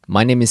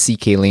My name is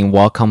CK Ling.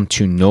 Welcome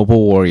to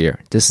Noble Warrior.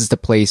 This is the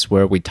place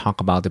where we talk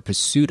about the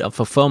pursuit of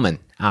fulfillment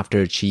after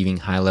achieving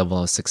high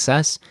level of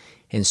success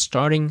and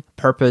starting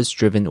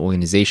purpose-driven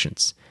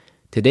organizations.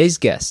 Today's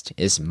guest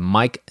is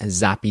Mike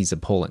Zappy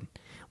Zapolin.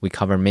 We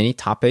cover many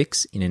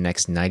topics in the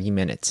next 90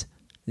 minutes.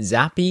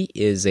 Zappy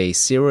is a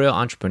serial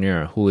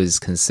entrepreneur who is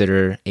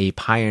considered a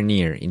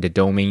pioneer in the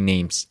domain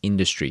names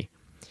industry.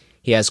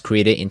 He has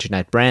created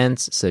internet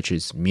brands such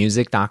as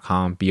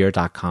music.com,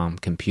 beer.com,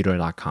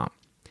 computer.com.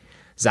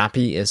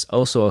 Zappy is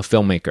also a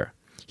filmmaker.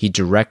 He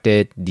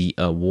directed the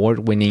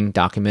award-winning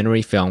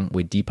documentary film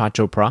with Deepak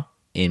Chopra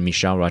and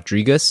Michelle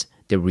Rodriguez,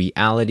 The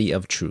Reality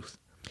of Truth.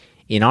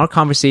 In our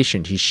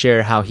conversation, he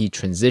shared how he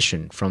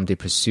transitioned from the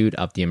pursuit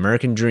of the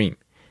American dream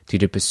to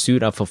the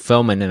pursuit of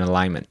fulfillment and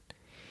alignment.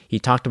 He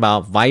talked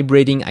about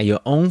vibrating at your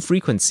own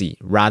frequency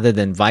rather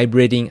than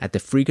vibrating at the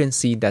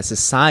frequency that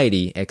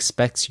society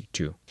expects you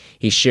to.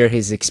 He shared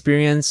his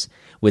experience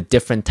with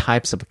different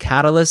types of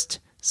catalyst,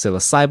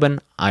 psilocybin,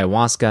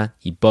 ayahuasca,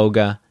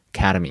 iboga,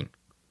 ketamine.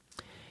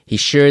 He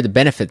shared the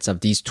benefits of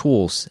these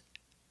tools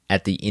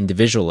at the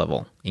individual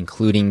level,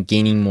 including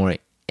gaining more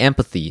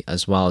empathy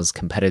as well as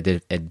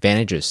competitive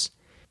advantages.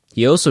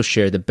 He also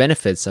shared the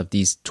benefits of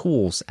these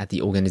tools at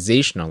the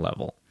organizational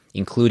level,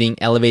 including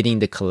elevating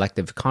the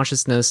collective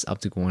consciousness of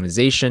the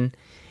organization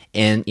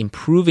and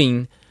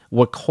improving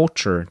work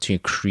culture to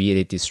create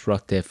a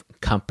disruptive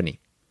company.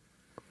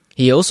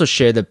 He also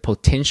shared the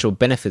potential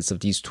benefits of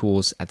these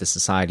tools at the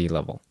society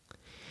level.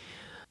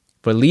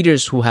 For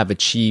leaders who have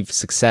achieved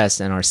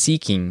success and are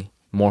seeking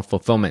more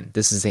fulfillment,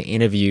 this is an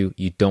interview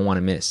you don't want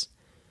to miss.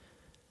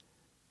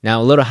 Now,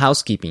 a little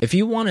housekeeping. If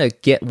you want to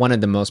get one of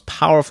the most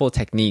powerful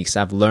techniques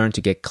I've learned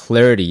to get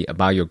clarity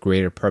about your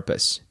greater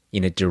purpose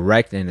in a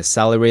direct and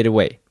accelerated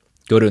way,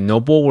 go to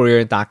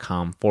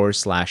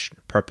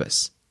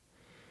noblewarrior.com/purpose.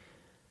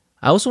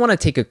 I also want to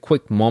take a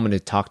quick moment to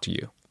talk to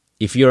you.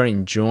 If you're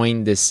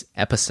enjoying this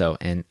episode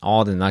and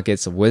all the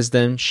nuggets of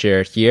wisdom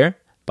shared here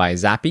by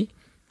Zappy,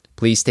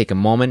 please take a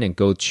moment and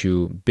go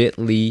to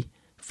bit.ly/Noble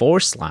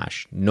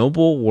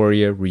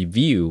Warrior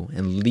Review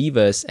and leave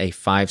us a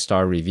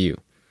 5-star review.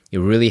 It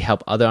will really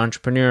help other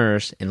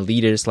entrepreneurs and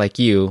leaders like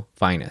you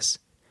find us.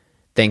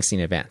 Thanks in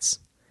advance.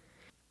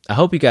 I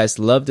hope you guys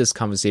love this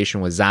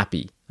conversation with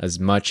Zappy as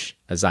much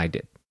as I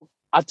did.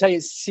 I'll tell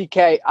you,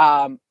 CK,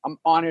 I'm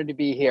honored to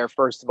be here,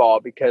 first of all,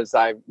 because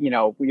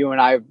you and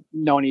I have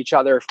known each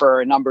other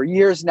for a number of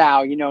years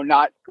now,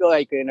 not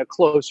like in a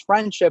close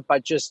friendship,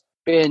 but just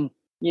been,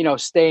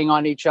 staying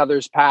on each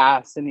other's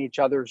paths and each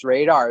other's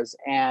radars.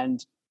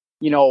 And,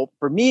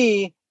 for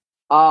me,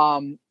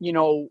 life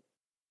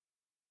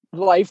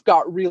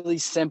got really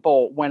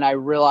simple when I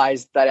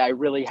realized that I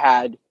really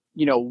had,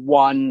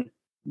 one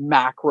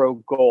macro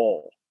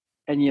goal.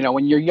 And,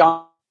 when you're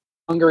younger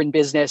in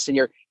business and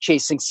you're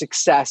chasing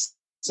success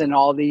and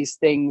all these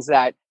things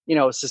that,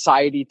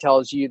 society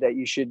tells you that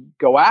you should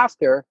go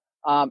after,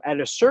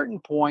 at a certain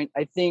point,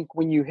 I think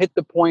when you hit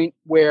the point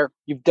where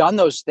you've done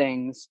those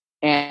things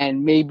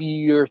and maybe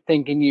you're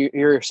thinking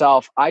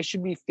yourself, I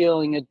should be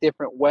feeling a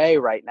different way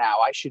right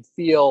now. I should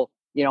feel,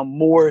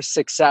 more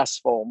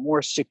successful,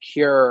 more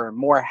secure,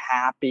 more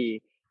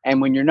happy. And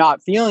when you're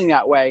not feeling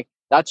that way,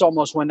 that's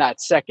almost when that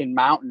second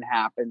mountain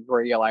happens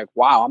where you're like,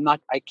 wow,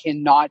 I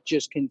cannot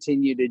just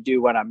continue to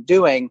do what I'm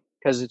doing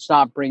because it's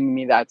not bringing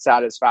me that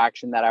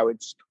satisfaction that I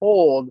was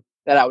told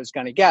that I was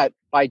going to get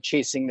by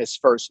chasing this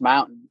first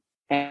mountain.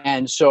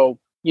 And so,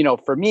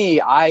 for me,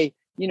 I,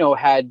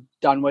 had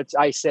done what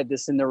I said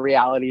this in The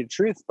Reality of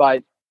Truth,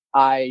 but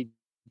I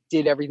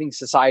did everything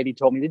society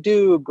told me to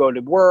do, go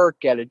to work,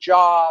 get a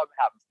job,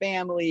 have a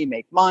family,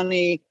 make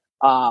money,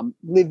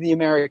 live the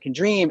American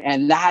dream.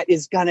 And that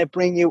is going to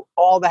bring you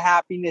all the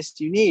happiness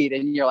you need.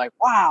 And you're like,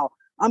 wow,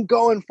 I'm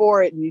going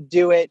for it. And you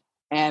do it.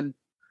 And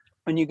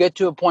when you get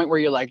to a point where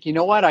you're like, you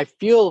know what, I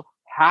feel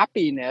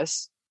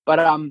happiness, but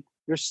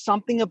there's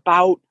something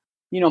about,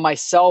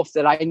 myself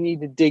that I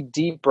need to dig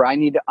deeper. I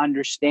need to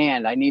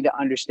understand. I need to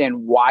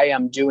understand why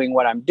I'm doing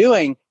what I'm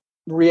doing.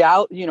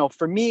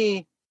 For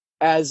me,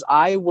 as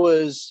I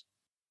was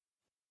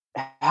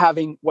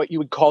having what you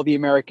would call the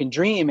American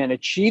dream and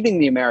achieving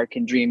the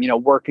American dream,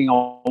 working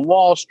on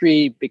Wall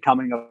Street,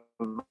 becoming a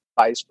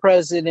vice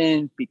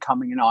president,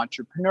 becoming an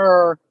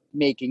entrepreneur,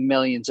 making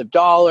millions of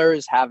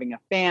dollars, having a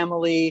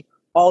family,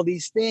 all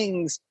these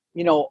things,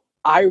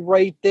 I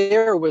right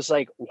there was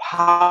like,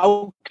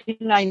 how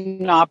can I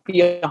not be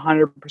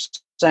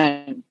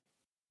 100%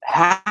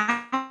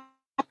 happy,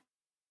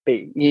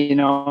 and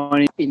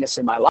happiness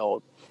in my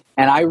life?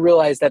 And I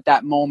realized at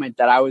that moment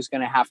that I was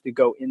going to have to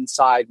go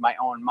inside my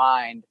own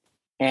mind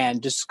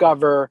and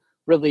discover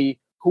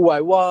really who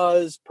I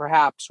was,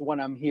 perhaps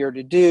what I'm here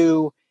to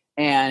do,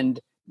 and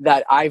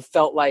that I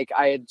felt like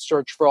I had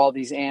searched for all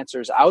these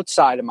answers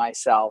outside of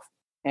myself.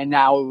 And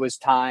now it was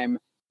time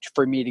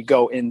for me to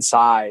go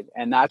inside.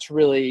 And that's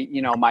really,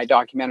 my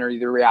documentary,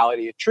 The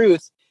Reality of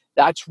Truth,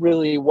 that's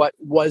really what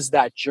was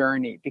that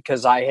journey,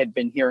 because I had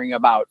been hearing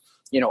about,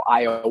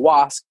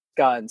 ayahuasca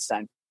and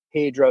San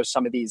Pedro,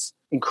 some of these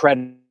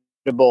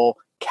incredible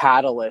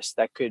catalysts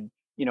that could,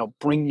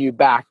 bring you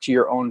back to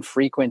your own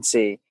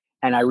frequency.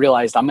 And I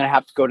realized I'm going to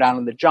have to go down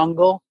in the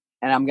jungle,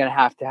 and I'm going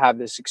to have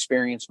this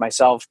experience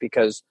myself,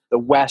 because the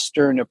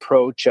Western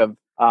approach of,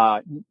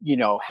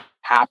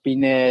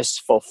 happiness,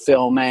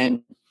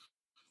 fulfillment,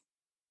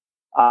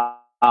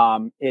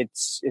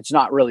 it's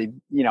not really,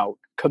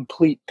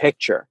 complete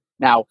picture.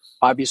 Now,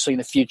 obviously in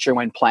the future,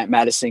 when plant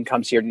medicine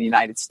comes here to the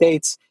United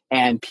States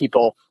and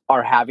people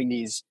are having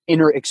these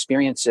inner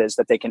experiences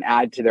that they can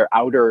add to their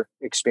outer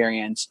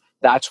experience,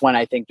 that's when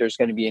I think there's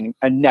going to be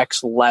a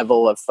next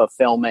level of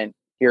fulfillment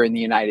here in the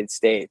United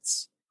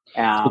States.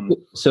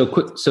 So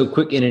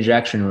quick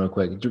interjection real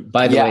quick.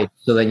 By the way,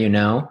 so that you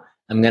know,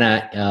 I'm going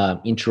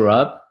to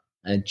interrupt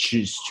and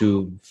choose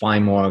to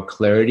find more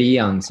clarity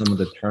on some of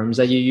the terms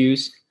that you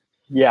use.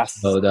 Yes.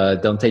 So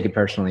don't take it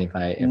personally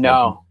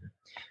No.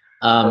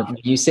 When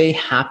you say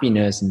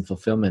happiness and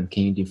fulfillment,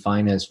 can you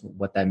define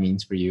what that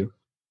means for you?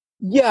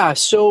 Yeah.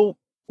 So,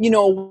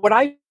 what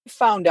I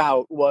found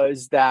out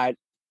was that,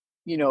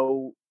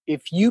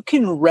 if you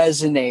can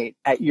resonate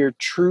at your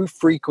true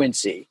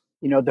frequency,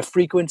 the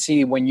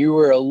frequency when you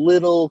were a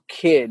little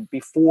kid,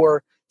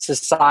 before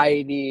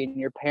society and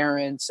your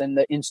parents and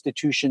the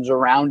institutions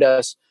around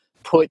us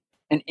put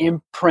an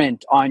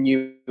imprint on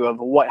you of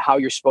how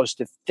you're supposed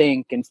to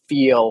think and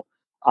feel,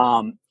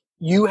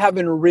 you have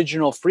an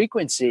original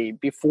frequency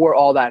before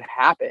all that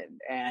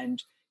happened.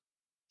 And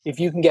if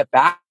you can get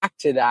back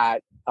to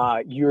that,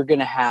 you're going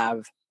to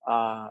have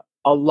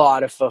a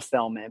lot of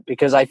fulfillment,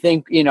 because I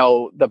think,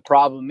 the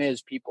problem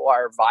is people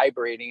are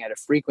vibrating at a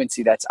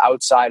frequency that's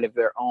outside of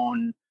their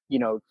own,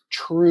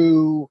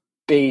 true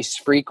base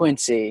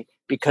frequency,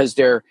 because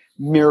they're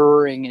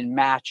mirroring and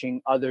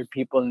matching other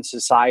people in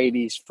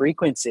society's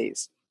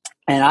frequencies.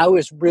 And I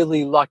was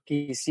really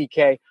lucky,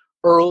 CK,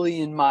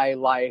 early in my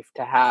life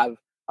to have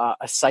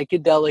a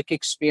psychedelic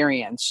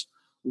experience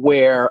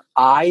where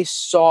I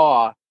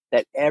saw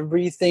that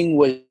everything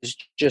was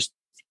just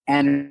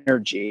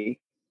energy,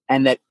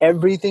 and that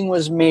everything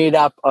was made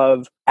up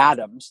of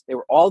atoms. They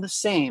were all the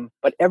same,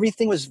 but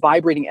everything was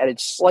vibrating at a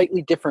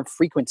slightly different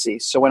frequency.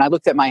 So when I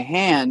looked at my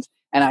hand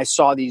and I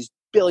saw these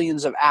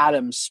billions of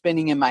atoms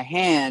spinning in my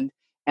hand,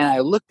 and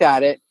I looked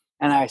at it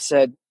and I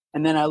said,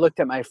 and then I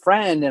looked at my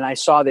friend and I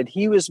saw that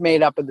he was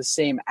made up of the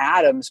same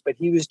atoms, but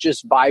he was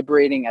just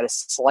vibrating at a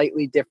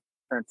slightly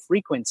different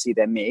frequency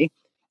than me.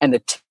 And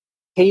the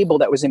table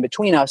that was in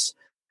between us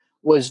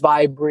was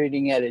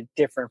vibrating at a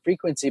different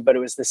frequency, but it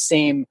was the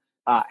same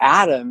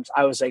atoms.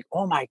 I was like,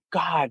 oh my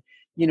God,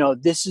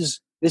 this is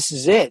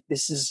it.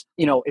 This is,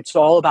 it's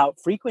all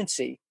about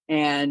frequency.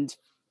 And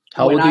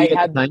how old were you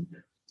at the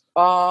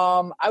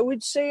time? I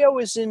would say I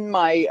was in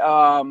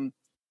my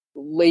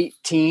late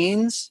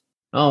teens.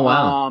 Oh,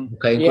 wow.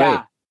 Okay, yeah.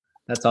 great.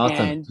 That's awesome.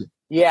 And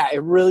yeah,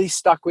 it really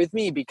stuck with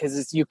me,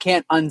 because you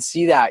can't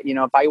unsee that.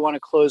 If I want to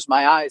close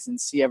my eyes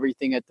and see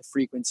everything at the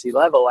frequency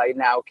level, I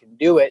now can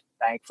do it,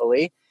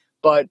 thankfully.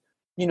 But,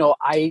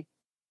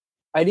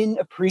 I didn't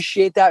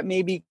appreciate that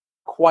maybe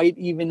quite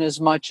even as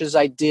much as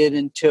I did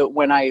until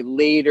when I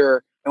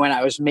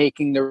was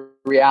making the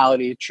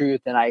reality of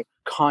truth, and I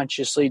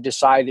consciously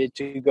decided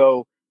to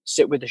go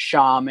sit with a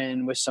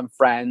shaman with some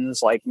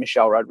friends like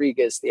Michelle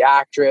Rodriguez, the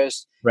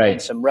actress, right,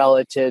 and some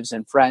relatives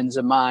and friends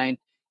of mine.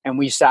 And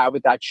we sat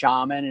with that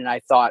shaman, and I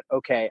thought,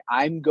 okay,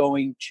 I'm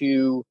going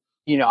to,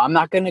 I'm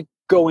not going to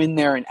go in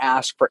there and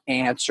ask for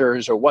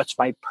answers or what's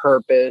my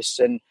purpose.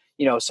 And,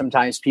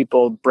 sometimes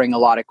people bring a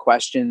lot of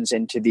questions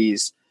into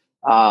these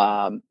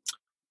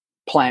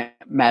plant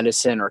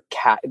medicine or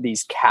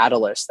these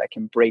catalysts that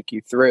can break you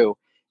through.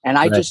 And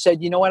I just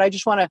said, you know what? I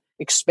just want to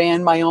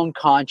expand my own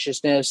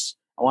consciousness.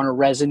 I want to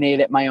resonate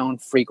at my own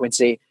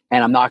frequency,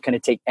 and I'm not going to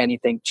take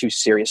anything too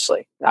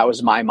seriously. That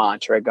was my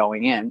mantra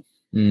going in.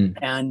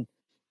 And,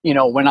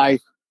 when I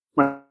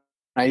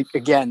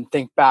again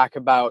think back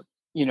about,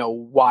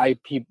 why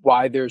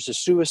there's a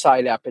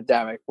suicide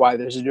epidemic, why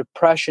there's a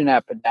depression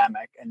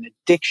epidemic, an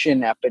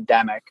addiction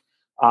epidemic,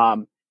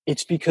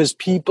 it's because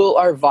people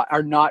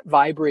are not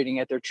vibrating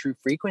at their true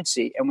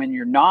frequency. And when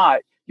you're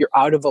not, you're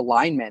out of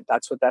alignment.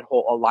 That's what that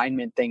whole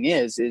alignment thing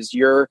is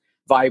you're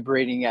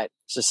vibrating at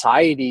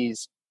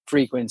society's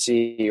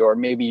frequency, or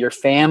maybe your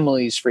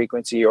family's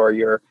frequency, or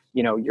your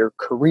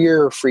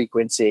career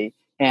frequency.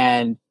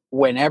 And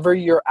whenever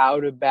you're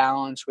out of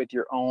balance with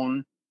your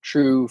own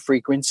true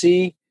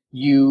frequency,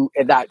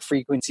 that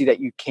frequency that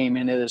you came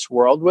into this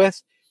world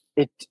with,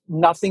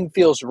 nothing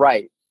feels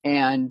right.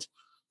 And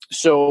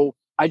so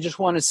I just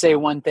want to say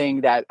one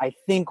thing, that I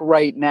think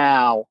right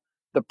now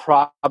the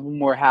problem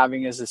we're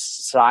having as a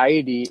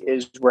society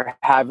is we're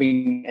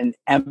having an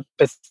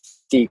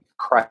empathy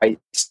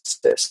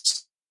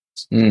crisis.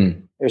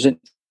 There's an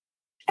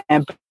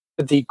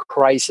empathy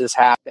crisis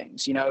happening.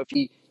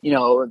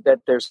 That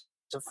there's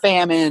a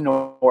famine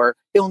or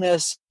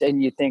illness,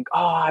 and you think, oh,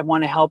 I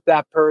want to help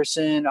that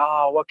person.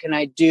 Oh, what can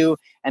I do?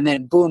 And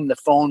then boom, the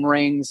phone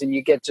rings and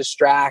you get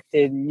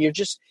distracted, and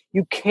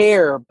you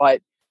care,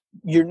 but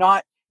you're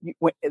not.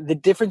 The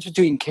difference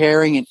between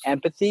caring and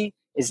empathy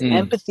is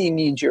empathy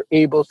means you're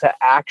able to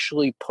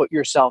actually put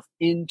yourself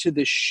into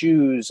the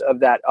shoes of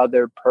that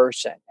other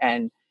person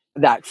and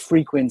that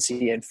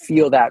frequency and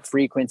feel that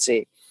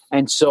frequency.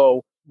 And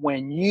so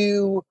when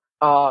you,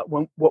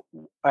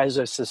 as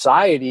a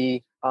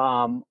society,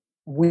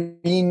 we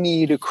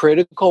need a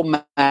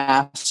critical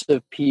mass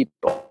of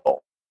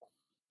people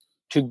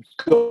to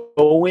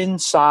go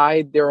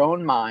inside their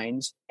own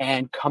minds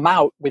and come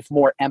out with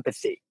more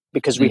empathy,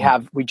 because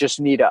we just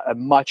need a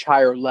much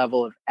higher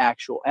level of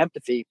actual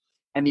empathy.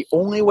 And the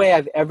only way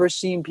I've ever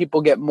seen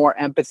people get more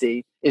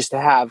empathy is to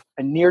have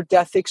a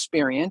near-death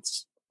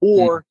experience,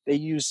 or they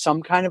use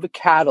some kind of a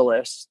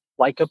catalyst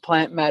like a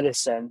plant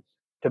medicine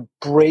to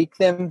break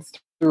them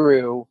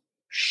through,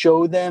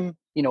 show them,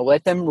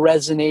 let them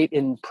resonate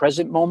in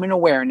present moment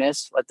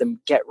awareness, let them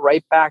get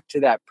right back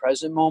to that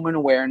present moment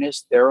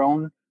awareness, their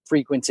own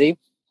frequency.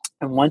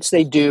 And once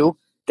they do,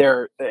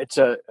 it's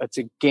a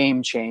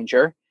game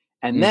changer.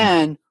 And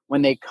then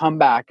when they come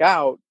back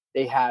out,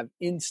 they have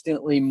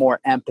instantly more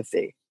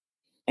empathy.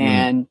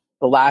 And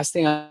the last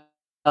thing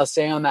I'll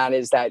say on that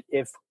is that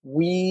if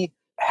we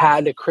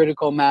had a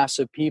critical mass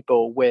of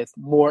people with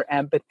more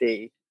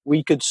empathy,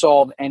 we could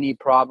solve any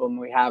problem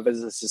we have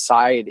as a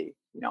society.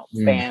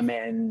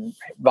 Famine,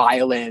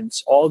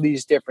 violence, all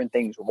these different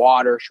things,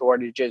 water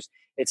shortages.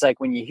 It's like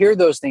when you hear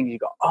those things, you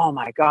go, oh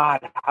my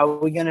God, how are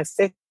we going to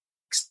fix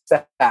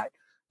that?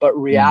 But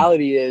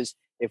reality is,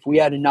 if we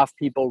had enough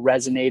people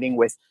resonating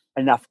with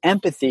enough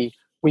empathy,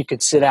 we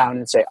could sit down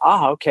and say,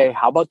 okay,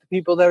 how about the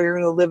people that are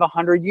going to live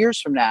 100 years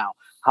from now?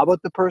 How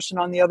about the person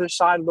on the other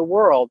side of the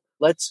world?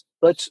 Let's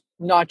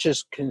not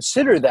just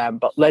consider them,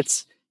 but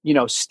let's,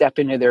 step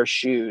into their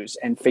shoes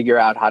and figure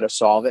out how to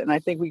solve it. And I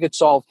think we could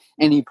solve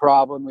any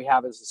problem we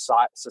have as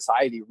a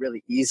society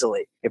really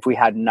easily if we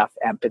had enough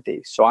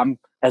empathy. So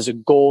as a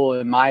goal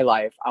in my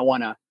life, I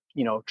want to,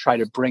 try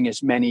to bring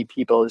as many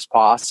people as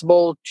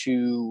possible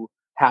to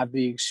have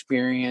the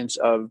experience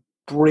of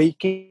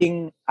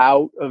breaking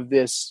out of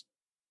this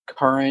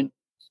current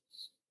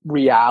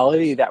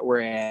reality that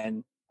we're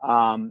in,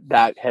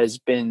 that has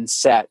been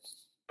set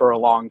for a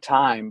long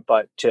time,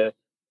 but to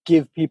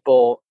give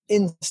people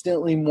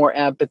instantly more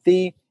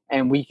empathy,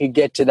 and we could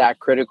get to that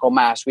critical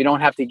mass. We don't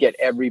have to get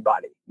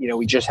everybody,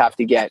 we just have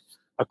to get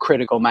a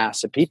critical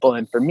mass of people.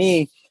 And for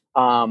me,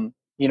 a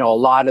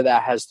lot of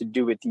that has to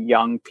do with the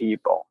young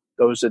people.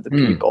 Those are the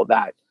people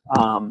that,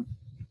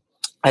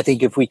 I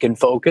think if we can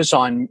focus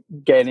on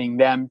getting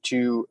them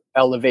to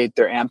elevate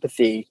their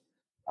empathy,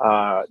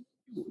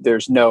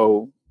 there's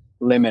no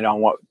limit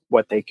on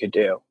what they could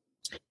do.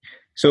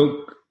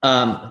 So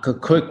a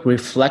quick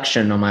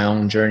reflection on my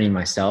own journey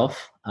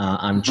myself.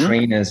 I'm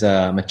trained as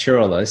a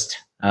materialist,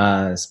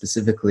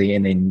 specifically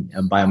in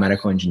a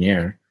biomedical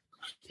engineer,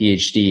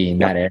 PhD in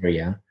that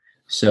area.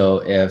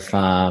 So if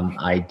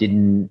I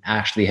didn't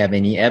actually have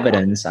any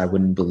evidence, I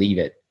wouldn't believe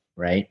it,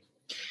 right?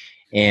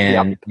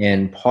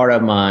 And part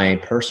of my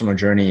personal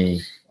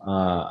journey,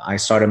 I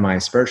started my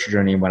spiritual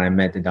journey when I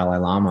met the Dalai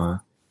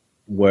Lama,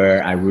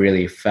 where I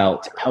really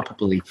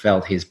palpably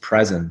felt his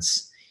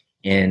presence.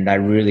 And that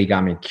really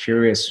got me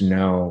curious to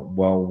know,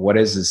 well, what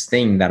is this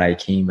thing that I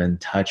can't even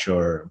touch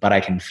but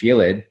I can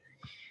feel it?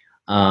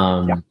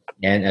 And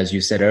as you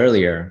said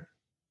earlier,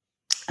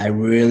 I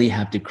really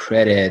have to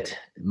credit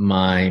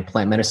my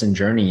plant medicine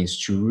journeys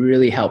to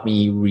really help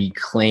me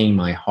reclaim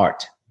my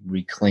heart,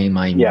 reclaim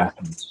my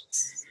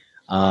emotions.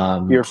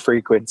 Your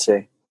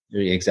frequency.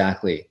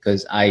 Exactly.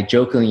 Because I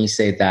jokingly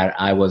say that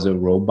I was a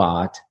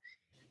robot,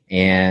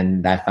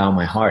 and I found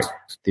my heart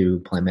through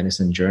plant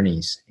medicine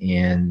journeys.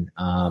 And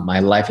my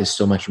life is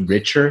so much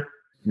richer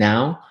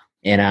now,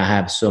 and I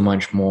have so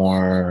much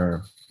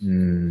more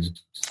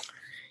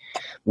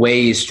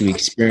ways to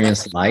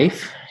experience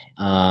life.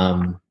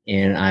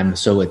 And I'm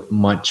so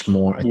much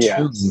more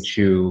attuned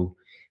to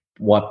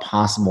what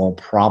possible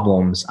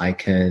problems I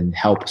can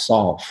help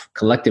solve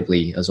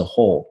collectively as a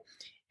whole.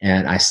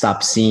 And I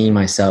stopped seeing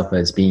myself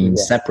as being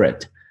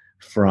separate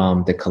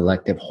from the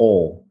collective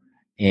whole.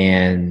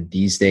 And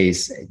these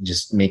days, it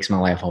just makes my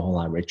life a whole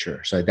lot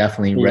richer. So I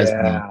definitely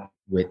resonate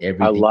with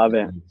everything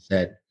you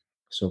said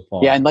so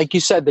far. Yeah, and like you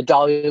said, the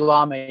Dalai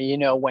Lama,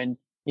 when,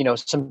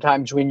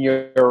 sometimes when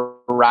you're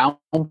around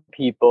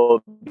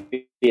people,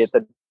 be it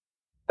the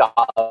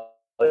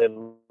Dalai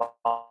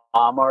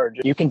Lama, or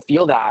you can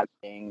feel that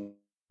thing,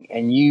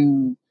 and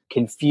you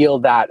can feel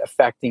that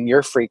affecting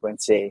your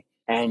frequency.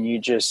 And you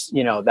just,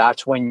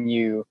 that's when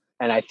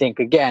and I think,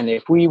 again,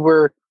 if we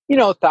were,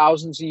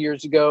 thousands of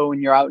years ago,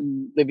 and you're out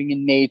and living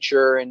in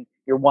nature and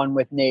you're one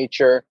with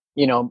nature,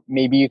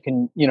 maybe you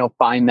can,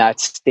 find that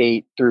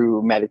state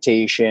through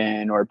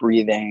meditation or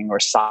breathing or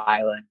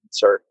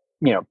silence or,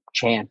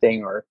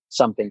 chanting or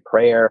something,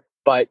 prayer.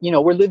 But,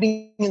 we're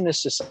living in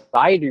this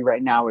society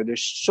right now where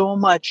there's so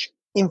much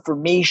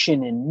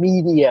information and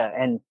media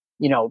and,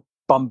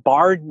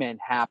 bombardment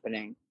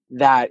happening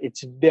that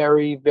it's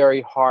very,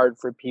 very hard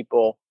for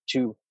people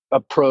to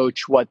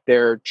approach what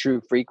their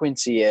true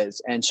frequency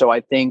is. And so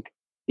I think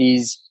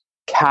these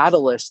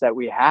catalysts that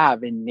we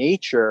have in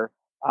nature,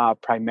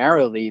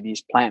 primarily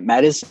these plant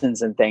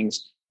medicines and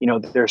things,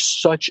 they're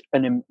such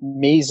an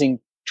amazing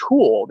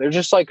tool. They're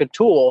just like a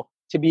tool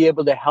to be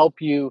able to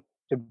help you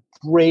to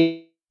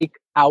break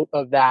out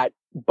of that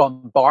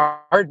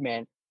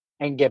bombardment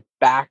and get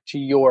back to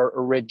your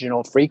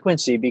original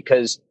frequency,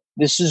 because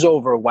this is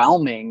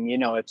overwhelming.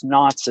 It's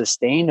not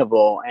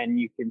sustainable. And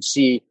you can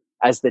see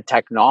as the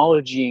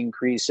technology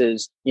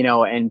increases,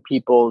 and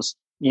people's,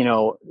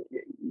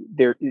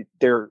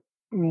 they're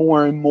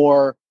more and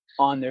more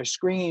on their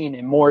screen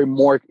and more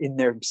in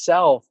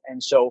themselves.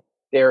 And so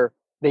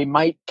they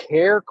might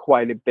care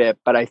quite a bit,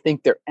 but I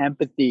think their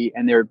empathy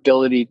and their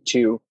ability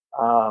to,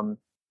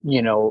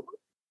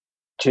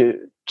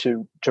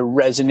 to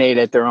resonate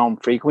at their own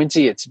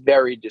frequency, it's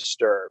very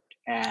disturbed,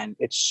 and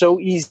it's so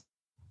easy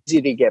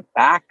to get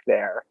back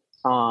there.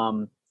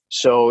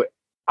 So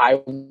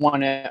I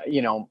want to,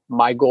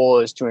 my goal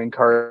is to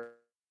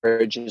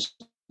encourage as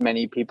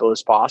many people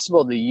as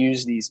possible to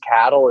use these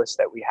catalysts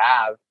that we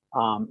have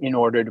in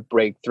order to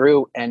break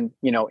through. And,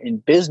 in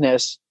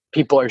business,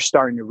 people are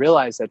starting to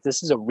realize that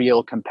this is a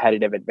real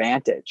competitive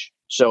advantage.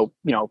 So,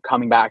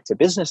 coming back to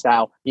business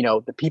now,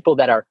 the people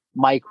that are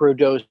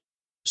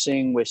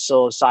microdosing with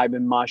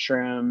psilocybin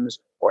mushrooms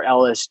or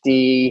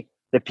LSD,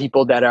 the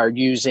people that are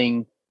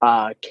using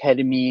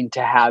ketamine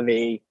to have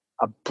a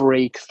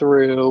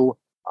breakthrough,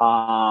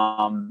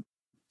 the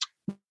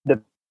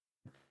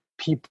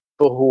people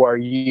who are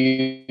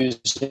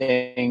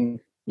using,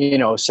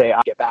 say,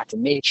 I get back to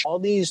nature, all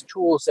these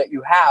tools that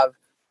you have,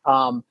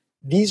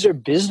 these are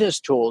business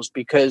tools,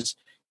 because,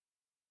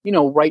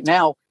 right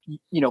now,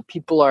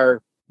 people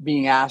are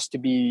being asked to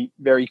be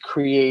very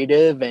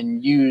creative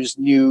and use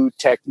new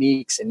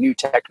techniques and new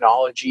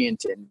technology, and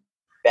to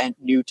invent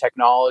new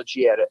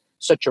technology at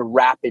such a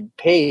rapid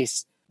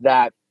pace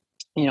that,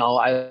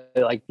 I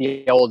like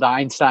the old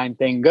Einstein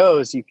thing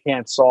goes, you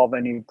can't solve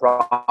any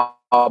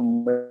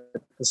problem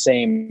with the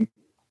same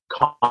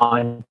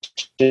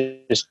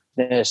consciousness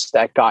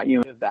that got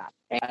you into that.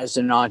 As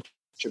an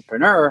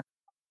entrepreneur,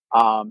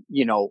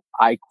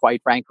 I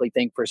quite frankly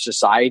think for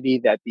society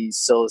that these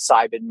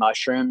psilocybin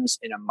mushrooms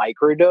in a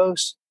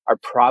microdose are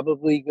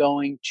probably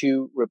going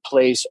to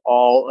replace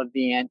all of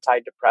the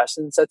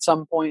antidepressants at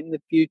some point in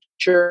the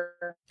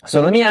future.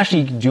 So let me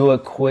actually do a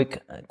quick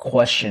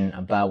question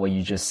about what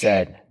you just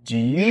said. Do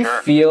you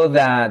feel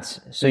that,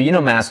 so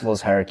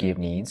Maslow's hierarchy of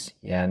needs,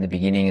 in the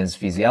beginning is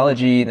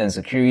physiology, then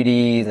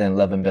security, then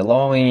love and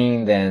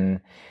belonging,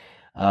 then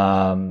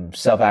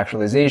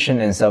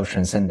self-actualization and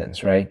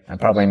self-transcendence, right? I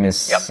probably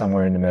missed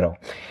somewhere in the middle.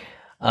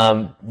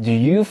 Do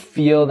you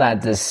feel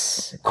that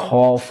this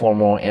call for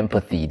more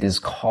empathy, this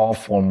call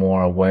for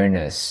more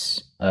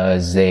awareness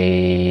is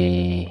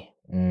a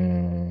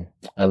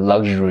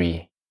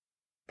luxury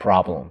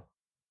problem?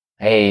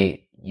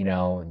 Hey,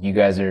 you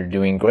guys are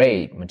doing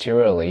great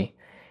materially,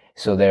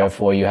 so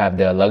therefore you have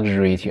the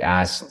luxury to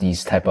ask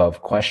these type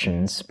of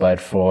questions.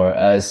 But for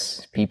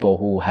us people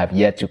who have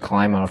yet to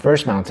climb our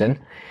first mountain,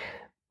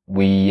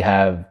 we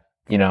have,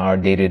 our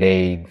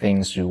day-to-day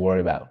things to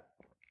worry about.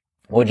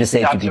 What would you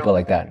say to people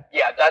like that?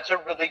 Yeah, that's a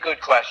really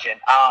good question.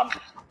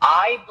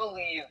 I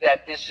believe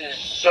that this is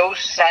so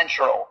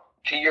central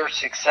to your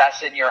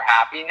success and your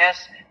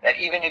happiness that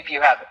even if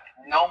you have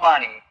no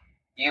money,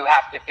 you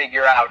have to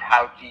figure out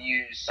how to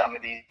use some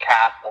of these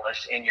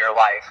catalysts in your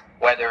life,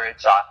 whether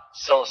it's a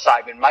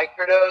psilocybin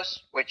microdose,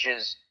 which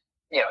is,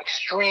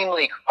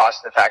 extremely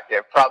cost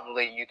effective.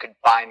 Probably you could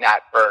find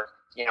that for,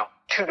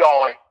 $2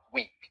 a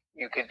week.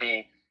 You could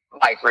be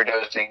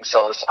microdosing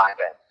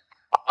psilocybin.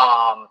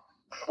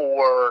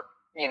 For,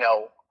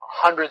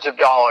 hundreds of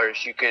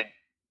dollars, you could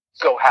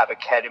go have a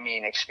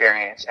ketamine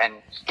experience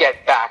and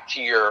get back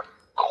to your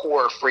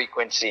core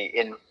frequency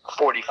in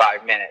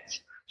 45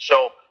 minutes.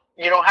 So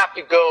you don't have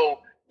to go,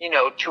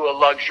 to a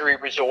luxury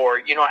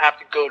resort. You don't have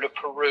to go to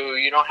Peru.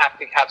 You don't have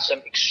to have some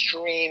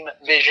extreme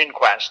vision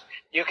quest.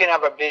 You can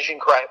have a vision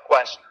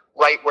quest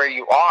right where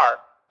you are.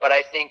 But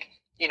I think,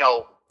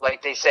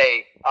 like they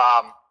say,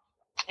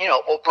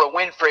 Oprah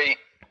Winfrey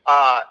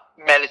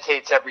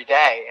meditates every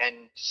day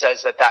and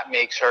says that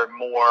makes her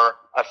more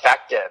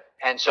effective.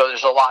 And so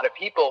there's a lot of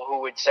people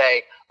who would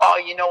say, oh,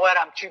 you know what?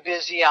 I'm too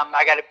busy.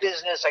 I got a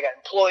business. I got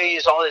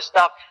employees, all this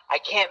stuff. I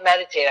can't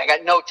meditate. I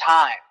got no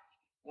time.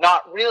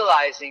 Not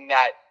realizing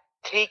that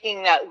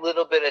taking that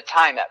little bit of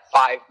time, that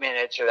 5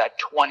 minutes or that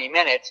 20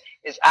 minutes,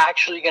 is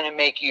actually going to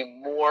make you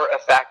more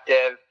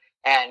effective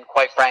and,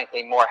 quite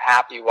frankly, more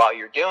happy while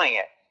you're doing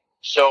it.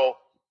 So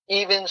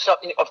even so,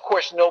 of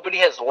course, nobody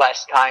has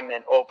less time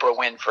than Oprah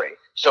Winfrey.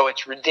 So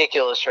it's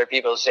ridiculous for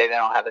people to say they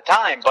don't have the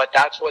time, but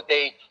that's what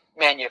they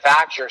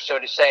manufacture. So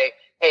to say,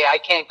 hey, I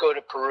can't go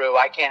to Peru,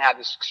 I can't have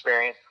this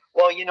experience.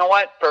 Well, you know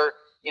what? For,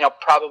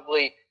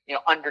 probably,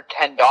 under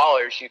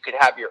 $10, you could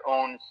have your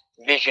own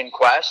vision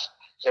quest.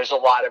 There's a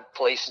lot of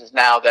places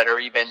now that are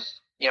even,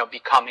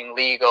 becoming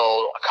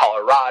legal.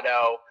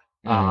 Colorado,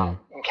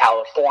 in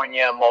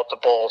California,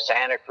 multiple,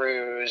 Santa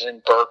Cruz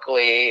and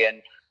Berkeley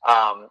and,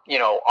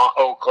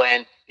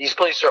 Oakland. These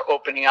places are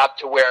opening up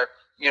to where,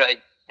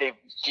 they've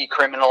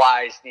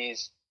decriminalized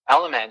these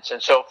elements.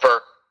 And so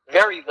for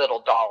very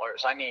little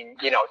dollars,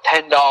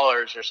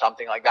 $10 or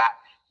something like that,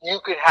 you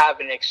could have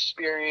an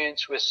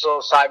experience with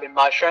psilocybin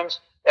mushrooms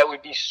that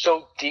would be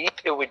so deep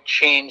it would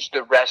change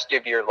the rest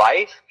of your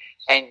life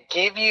and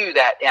give you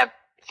that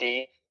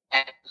empathy.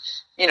 And,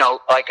 you know,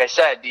 like I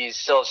said, these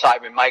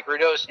psilocybin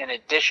microdose, in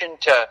addition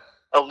to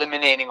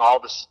eliminating all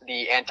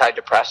the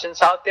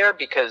antidepressants out there,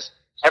 because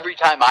every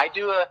time I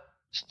do a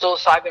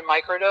psilocybin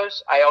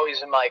microdose, I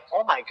always am like,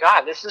 oh my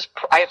God,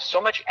 I have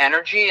so much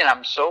energy and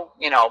I'm so,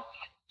 you know,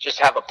 just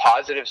have a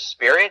positive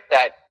spirit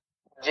that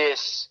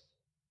this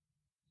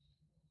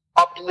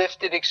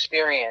uplifted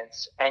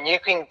experience, and you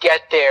can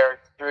get there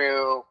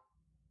through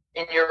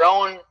in your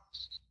own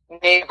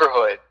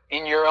neighborhood,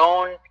 in your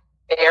own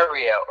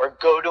area, or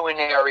go to an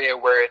area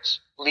where it's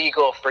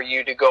legal for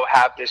you to go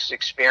have this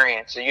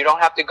experience. So you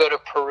don't have to go to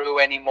Peru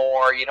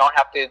anymore. You don't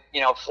have to,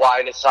 you know,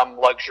 fly to some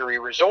luxury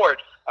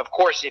resort. Of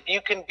course, if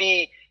you can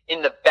be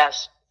in the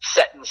best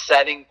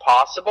setting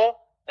possible,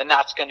 then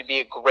that's going to be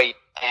a great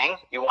thing.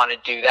 You want to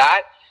do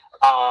that.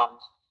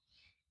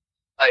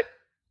 But,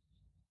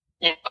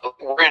 you know,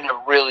 we're in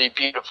a really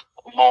beautiful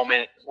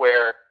moment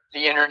where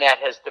the internet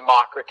has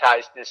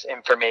democratized this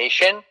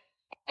information,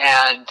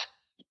 and,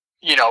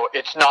 you know,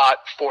 it's not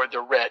for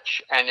the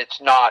rich and it's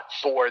not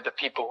for the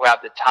people who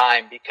have the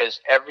time, because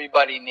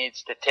everybody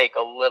needs to take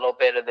a little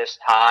bit of this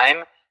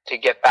time to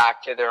get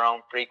back to their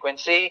own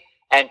frequency.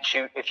 And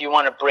if you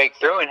want to break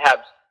through and have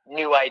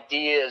new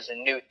ideas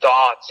and new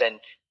thoughts and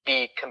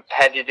be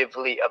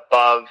competitively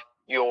above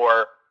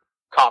your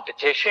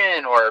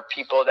competition or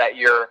people that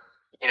you're,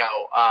 you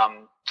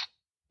know,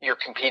 you're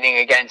competing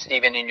against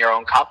even in your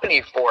own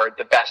company for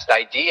the best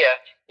idea,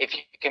 if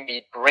you can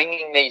be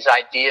bringing these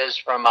ideas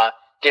from a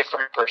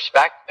different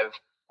perspective,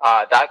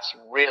 that's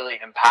really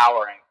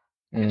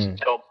empowering.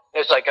 So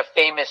there's like a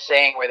famous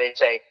saying where they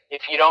say,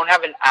 if you don't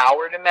have an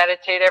hour to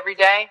meditate every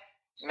day,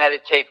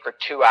 meditate for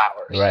 2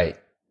 hours. Right.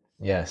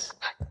 Yes.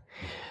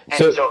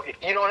 And so if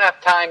you don't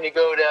have time to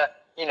go to,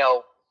 you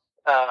know,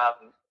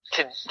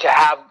 to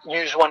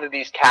use one of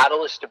these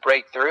catalysts to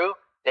break through,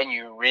 then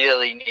you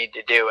really need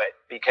to do it,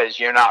 because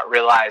you're not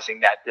realizing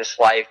that this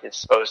life is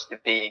supposed to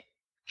be,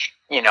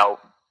 you know,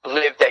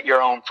 lived at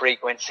your own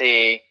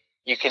frequency.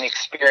 You can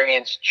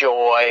experience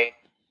joy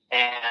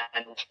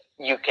and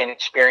you can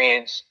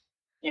experience,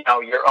 you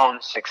know, your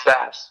own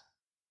success.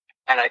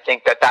 And I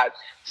think that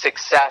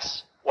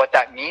success, what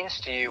that means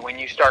to you when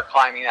you start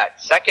climbing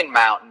that second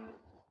mountain,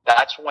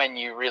 that's when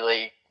you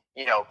really,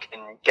 you know,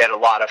 can get a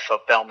lot of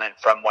fulfillment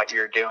from what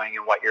you're doing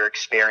and what you're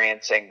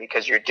experiencing,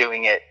 because you're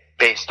doing it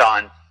based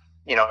on,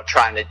 you know,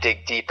 trying to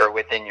dig deeper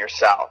within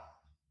yourself.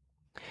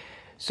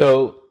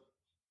 So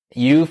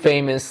you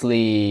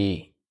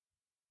famously,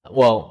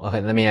 well,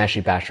 okay, let me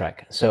actually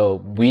backtrack. So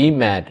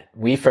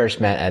we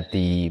first met at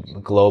the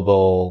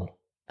global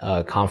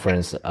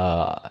conference,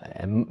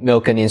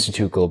 Milken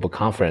Institute Global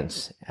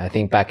Conference, I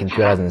think back in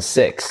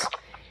 2006.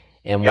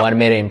 And what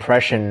made an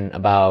impression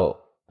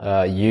about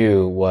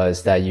you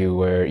was that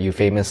you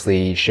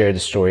famously shared the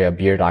story of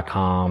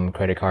beer.com,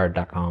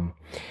 creditcard.com,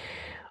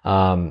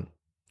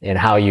 and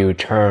how you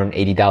turned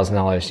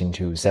 $80,000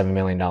 into $7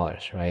 million,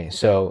 right?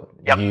 So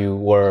you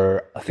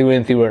were through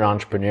and through an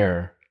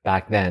entrepreneur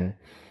back then.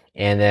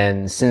 And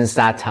then since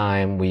that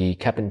time, we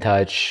kept in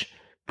touch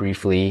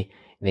briefly.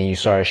 Then you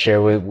started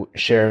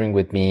sharing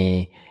with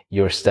me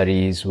your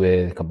studies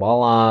with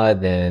Kabbalah.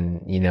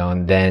 Then, you know,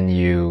 and then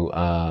you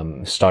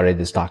started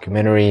this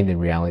documentary, The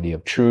Reality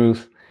of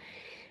Truth.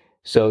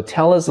 So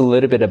tell us a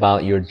little bit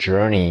about your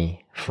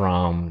journey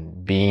from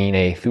being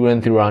a through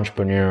and through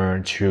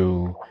entrepreneur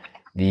to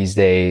these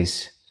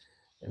days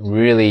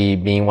really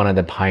being one of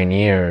the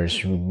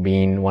pioneers,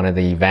 being one of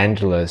the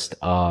evangelists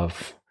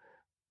of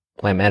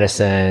plant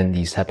medicine,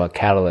 these type of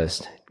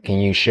catalysts. Can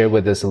you share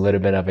with us a little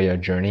bit of your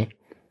journey?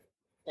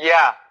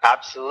 Yeah,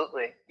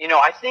 absolutely. You know,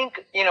 I think,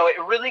 you know, it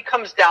really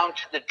comes down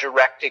to the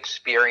direct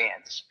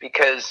experience,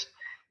 because,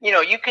 you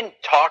know, you can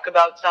talk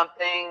about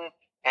something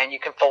and you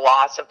can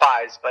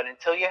philosophize, but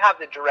until you have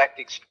the direct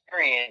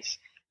experience,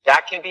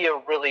 that can be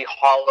a really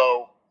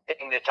hollow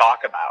thing to talk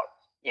about,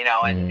 you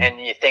know, and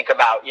you think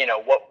about, you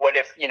know, what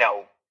if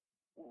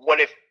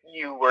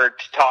you were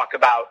to talk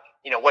about,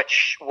 you know, what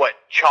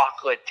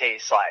chocolate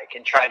tastes like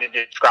and try to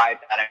describe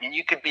that. I mean,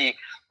 you could be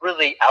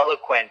really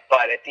eloquent,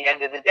 but at the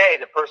end of the day,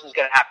 the person's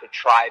going to have to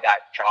try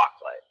that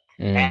chocolate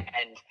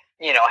and,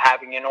 you know,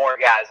 having an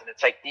orgasm.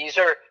 It's like, these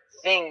are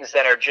things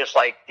that are just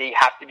like, they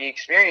have to be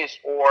experienced,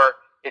 or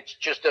it's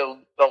just a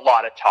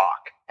lot of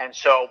talk. And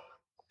so,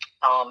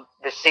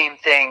 the same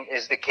thing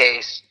is the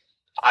case,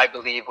 I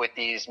believe, with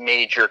these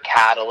major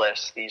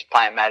catalysts, these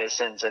plant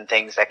medicines and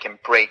things that can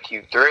break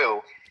you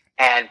through.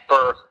 And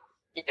for,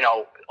 you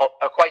know,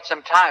 quite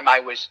some time, I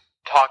was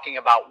talking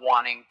about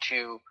wanting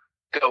to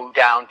go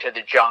down to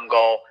the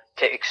jungle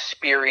to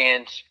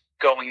experience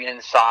going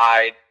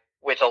inside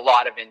with a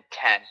lot of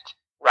intent,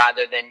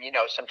 rather than, you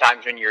know,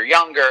 sometimes when you're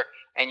younger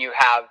and you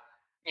have,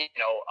 you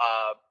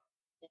know,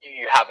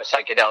 you have a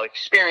psychedelic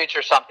experience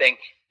or something,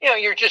 you know,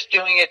 you're just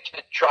doing it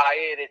to try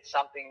it. It's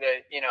something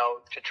that, you know,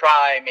 to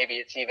try. Maybe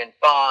it's even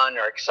fun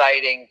or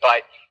exciting,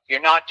 but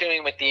you're not doing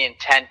it with the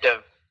intent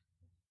of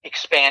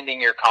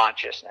expanding your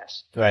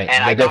consciousness. Right.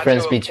 And the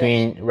difference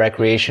between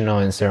recreational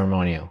and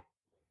ceremonial.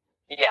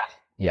 Yeah.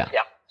 Yeah.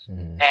 Yeah.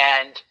 Mm-hmm.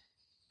 And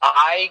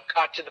I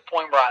got to the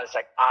point where I was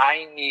like,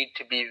 I need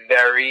to be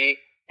very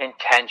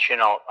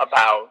intentional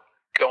about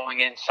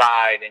going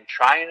inside and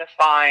trying to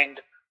find,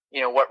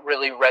 what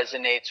really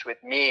resonates with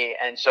me.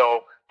 And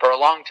so for a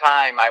long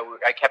time,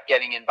 I kept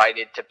getting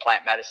invited to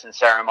plant medicine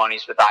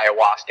ceremonies with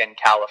ayahuasca in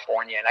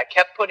California, and I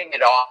kept putting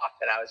it off,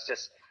 and I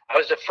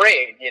was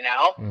afraid,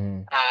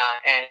 Mm-hmm.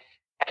 And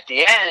at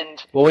the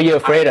end, what were you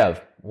afraid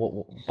of?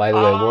 By the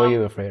way, what were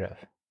you afraid of?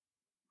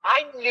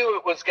 I knew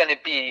it was going to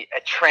be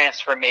a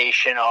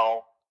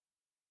transformational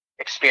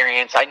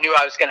experience. I knew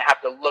I was going to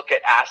have to look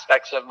at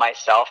aspects of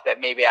myself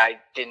that maybe I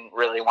didn't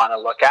really want to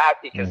look at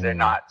because they're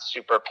not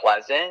super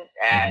pleasant,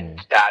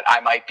 and that I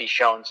might be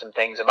shown some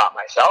things about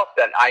myself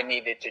that I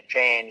needed to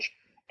change.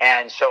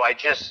 And so I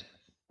just,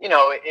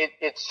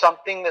 it's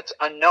something that's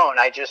unknown.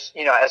 I just,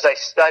 as I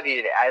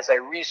studied, as I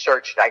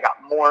researched, I got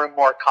more and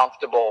more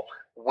comfortable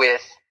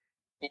with,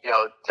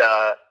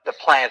 the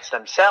plants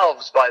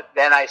themselves. But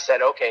then I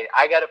said, okay,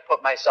 I got to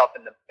put myself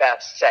in the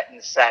best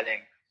setting.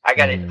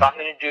 If I'm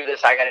going to do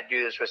this, I got to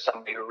do this with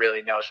somebody who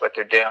really knows what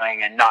they're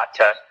doing, and not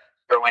to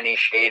throw any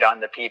shade on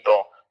the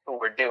people who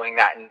were doing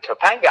that in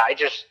Topanga. I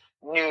just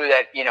knew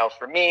that,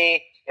 for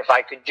me, if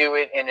I could do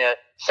it in a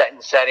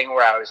setting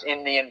where I was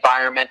in the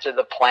environment of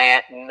the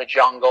plant, in the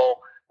jungle,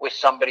 with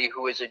somebody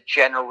who is a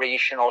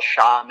generational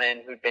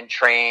shaman who'd been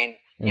trained,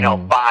 5,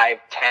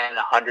 10,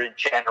 100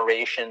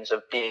 generations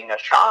of being a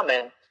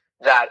shaman,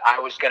 that I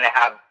was going to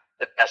have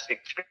the best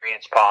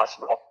experience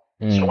possible.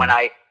 So when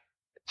I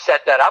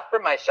set that up for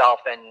myself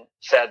and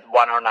said,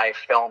 why don't I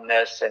film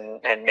this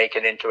and make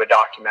it into a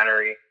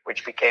documentary,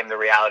 which became The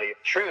Reality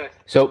of Truth.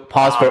 So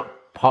pause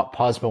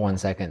for 1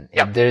 second.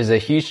 Yep. There's a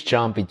huge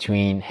jump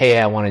between, hey,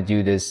 I want to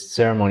do this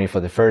ceremony for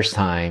the first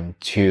time,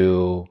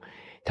 to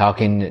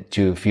talking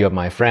to a few of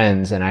my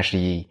friends and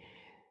actually,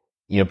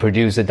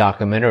 produce a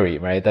documentary,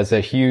 right? That's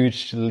a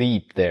huge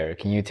leap there.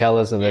 Can you tell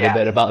us a little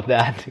bit about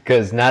that?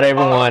 Because not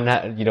everyone,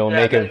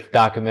 make a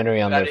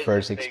documentary on their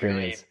first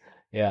experience. Leap.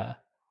 Yeah.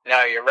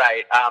 No, you're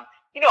right.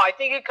 I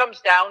think it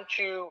comes down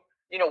to,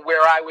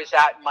 where I was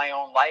at in my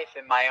own life,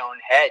 in my own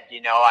head.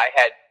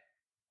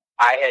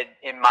 I had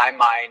in my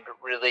mind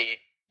really,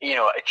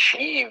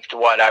 achieved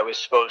what I was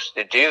supposed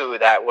to do,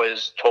 that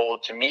was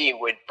told to me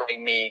would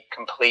bring me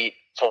complete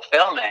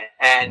fulfillment.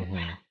 And,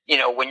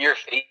 when you're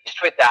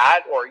faced with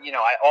that, or,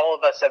 all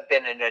of us have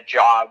been in a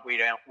job we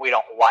don't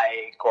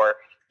like, or,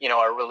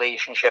 a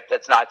relationship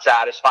that's not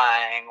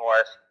satisfying,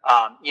 or,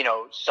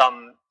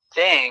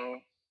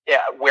 something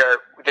where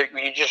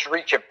you just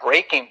reach a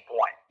breaking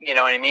point, you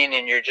know what I mean?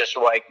 And you're just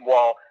like,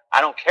 well,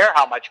 I don't care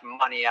how much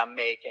money I'm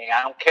making.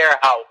 I don't care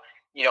how,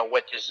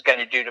 what this is going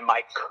to do to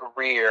my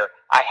career.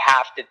 I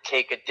have to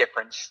take a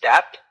different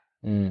step.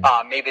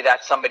 Maybe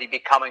that's somebody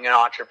becoming an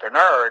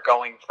entrepreneur,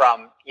 going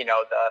from,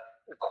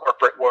 the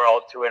corporate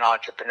world to an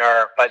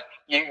entrepreneur. But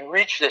you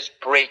reach this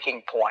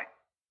breaking point.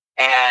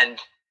 And,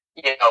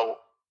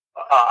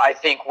 I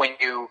think when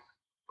you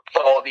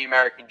follow the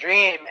American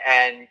dream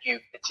and you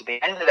get to the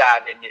end of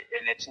that and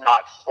it's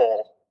not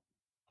full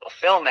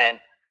fulfillment,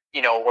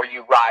 where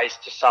you rise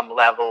to some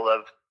level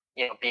of,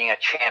 being a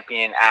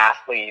champion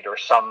athlete or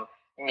some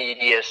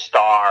media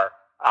star,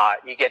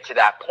 you get to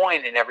that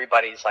point and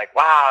everybody's like,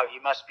 wow,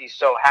 you must be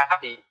so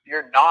happy.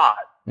 You're not.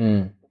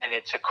 And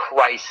it's a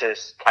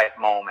crisis type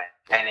moment.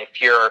 And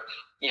if you're,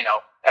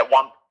 at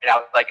one point I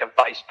was like a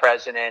vice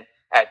president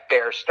at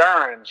Bear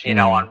Stearns,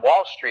 on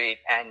Wall Street,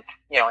 and,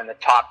 in the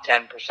top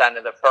 10%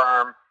 of the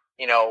firm,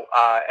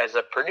 as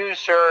a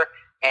producer.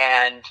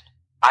 And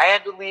I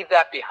had to leave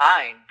that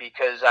behind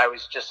because I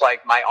was just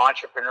like, my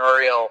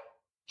entrepreneurial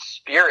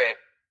spirit,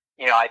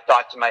 I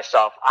thought to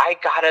myself, I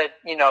gotta,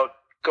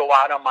 go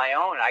out on my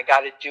own. I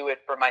gotta do it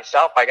for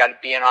myself. I gotta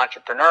be an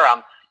entrepreneur.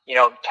 I'm,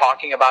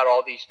 talking about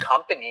all these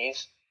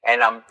companies,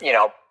 and I'm,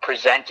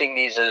 presenting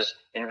these as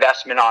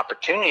investment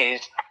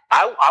opportunities.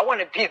 I want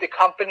to be the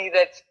company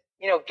that's,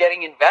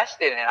 getting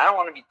invested in. I don't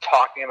want to be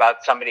talking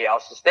about somebody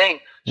else's thing.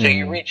 So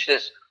you reach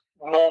this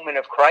moment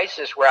of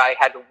crisis where I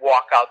had to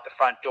walk out the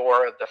front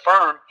door of the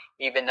firm,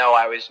 even though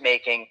I was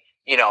making,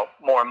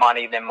 more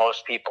money than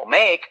most people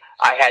make.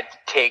 I had to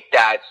take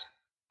that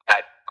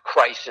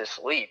crisis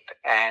leap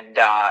and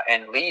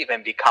leave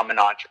and become an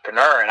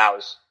entrepreneur. And I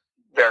was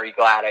very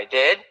glad I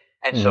did.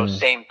 And so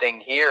same thing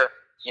here,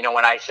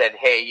 when I said,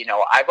 hey,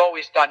 I've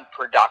always done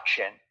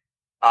production.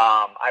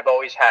 I've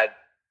always had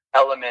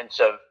elements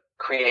of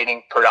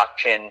creating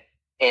production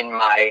in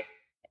my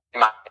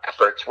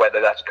efforts,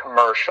 whether that's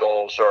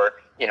commercials or,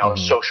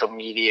 social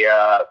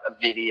media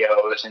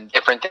videos and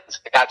different things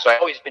like that. So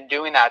I've always been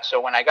doing that.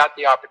 So when I got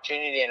the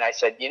opportunity and I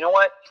said, you know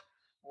what,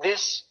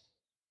 this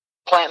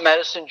plant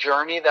medicine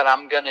journey that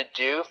I'm going to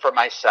do for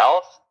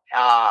myself,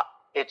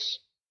 it's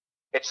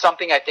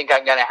something I think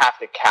I'm going to have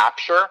to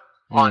capture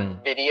on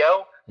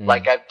video,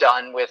 like I've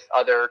done with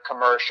other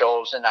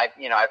commercials. And I've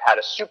had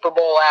a Super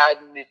Bowl ad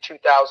in the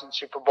 2000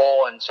 Super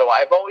Bowl. And so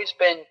I've always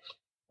been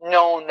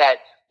known that,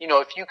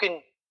 if you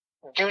can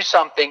do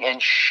something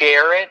and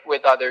share it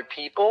with other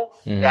people,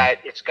 that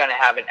it's going to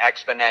have an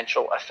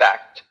exponential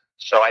effect.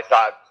 So I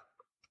thought,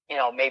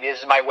 maybe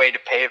this is my way to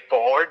pay it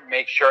forward,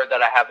 make sure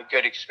that I have a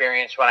good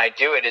experience when I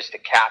do it, is to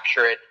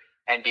capture it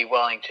and be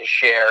willing to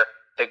share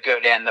the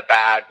good and the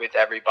bad with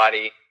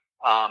everybody.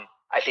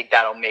 I think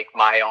that'll make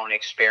my own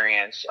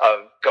experience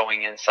of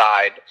going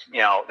inside,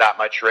 that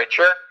much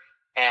richer.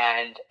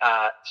 And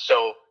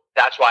so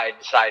that's why I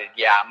decided,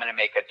 I'm going to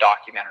make a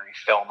documentary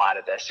film out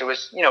of this. It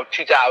was,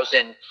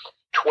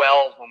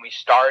 2012 when we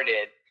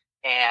started,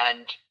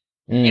 and,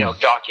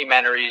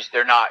 documentaries,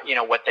 they're not,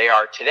 what they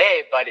are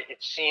today, but it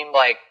seemed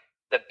like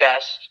the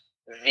best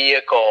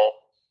vehicle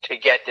to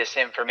get this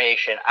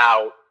information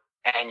out.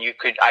 And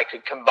I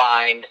could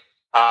combine,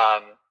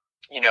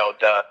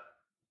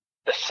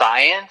 the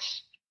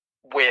science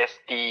with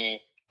the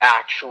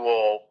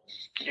actual,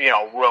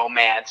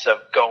 romance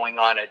of going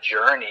on a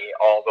journey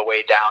all the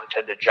way down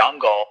to the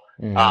jungle,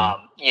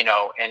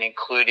 and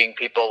including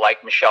people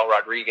like Michelle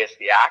Rodriguez,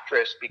 the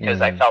actress,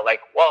 because I felt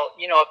like, well,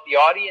 if the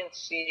audience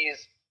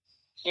sees,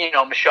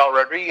 Michelle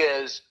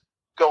Rodriguez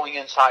going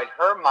inside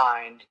her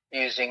mind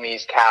using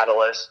these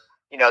catalysts,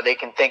 they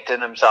can think to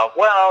themselves,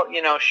 well,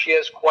 she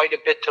has quite a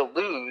bit to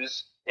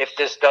lose if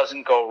this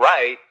doesn't go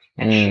right,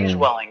 and she's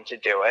willing to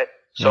do it.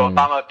 So if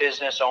I'm a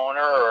business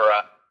owner or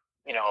a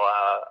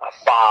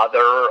father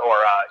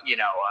or a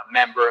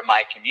member of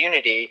my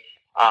community,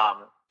 I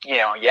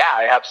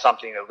have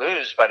something to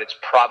lose, but it's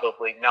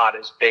probably not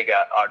as big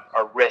a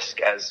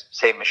risk as,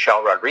 say,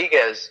 Michelle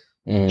Rodriguez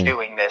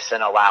doing this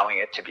and allowing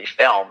it to be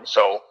filmed.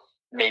 So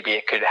maybe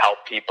it could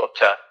help people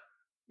to,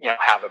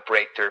 have a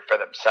breakthrough for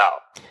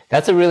themselves.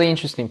 That's a really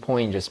interesting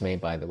point you just made,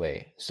 by the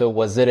way. So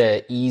was it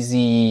an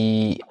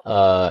easy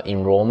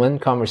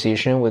enrollment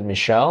conversation with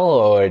Michelle,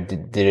 or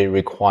did it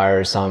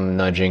require some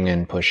nudging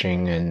and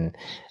pushing and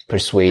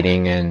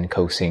persuading and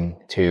coaxing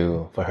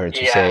for her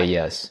to say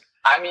yes?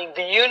 I mean,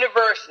 the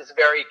universe is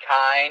very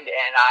kind,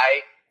 and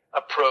I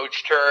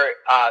approached her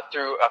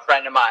through a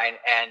friend of mine,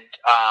 and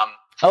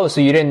so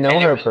you didn't know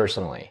her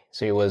personally?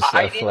 So it was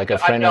like a friend of a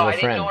friend? No, I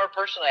didn't know her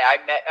personally. I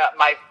met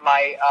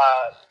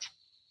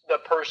the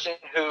person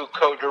who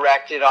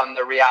co-directed on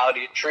The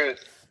Reality of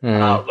Truth,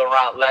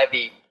 Laurent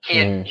Levy.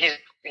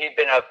 He'd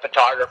been a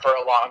photographer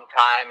a long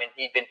time, and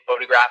he'd been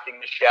photographing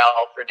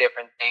Michelle for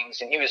different things,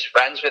 and he was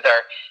friends with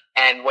her.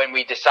 And when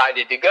we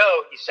decided to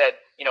go, he said,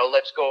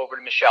 let's go over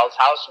to Michelle's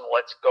house and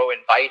let's go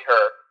invite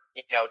her,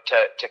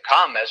 to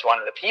come as one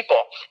of the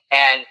people.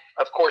 And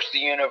of course, the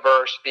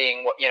universe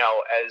being,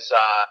 as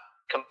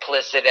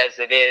complicit as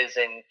it is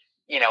in,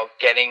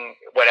 getting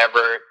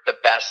whatever the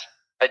best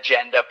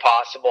agenda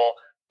possible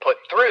put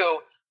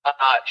through,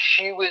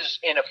 she was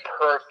in a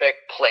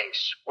perfect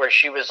place where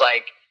she was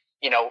like,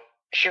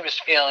 she was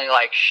feeling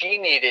like she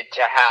needed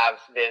to have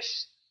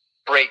this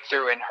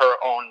breakthrough in her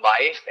own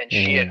life. And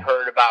she had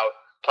heard about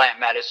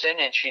plant medicine,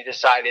 and she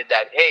decided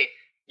that, hey,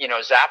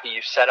 Zappy,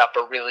 you've set up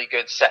a really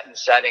good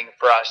setting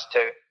for us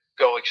to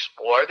go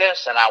explore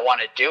this, and I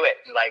want to do it.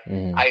 Like,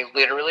 I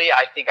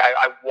think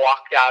I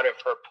walked out of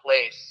her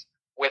place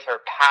with her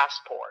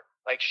passport.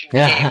 Like, she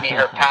gave me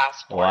her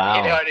passport. Wow.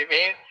 You know what I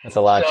mean? That's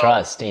a lot of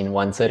trust in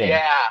one sitting.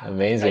 Yeah.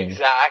 Amazing.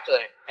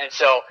 Exactly. And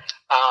so,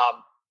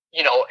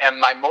 and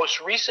my most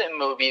recent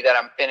movie that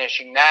I'm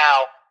finishing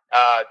now,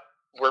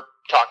 we're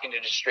talking to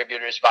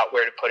distributors about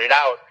where to put it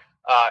out,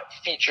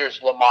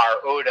 features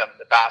Lamar Odom,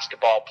 the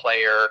basketball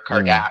player,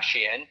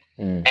 Kardashian.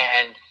 And,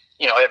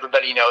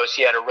 everybody knows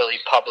he had a really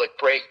public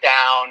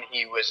breakdown.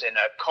 He was in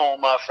a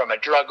coma from a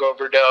drug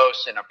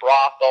overdose in a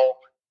brothel.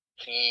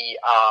 He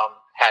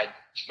had,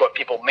 what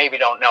people maybe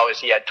don't know is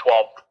he had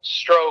 12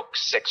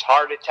 strokes, 6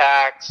 heart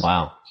attacks,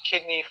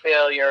 kidney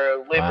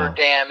failure, liver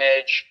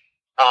damage,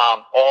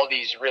 all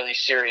these really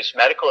serious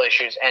medical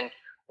issues. And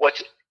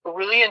what's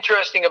really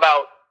interesting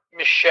about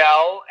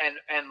Michelle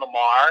and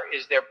Lamar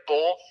is they're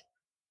both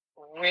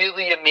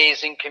really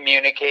amazing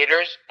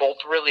communicators, both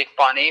really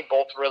funny,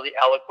 both really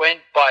eloquent,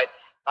 but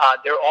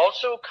they're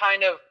also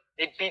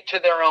they beat to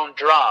their own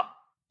drum,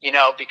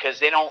 because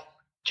they don't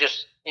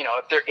just,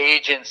 if their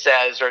agent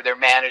says or their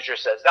manager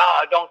says,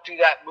 don't do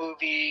that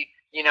movie,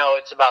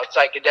 it's about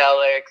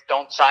psychedelics,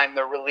 don't sign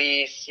the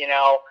release,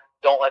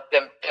 don't let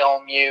them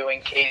film you in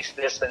case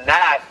this and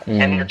that.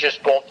 And they're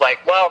just both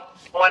like, well,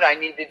 I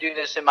need to do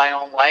this in my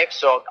own life,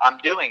 so I'm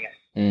doing it.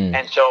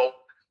 And so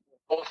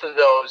both of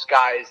those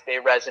guys, they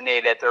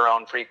resonate at their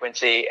own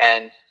frequency,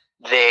 and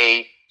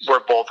they were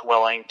both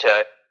willing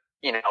to,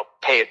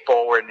 pay it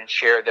forward and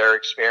share their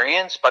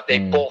experience, but they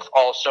both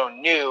also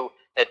knew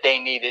that they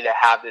needed to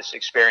have this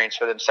experience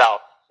for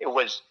themselves. They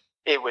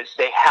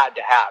had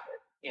to have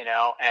it,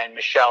 and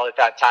Michelle at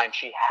that time,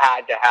 she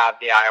had to have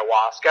the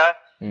ayahuasca,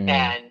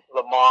 and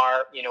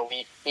Lamar,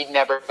 he'd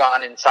never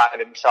gone inside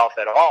himself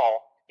at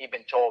all. He'd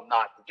been told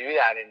not to do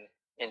that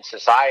in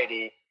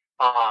society,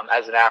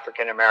 as an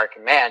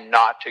African-American man,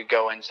 not to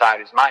go inside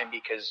his mind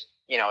because,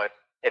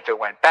 if it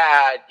went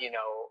bad,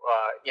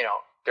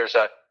 there's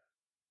a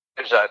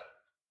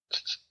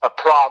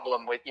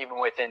problem even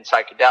within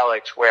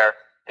psychedelics where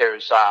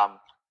there's,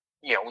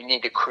 we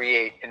need to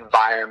create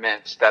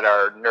environments that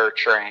are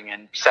nurturing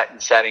and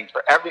setting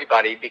for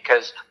everybody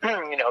because,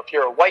 if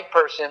you're a white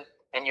person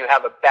and you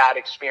have a bad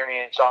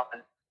experience on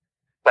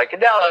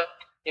psychedelic,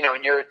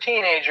 and you're a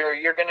teenager,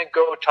 you're going to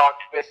go talk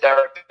to a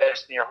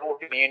therapist and your whole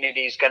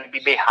community is going to be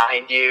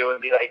behind you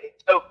and be like,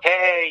 it's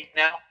okay,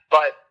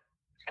 But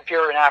if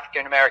you're an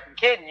African-American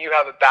kid and you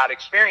have a bad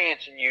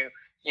experience and you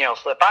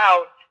flip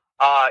out,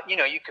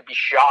 you could be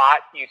shot,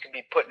 you could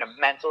be put in a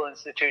mental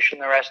institution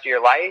the rest of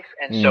your life.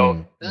 And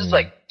so this is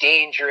like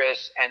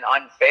dangerous and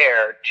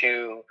unfair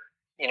to,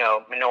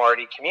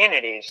 minority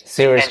communities.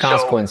 Serious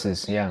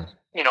consequences. Yeah.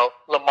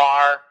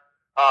 Lamar,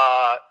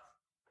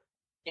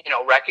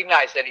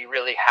 recognized that he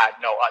really had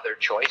no other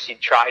choice. He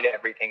tried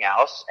everything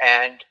else.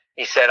 And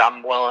he said,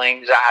 I'm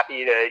willing,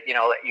 happy to,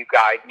 let you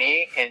guide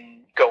me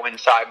and go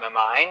inside my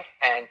mind.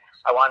 And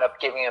I wound up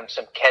giving him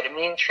some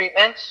ketamine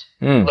treatments,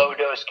 low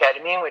dose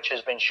ketamine, which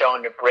has been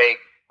shown to break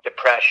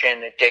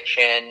depression,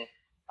 addiction,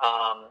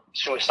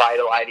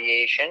 suicidal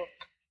ideation.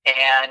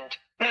 And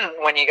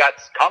when he got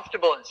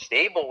comfortable and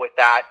stable with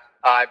that,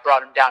 I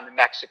brought him down to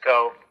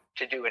Mexico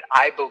to do an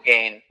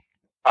ibogaine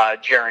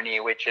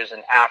journey, which is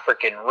an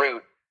African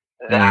root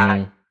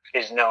that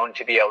is known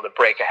to be able to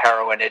break a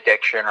heroin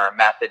addiction or a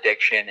meth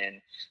addiction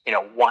in,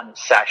 one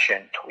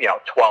session,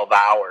 12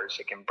 hours.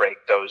 It can break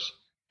those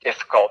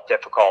difficult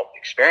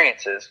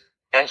experiences.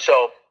 And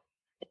so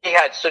he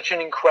had such an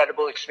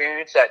incredible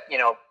experience that,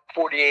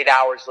 48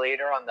 hours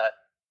later on the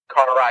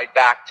car ride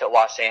back to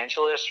Los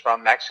Angeles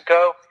from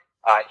Mexico,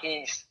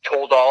 he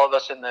told all of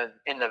us in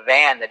the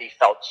van that he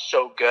felt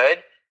so good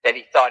that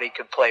he thought he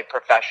could play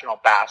professional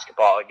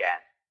basketball again.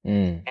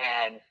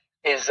 And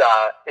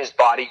his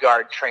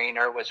bodyguard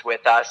trainer was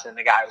with us, and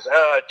the guy was,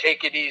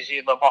 take it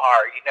easy, Lamar.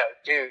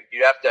 Dude,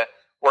 you have to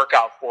work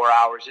out 4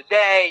 hours a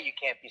day. You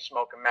can't be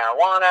smoking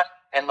marijuana.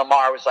 And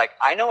Lamar was like,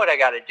 I know what I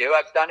got to do.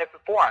 I've done it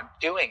before. I'm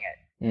doing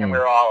it. And we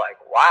were all like,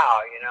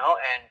 wow,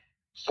 and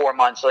 4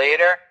 months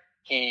later,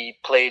 he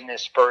played in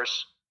his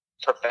first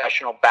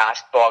professional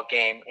basketball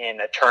game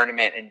in a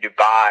tournament in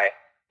Dubai.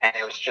 And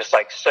it was just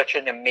like such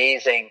an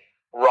amazing,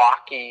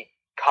 rocky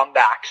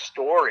comeback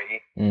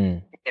story,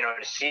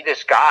 to see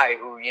this guy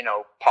who,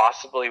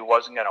 possibly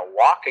wasn't going to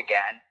walk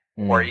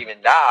again or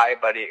even die,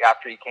 but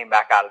after he came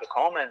back out of the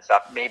coma and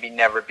stuff, maybe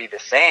never be the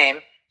same.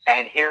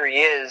 And here he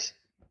is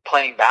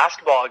playing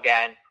basketball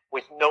again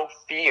with no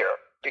fear,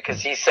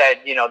 because he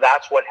said,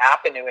 that's what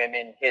happened to him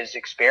in his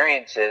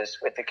experiences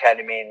with the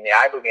ketamine and the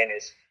ibogaine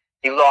is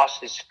he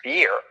lost his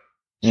fear.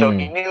 So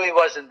he knew he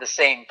wasn't the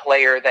same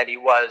player that he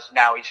was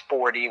now he's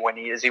 40 when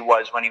he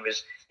was when he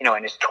was,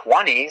 in his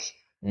 20s,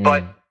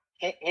 but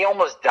he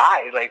almost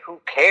died. Like,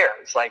 who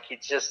cares? Like,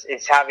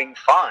 it's having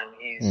fun.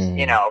 He's,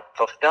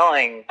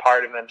 fulfilling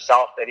part of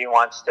himself that he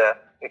wants to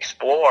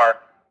explore,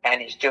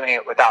 and he's doing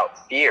it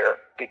without fear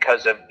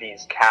because of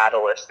these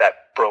catalysts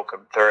that broke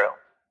him through.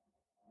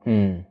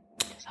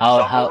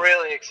 I'm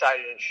really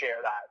excited to share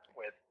that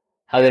with.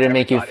 How did it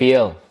make you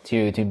feel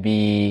to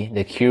be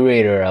the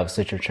curator of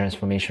such a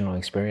transformational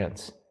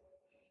experience?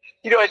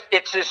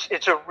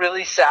 It's a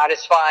really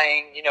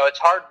satisfying, it's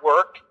hard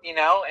work,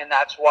 and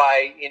that's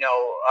why,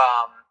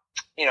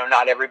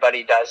 not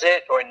everybody does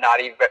it, or not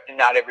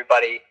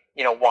everybody,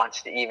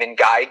 wants to even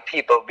guide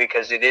people,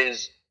 because it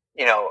is,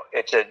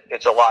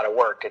 it's a lot of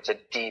work. It's a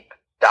deep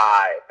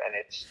dive, and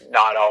it's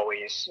not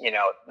always,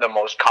 the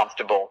most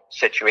comfortable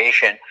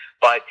situation.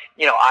 But,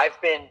 I've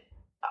been,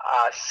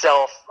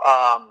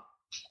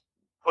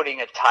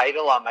 putting a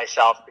title on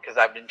myself because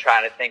I've been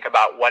trying to think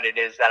about what it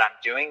is that I'm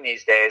doing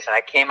these days. And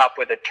I came up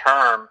with a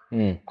term.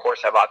 Of course,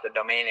 I bought the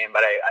domain name,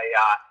 but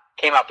I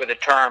came up with a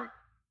term,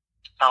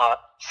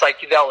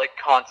 psychedelic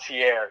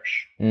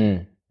concierge.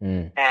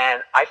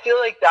 And I feel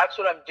like that's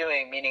what I'm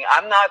doing, meaning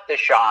I'm not the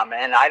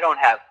shaman. I don't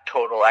have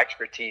total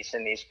expertise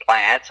in these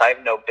plants. I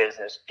have no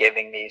business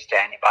giving these to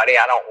anybody.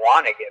 I don't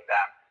want to give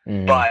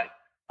them. But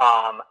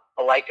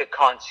like a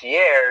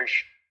concierge,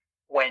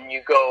 when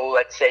you go,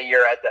 let's say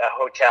you're at the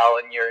hotel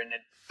and you're in a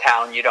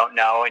town you don't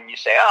know, and you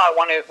say,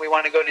 we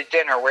want to go to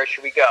dinner. Where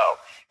should we go?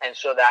 And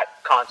so that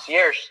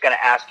concierge is going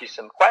to ask you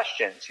some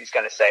questions. He's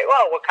going to say,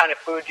 well, what kind of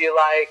food do you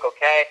like?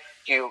 Okay.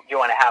 Do you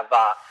want to have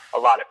a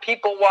lot of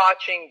people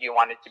watching? Do you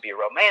want it to be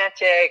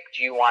romantic?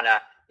 Do you want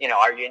to,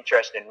 are you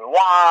interested in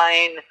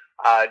wine?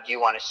 Do you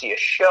want to see a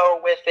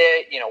show with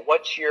it?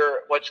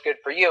 What's good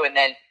for you? And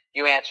then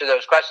you answer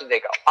those questions.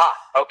 They go,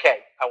 okay,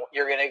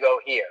 you're going to go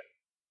here.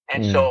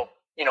 And so,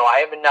 I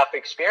have enough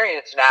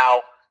experience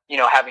now,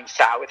 having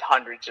sat with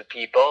hundreds of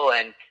people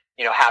and,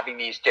 having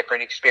these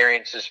different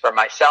experiences for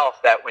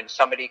myself, that when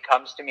somebody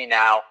comes to me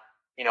now,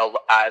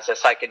 as a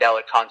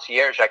psychedelic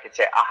concierge, I could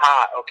say,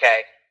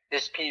 okay,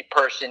 this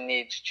person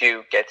needs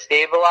to get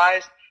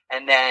stabilized,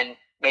 and then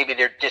maybe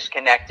they're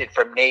disconnected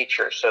from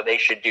nature, so they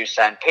should do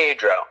San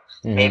Pedro.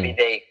 Maybe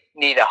they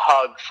need a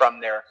hug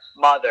from their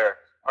mother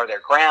or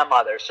their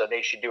grandmother, so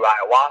they should do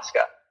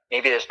ayahuasca.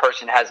 Maybe this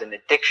person has an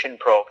addiction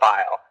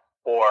profile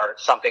or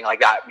something like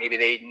that. Maybe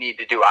they need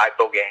to do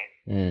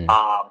ibogaine,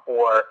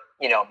 or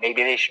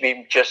maybe they should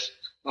be just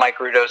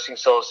microdosing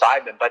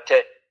psilocybin. But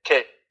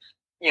to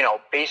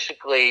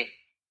basically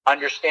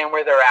understand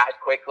where they're at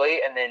quickly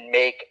and then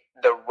make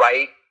the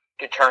right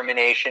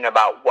determination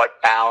about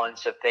what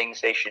balance of things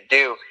they should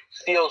do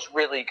feels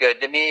really good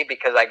to me,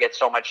 because I get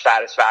so much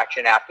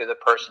satisfaction after the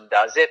person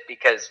does it.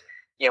 Because,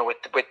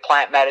 with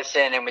plant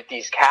medicine and with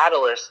these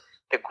catalysts,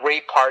 the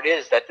great part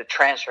is that the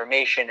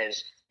transformation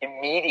is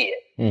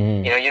immediate.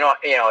 Mm-hmm.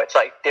 It's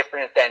like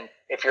different than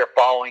if you're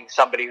following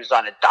somebody who's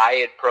on a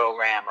diet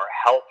program or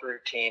a health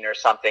routine or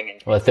something,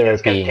 and or therapy,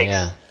 it's going to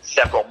take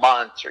several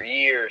months or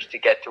years to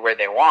get to where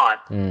they want.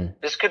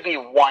 This could be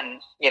 1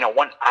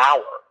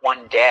 hour,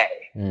 1 day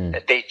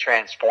that they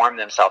transform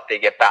themselves. They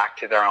get back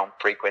to their own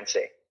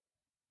frequency.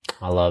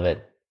 I love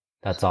it.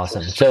 That's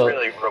awesome. It's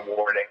really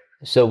rewarding.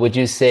 So would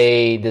you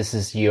say this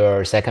is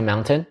your second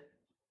mountain?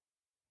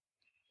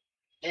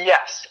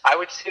 Yes, I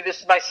would say this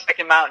is my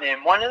second mountain.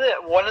 And one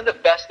of the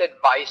best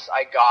advice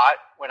I got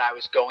when I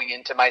was going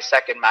into my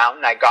second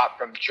mountain, I got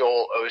from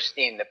Joel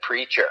Osteen, the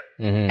preacher.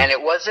 Mm-hmm. And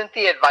it wasn't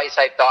the advice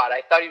I thought.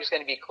 I thought he was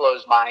going to be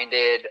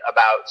closed-minded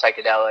about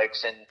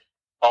psychedelics and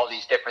all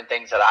these different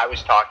things that I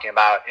was talking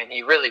about. And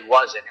he really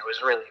wasn't. It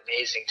was really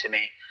amazing to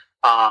me.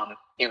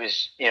 He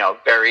was,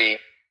 very,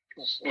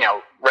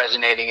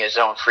 resonating his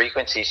own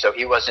frequency. So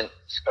he wasn't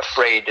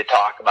afraid to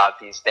talk about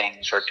these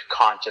things or to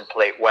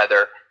contemplate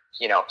whether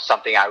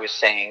something I was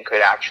saying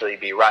could actually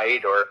be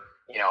right or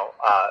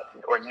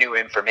new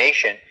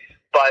information.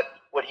 But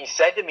what he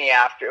said to me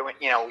after, we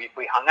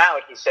hung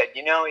out, he said,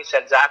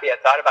 Zappy, I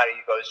thought about it.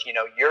 He goes,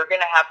 you're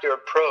going to have to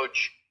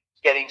approach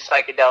getting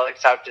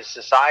psychedelics out to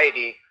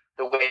society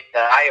the way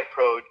that I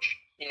approach,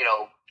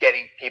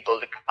 getting people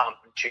to come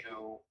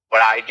to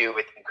what I do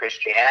within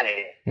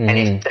Christianity. Mm-hmm. And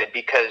he said,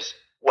 because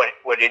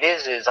what it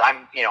is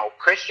I'm,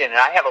 Christian, and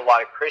I have a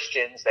lot of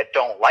Christians that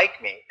don't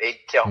like me. They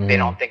don't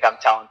think I'm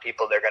telling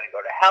people they're going to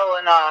go to hell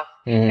enough.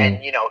 Mm-hmm. And,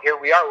 here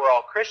we are, we're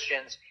all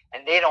Christians,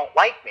 and they don't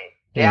like me.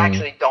 They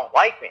actually don't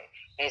like me.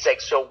 And he's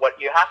like, so what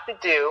you have to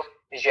do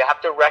is you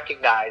have to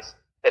recognize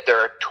that there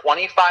are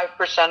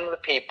 25% of the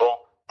people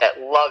that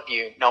love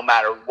you no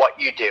matter what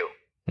you do.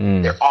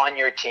 They're on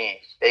your team.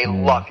 They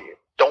love you.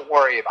 Don't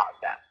worry about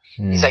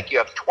them. He's like, you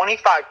have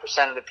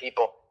 25% of the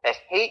people that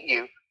hate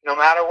you no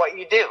matter what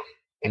you do.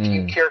 If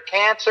you cure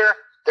cancer,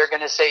 they're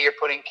going to say you're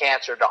putting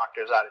cancer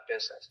doctors out of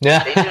business.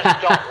 Yeah. They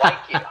just don't like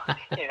you.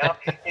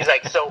 He's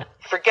like, so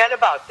forget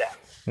about them.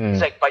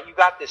 He's like, but you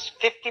got this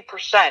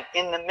 50%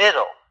 in the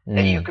middle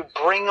that you could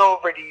bring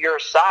over to your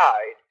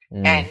side,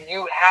 and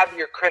you have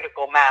your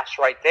critical mass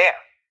right there.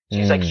 So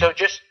he's like, so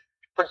just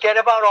forget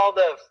about all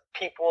the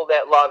people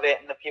that love it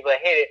and the people that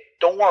hate it.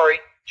 Don't worry.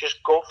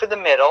 Just go for the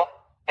middle.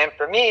 And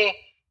for me,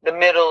 the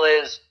middle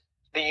is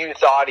the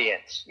youth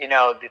audience,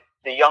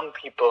 the young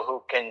people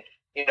who can,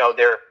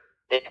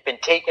 they've been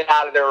taken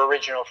out of their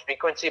original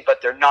frequency,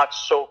 but they're not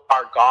so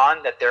far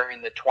gone that they're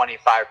in the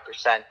 25%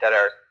 that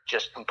are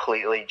just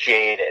completely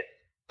jaded.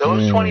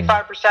 Those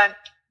 25%,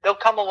 they'll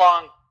come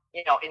along,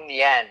 in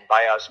the end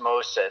by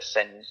osmosis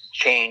and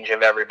change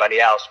of everybody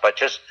else, but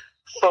just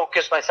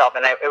focus myself.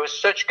 And it was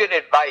such good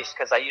advice,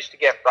 because I used to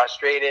get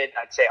frustrated.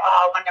 I'd say,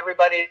 I want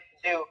everybody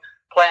to do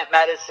plant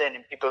medicine,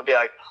 and people would be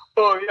like,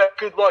 oh yeah,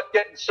 good luck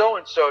getting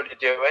so-and-so to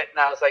do it. And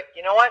I was like,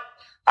 you know what?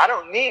 I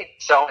don't need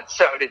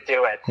so-and-so to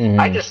do it.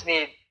 I just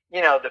need,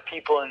 the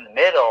people in the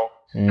middle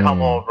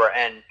come over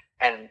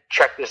and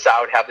check this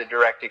out, have the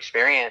direct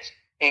experience,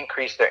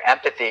 increase their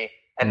empathy.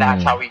 And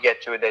that's how we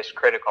get to this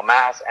critical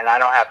mass. And I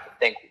don't have to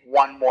think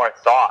one more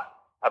thought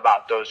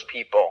about those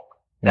people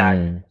that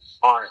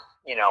aren't,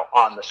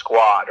 on the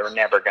squad or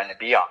never going to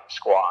be on the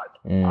squad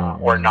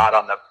or not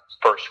on the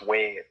first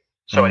wave.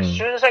 So as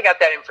soon as I got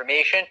that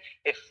information,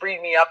 it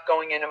freed me up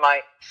going into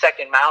my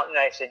second mountain.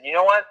 I said, you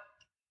know what?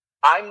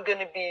 I'm going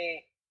to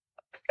be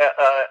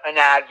an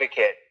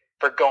advocate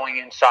for going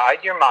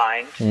inside your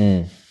mind,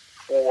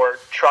 for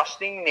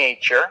trusting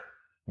nature,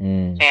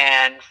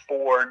 and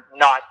for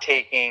not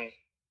taking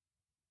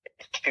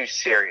it too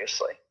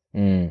seriously.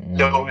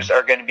 Those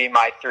are going to be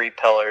my 3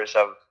 pillars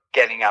of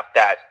getting up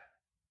that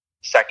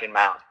second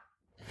mountain.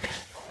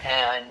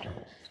 And,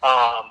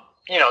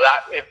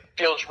 that it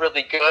feels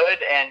really good.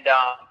 And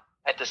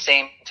at the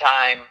same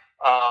time,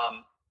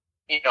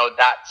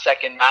 that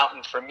second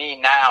mountain for me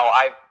now,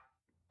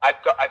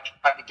 I've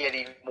tried to get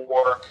even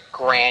more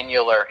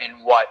granular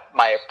in what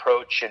my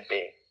approach should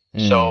be.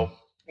 So,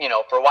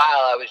 for a while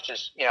I was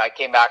just, I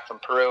came back from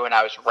Peru and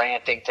I was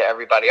ranting to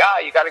everybody,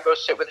 you got to go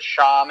sit with a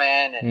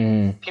shaman.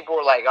 And people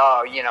were like,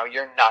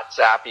 you're nuts,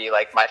 Zappy.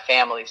 Like, my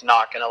family's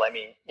not going to let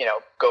me,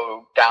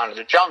 go down to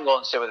the jungle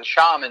and sit with a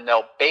shaman.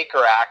 They'll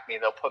Baker Act me.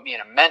 They'll put me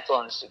in a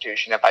mental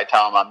institution if I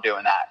tell them I'm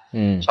doing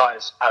that. So I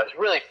was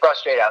really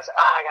frustrated. I was like,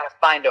 I got to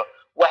find a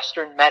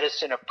Western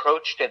medicine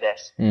approach to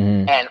this.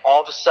 And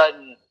all of a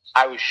sudden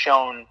I was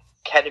shown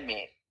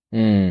ketamine.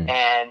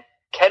 And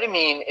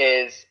ketamine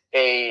is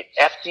a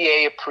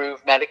FDA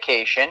approved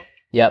medication.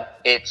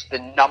 Yep. It's the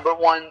number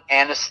 1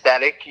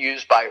 anesthetic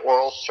used by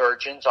oral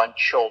surgeons on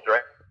children.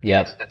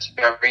 Yep. It's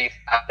very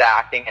fast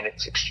acting and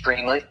it's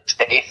extremely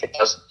safe. It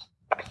doesn't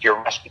affect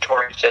your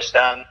respiratory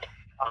system.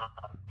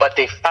 But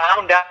they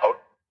found out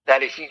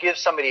that if you give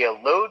somebody a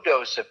low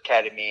dose of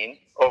ketamine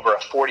over a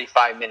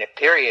 45-minute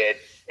period,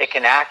 it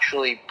can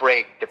actually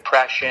break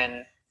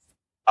depression,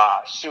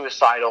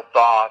 suicidal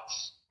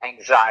thoughts,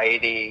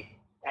 anxiety,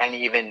 and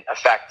even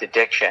affect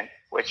addiction,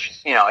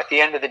 which, at the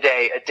end of the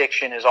day,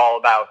 addiction is all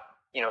about,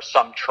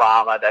 some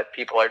trauma that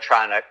people are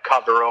trying to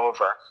cover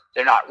over.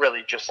 They're not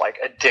really just like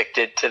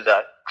addicted to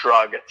the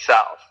drug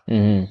itself.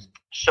 Mm-hmm.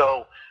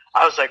 So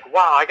I was like,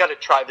 wow, I got to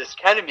try this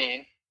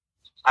ketamine.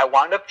 I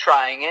wound up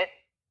trying it,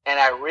 and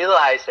I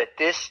realized that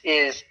this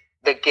is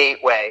the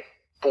gateway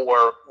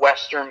for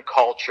Western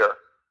culture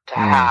to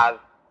have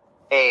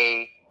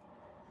a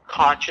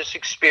conscious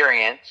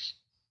experience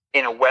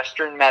in a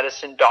Western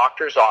medicine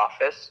doctor's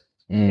office.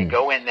 You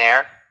go in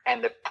there,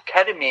 and the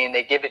ketamine,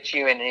 they give it to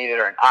you in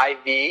either an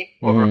IV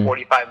over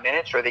 45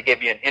 minutes, or they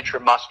give you an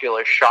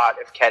intramuscular shot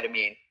of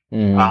ketamine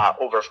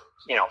over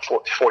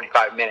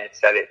 45 minutes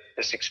that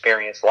this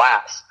experience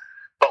lasts.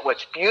 But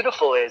what's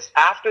beautiful is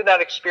after that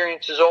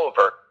experience is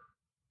over,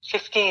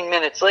 15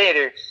 minutes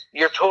later,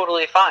 you're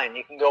totally fine.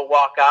 You can go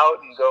walk out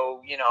and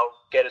go,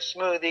 get a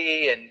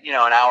smoothie, and,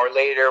 an hour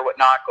later,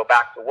 whatnot, go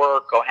back to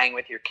work, go hang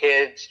with your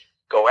kids,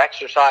 go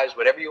exercise,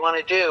 whatever you want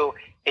to do.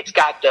 It's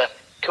got the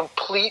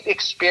complete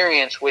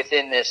experience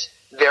within this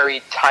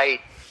very tight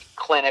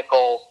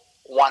clinical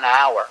 1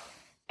 hour.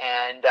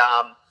 And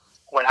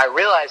when I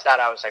realized that,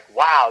 I was like,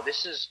 wow,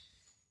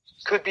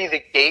 could be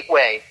the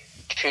gateway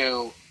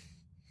to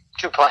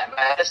plant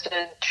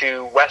medicine,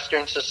 to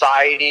Western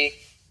society,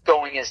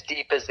 going as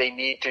deep as they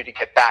need to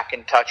get back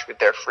in touch with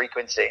their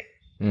frequency.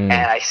 And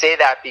I say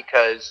that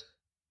because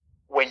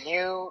when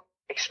you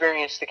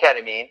experience the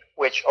ketamine,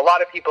 which a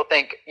lot of people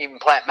think, even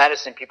plant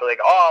medicine people think,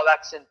 oh,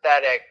 that's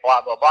synthetic,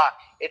 blah, blah, blah.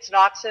 It's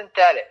not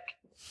synthetic.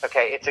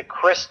 Okay. It's a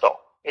crystal.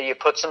 You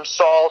put some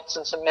salts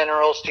and some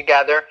minerals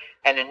together,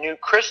 and a new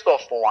crystal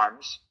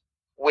forms,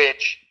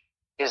 which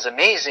is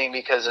amazing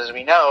because, as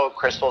we know,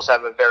 crystals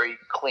have a very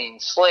clean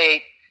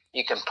slate.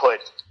 You can put,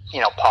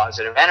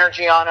 positive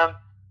energy on them.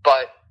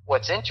 But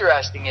what's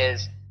interesting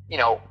is,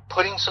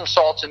 putting some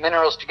salts and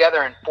minerals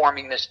together and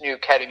forming this new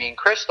ketamine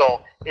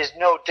crystal is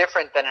no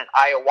different than an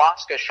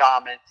ayahuasca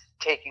shaman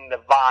taking the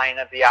vine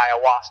of the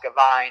ayahuasca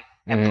vine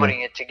and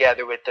putting it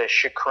together with the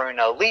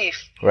chacruna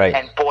leaf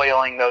and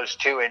boiling those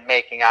two and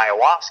making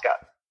ayahuasca.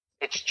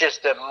 It's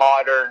just a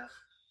modern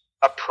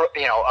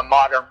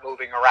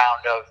moving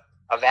around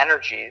of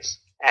energies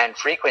and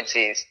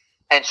frequencies.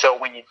 And so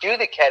when you do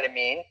the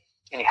ketamine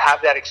and you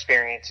have that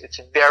experience, it's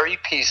very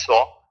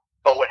peaceful.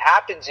 But what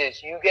happens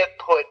is you get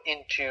put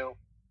into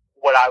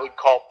what I would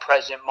call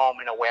present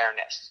moment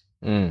awareness,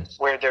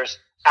 where there's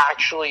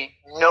actually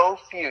no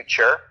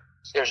future,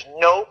 there's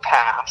no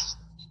past.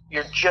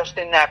 You're just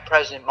in that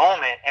present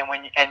moment.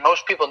 And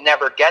most people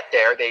never get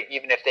there.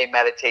 Even if they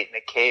meditate in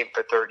a cave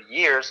for 30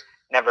 years,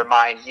 never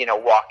mind,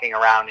 walking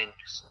around in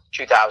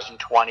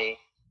 2020,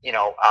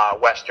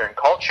 Western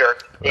culture,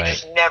 they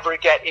just never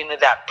get into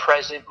that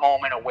present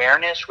moment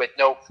awareness with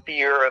no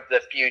fear of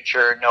the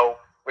future, no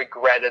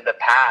regret of the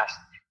past.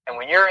 And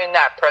when you're in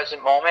that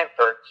present moment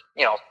for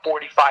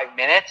 45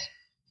 minutes,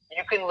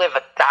 you can live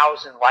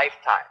 1,000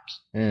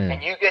 lifetimes,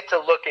 and you get to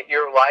look at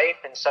your life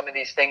and some of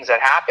these things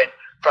that happen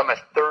from a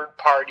third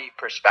party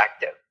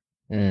perspective.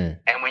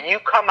 And when you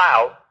come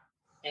out,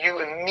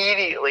 you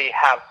immediately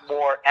have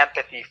more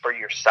empathy for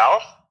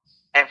yourself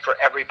and for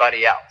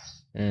everybody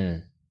else.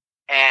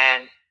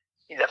 And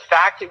the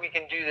fact that we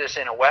can do this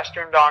in a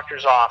Western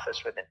doctor's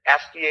office with an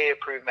FDA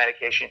approved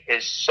medication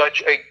is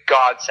such a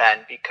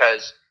godsend,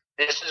 because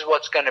this is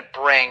what's going to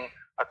bring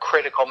a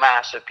critical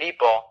mass of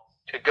people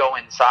to go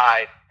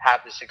inside,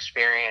 have this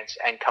experience,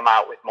 and come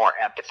out with more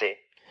empathy.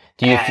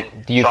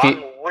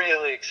 I'm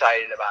really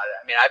excited about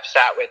it. I mean, I've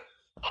sat with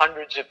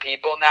hundreds of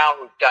people now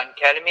who've done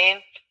ketamine.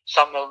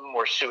 Some of them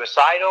were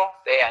suicidal.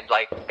 They had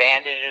like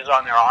bandages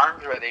on their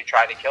arms where they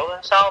tried to kill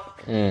themselves.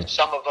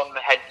 Some of them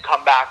had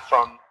come back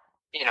from,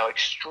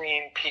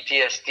 extreme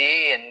PTSD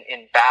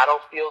in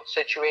battlefield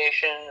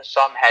situations.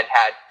 Some had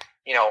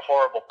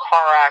horrible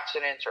car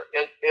accidents or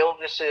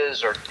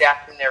illnesses or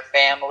death in their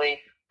family,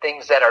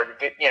 things that are,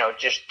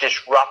 just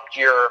disrupt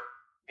your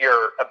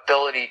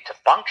ability to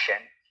function.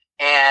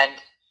 And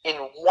in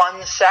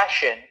one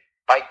session,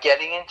 by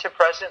getting into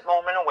present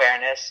moment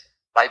awareness,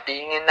 by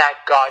being in that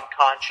God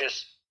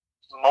conscious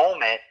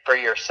moment for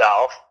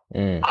yourself,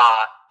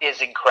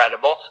 is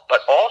incredible.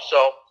 But also,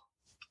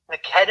 the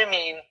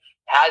ketamine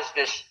has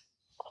this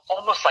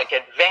almost like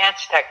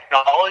advanced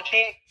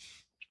technology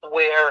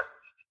where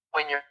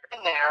when you're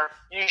in there,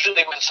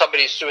 usually when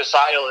somebody's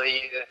suicidal,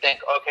 they either think,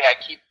 okay, I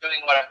keep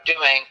doing what I'm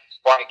doing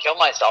or I kill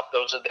myself.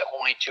 Those are the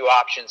only two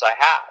options I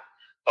have.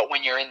 But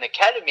when you're in the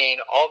ketamine,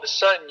 all of a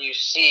sudden you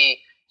see,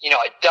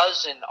 a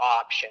dozen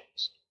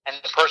options. And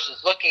the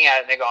person's looking at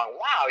it and they're going,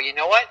 wow, you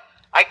know what?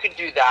 I could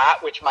do that,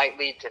 which might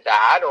lead to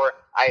that. Or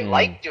I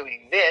like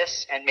doing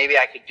this, and maybe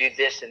I could do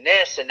this, and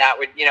that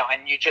would,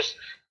 and you just,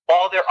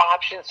 all their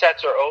option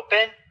sets are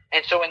open.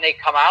 And so when they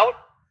come out,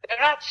 they're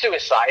not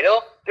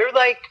suicidal. They're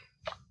like,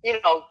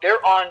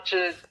 they're on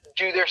to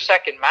do their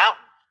second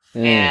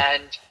mountain.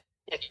 And,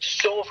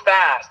 it's so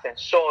fast and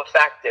so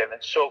effective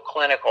and so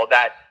clinical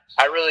that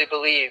I really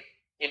believe,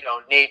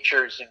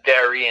 nature's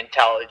very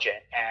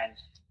intelligent, and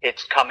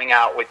it's coming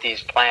out with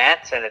these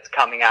plants, and it's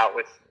coming out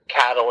with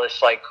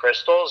catalysts like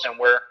crystals. And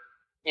we're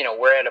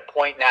at a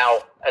point now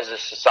as a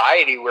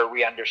society where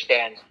we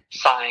understand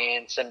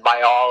science and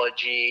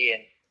biology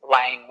and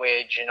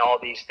language and all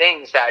these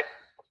things, that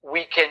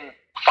we can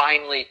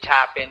finally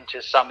tap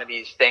into some of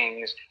these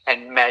things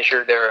and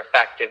measure their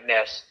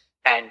effectiveness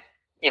and,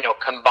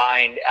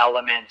 combine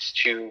elements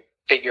to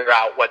figure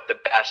out what the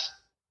best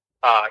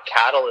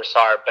catalysts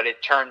are. But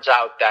it turns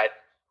out that,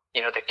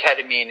 the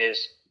ketamine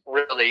is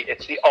really,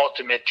 it's the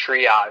ultimate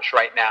triage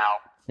right now.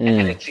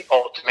 And it's the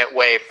ultimate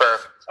way for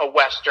a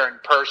Western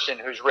person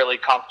who's really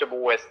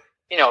comfortable with,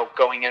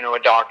 going into a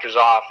doctor's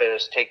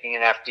office, taking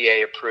an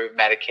FDA approved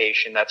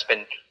medication that's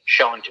been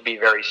shown to be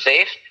very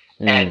safe,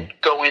 and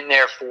go in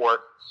there for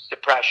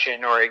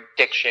depression or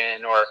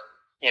addiction or,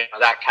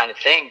 that kind of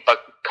thing, but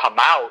come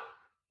out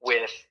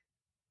with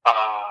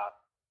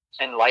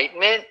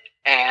enlightenment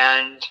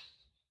and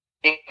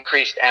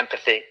increased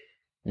empathy.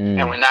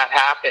 And when that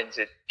happens,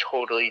 it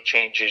totally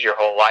changes your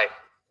whole life.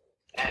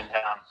 And,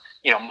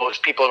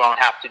 most people don't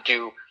have to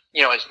do,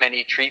 as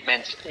many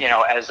treatments,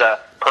 as a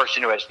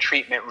person who has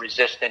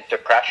treatment-resistant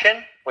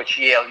depression, which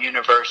Yale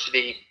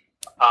University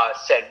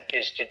said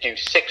is to do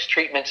 6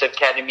 treatments of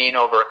ketamine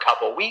over a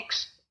couple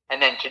weeks, and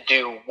then to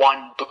do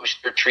 1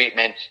 booster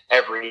treatment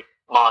every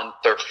month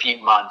or few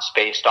months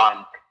based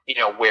on,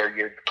 where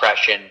your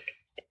depression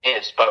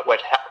is. But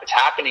what's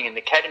happening in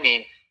the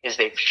ketamine is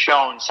they've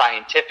shown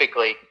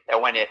scientifically that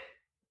when it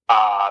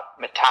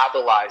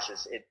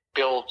metabolizes, it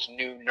builds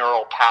new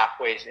neural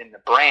pathways in the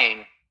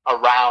brain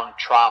around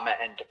trauma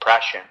and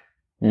depression.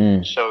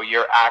 So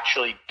you're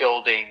actually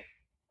building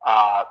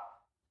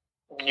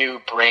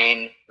new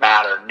brain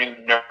matter, new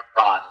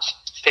neurons,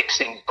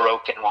 fixing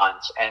broken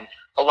ones. And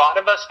a lot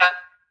of us have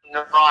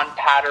neuron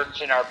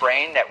patterns in our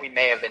brain that we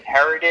may have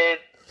inherited,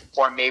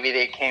 or maybe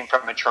they came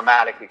from a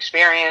traumatic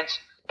experience,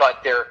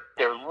 but they're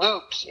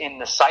loops in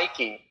the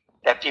psyche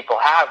that people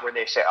have where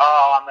they say,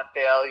 oh, I'm a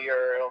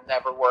failure, it'll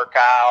never work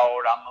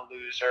out, I'm a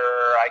loser,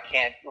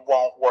 it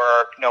won't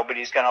work,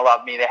 nobody's going to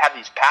love me. They have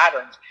these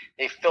patterns.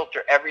 They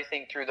filter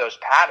everything through those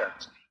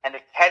patterns. And the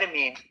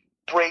ketamine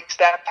breaks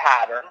that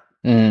pattern,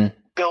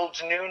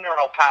 builds new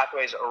neural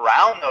pathways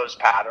around those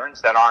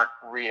patterns that aren't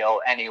real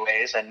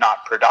anyways and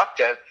not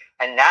productive.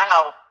 And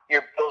now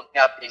you're building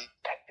up these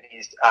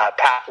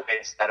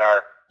pathways that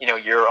are,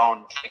 your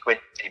own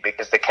frequency,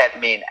 because the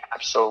ketamine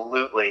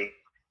absolutely,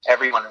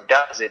 everyone who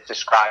does it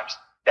describes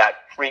that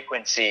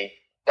frequency,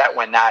 that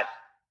when that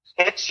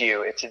hits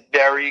you, it's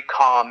very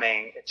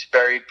calming, it's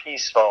very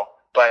peaceful,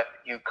 but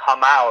you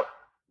come out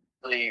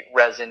really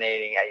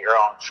resonating at your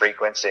own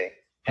frequency.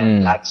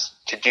 And that's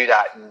to do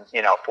that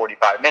in,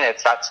 45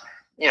 minutes. That's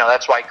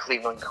why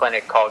Cleveland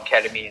Clinic called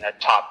ketamine a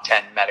top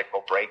 10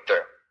 medical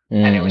breakthrough.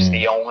 And it was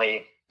the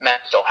only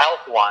mental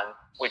health one,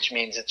 which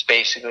means it's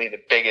basically the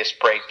biggest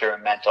breakthrough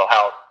in mental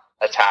health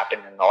that's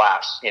happened in the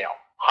last,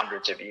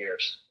 hundreds of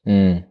years.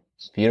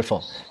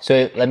 Beautiful.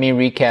 So let me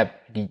recap.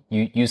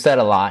 You said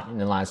a lot in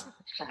the last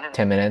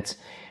 10 minutes.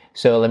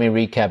 So let me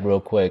recap real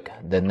quick.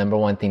 The number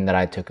one thing that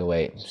I took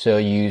away. So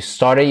you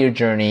started your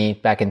journey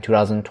back in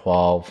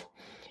 2012,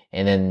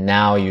 and then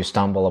now you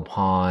stumble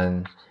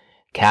upon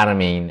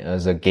ketamine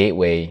as a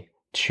gateway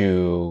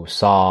to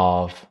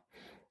solve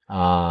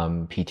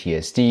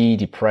PTSD,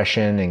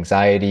 depression,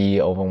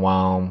 anxiety,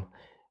 overwhelm,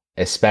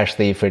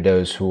 especially for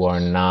those who are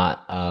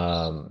not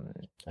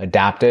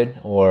adapted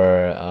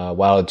or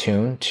well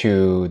attuned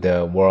to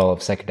the world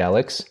of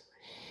psychedelics.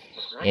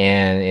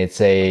 And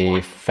it's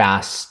a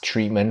fast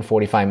treatment,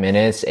 45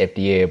 minutes,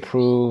 FDA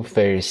approved,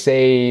 very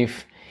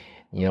safe,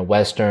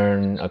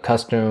 Western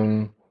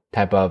accustomed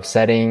type of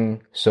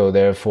setting. So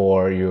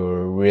therefore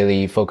you're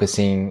really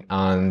focusing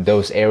on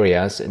those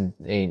areas and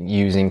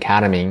using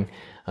ketamine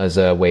as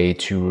a way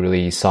to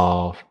really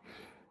solve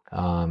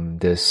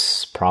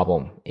this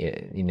problem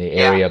in the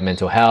area of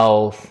mental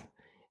health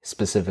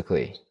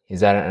specifically.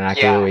 Is that an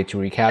accurate way to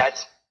recap?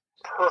 That's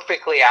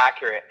perfectly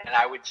accurate. And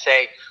I would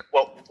say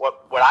what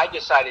I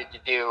decided to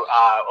do,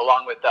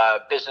 along with a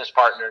business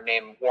partner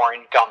named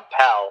Warren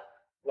Gumpel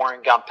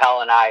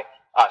and I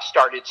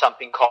started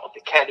something called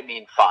the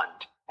Ketamine Fund.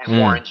 And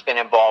Warren's been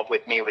involved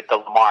with me with the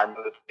Lamar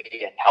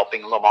movie and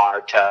helping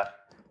Lamar to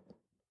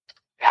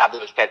have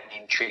those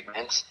ketamine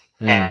treatments.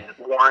 And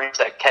Warren's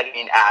a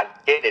ketamine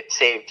advocate. It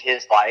saved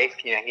his life.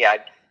 He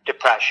had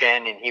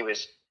depression and he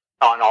was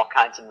on all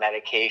kinds of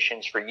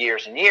medications for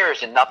years and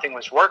years, and nothing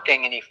was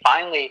working. And he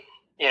finally,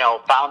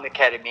 found the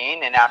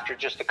ketamine. And after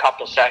just a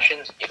couple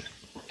sessions,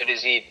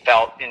 as he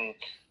felt in,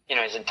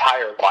 his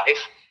entire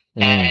life,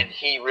 and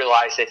he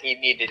realized that he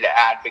needed to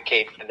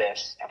advocate for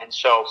this. And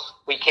so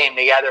we came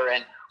together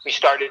and we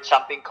started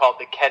something called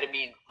the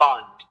Ketamine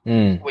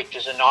Fund, which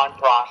is a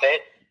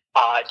nonprofit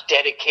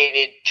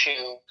dedicated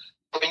to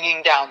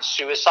bringing down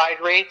suicide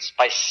rates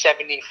by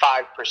 75%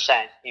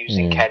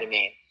 using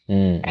ketamine.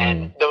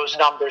 And those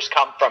numbers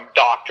come from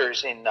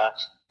doctors in the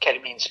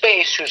ketamine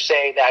space who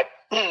say that,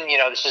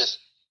 this is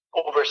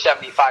over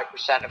 75%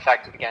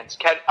 effective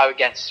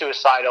against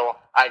suicidal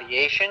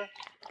ideation.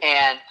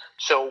 And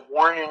so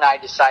Warren and I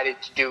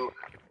decided to do,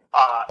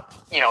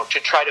 to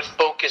try to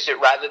focus it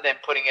rather than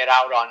putting it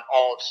out on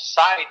all of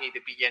society to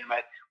begin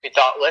with. We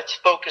thought, let's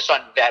focus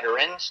on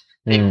veterans.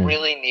 They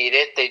really need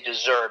it. They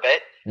deserve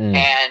it.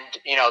 And,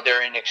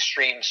 they're in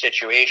extreme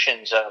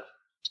situations of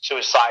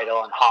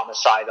suicidal and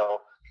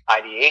homicidal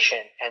ideation.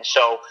 And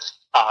so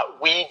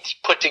we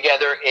put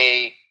together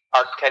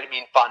our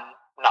ketamine fund,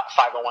 not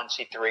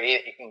 501c3.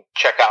 You can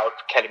check out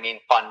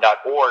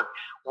ketaminefund.org.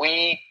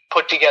 We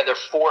put together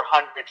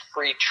 400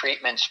 free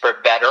treatments for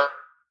veterans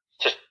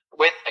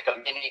with like a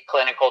mini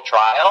clinical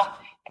trial.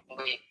 And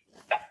we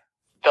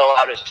fill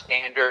out a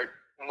standard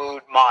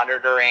mood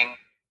monitoring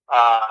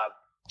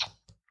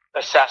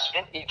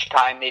assessment each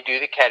time they do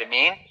the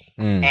ketamine.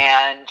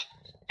 And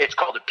it's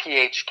called a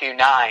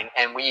PHQ-9.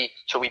 And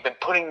we've been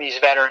putting these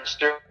veterans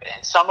through,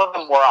 and some of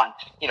them were on,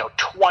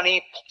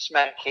 20 plus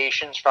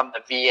medications from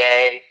the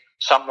VA.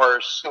 Some were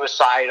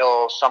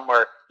suicidal, some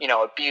were,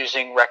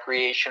 abusing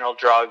recreational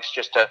drugs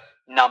just to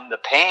numb the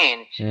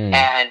pain.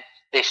 And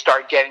they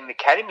start getting the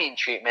ketamine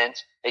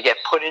treatments. They get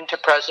put into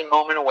present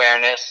moment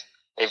awareness.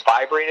 They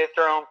vibrate at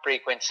their own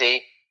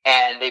frequency,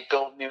 and they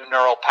build new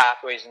neural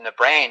pathways in the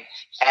brain.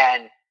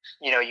 And,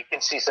 you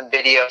can see some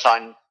videos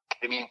on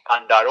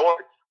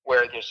ketaminefund.org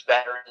where there's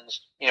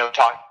veterans,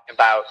 talking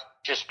about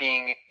just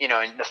being, in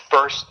the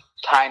first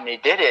time they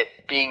did it,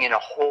 being in a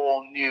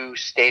whole new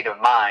state of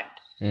mind.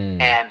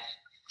 And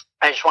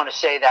I just want to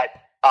say that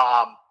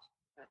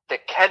the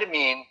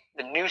ketamine,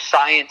 the new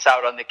science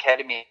out on the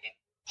ketamine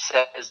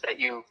says that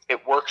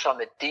it works on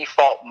the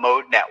default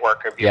mode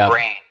network of your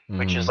brain,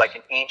 which is like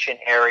an ancient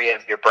area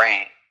of your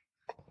brain.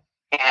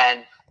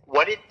 And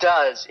what it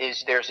does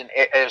is there's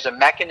a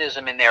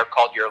mechanism in there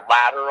called your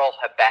lateral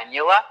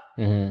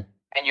habenula.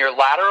 And your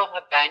lateral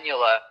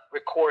habenula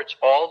records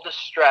all the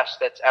stress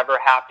that's ever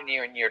happened to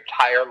you in your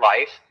entire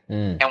life.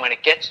 And when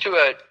it gets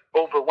to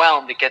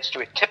overwhelmed, it gets to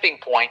a tipping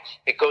point,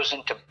 it goes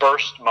into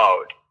burst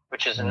mode,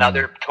 which is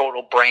another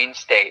total brain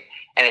state.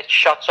 And it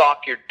shuts off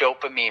your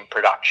dopamine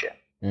production,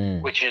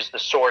 which is the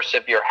source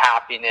of your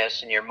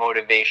happiness and your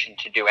motivation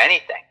to do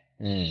anything.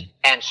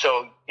 And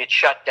so it's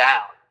shut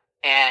down.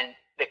 And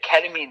the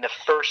ketamine, the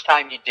first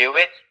time you do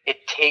it,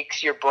 it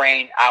takes your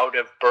brain out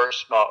of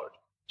burst mode.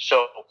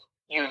 So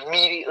you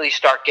immediately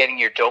start getting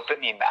your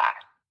dopamine back.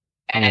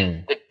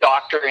 And the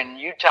doctor in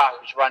Utah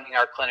who's running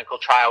our clinical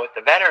trial with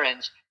the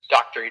veterans,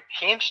 Dr.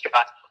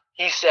 Heemstra,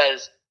 he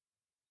says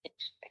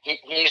he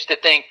used to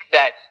think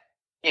that,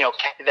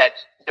 that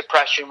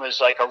depression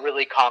was like a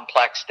really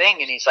complex thing.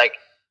 And he's like,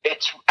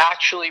 it's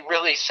actually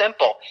really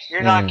simple.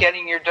 You're not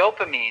getting your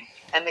dopamine,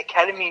 and the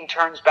ketamine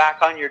turns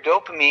back on your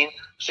dopamine.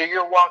 So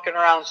you're walking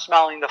around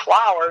smelling the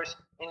flowers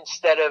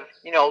instead of,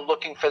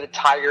 looking for the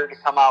tiger to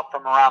come out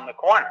from around the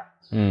corner.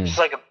 It's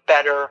like a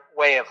better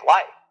way of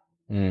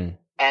life.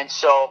 And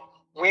so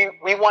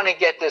we want to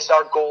get this.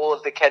 Our goal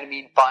of the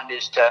Ketamine Fund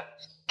is to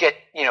get,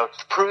 to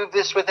prove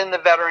this within the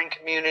veteran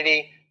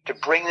community, to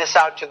bring this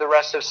out to the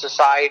rest of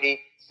society,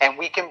 and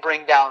we can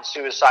bring down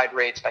suicide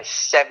rates by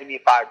 75%.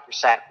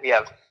 We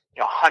have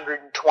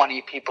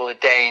 120 people a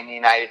day in the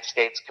United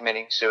States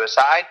committing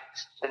suicide.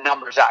 The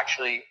number's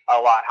actually a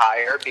lot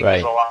higher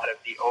because a lot of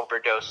the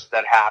overdoses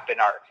that happen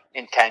are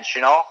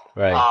intentional.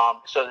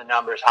 So the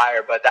number's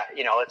higher, but that,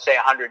 let's say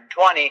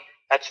 120,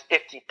 that's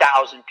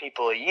 50,000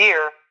 people a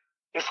year.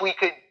 If we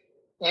could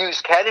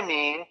use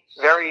ketamine,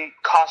 very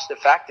cost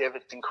effective,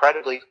 it's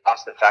incredibly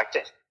cost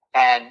effective,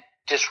 and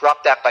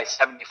disrupt that by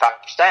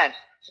 75%,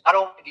 not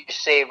only do you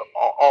save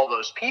all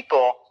those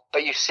people,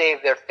 but you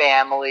save their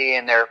family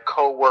and their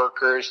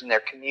coworkers and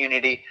their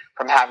community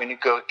from having to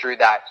go through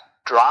that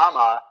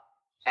drama.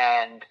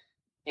 And,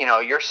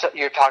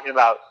 you're talking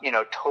about,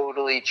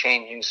 totally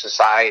changing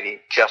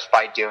society just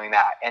by doing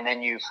that. And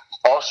then you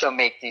also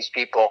make these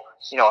people,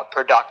 a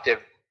productive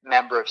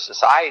member of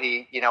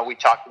society. We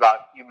talked about,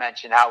 you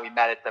mentioned how we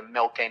met at the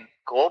Milken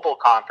Global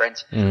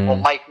Conference. Well,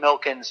 Mike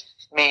Milken's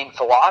main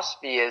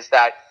philosophy is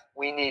that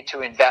we need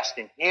to invest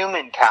in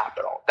human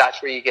capital. That's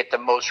where you get the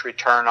most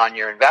return on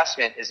your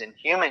investment, is in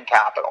human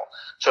capital.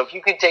 So if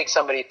you can take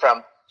somebody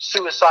from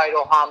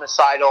suicidal,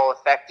 homicidal,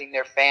 affecting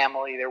their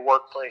family, their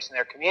workplace, and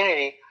their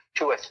community,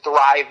 to a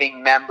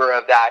thriving member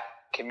of that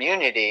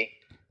community,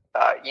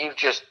 you've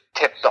just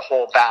tipped the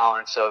whole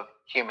balance of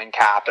human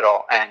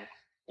capital, and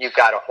you've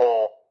got a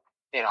whole,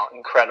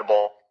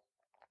 incredible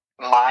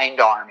mind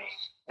army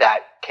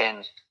that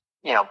can,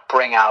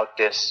 bring out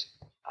this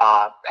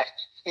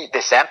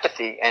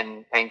empathy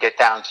and get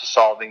down to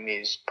solving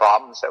these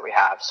problems that we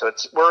have. So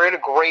we're at a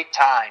great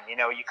time.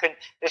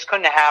 This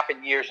couldn't have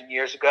happened years and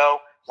years ago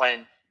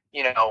when,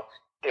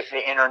 if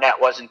the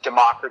internet wasn't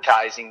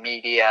democratizing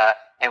media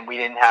and we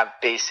didn't have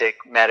basic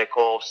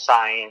medical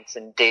science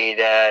and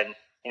data and,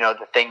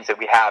 the things that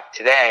we have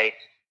today.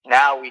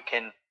 Now we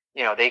can,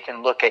 they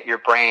can look at your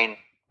brain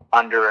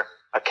under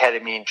a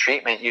ketamine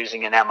treatment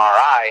using an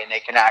MRI, and they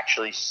can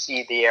actually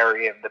see the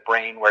area of the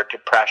brain where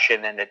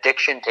depression and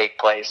addiction take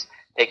place.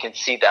 They can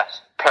see the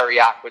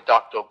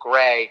periaqueductal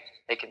gray.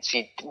 They can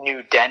see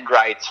new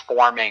dendrites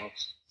forming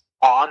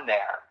on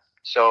there.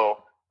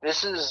 So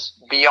this is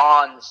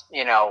beyond,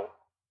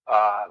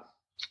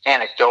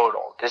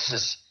 anecdotal. This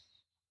is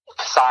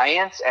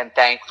science, and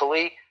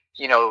thankfully,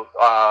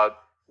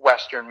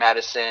 Western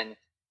medicine,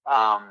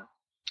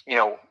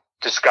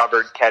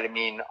 discovered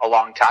ketamine a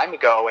long time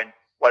ago. And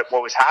what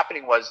was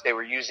happening was they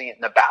were using it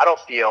in the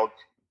battlefield,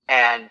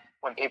 and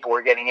when people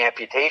were getting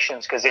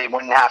amputations, because they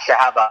wouldn't have to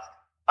have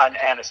an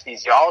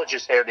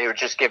anesthesiologist there, they would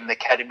just give them the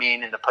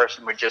ketamine, and the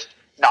person would just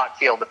not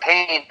feel the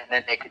pain, and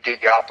then they could do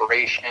the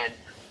operation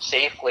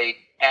safely.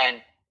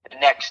 And the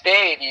next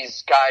day,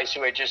 these guys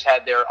who had just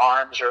had their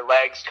arms or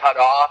legs cut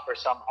off or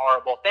some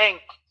horrible thing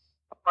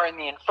were in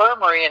the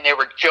infirmary, and they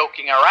were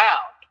joking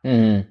around.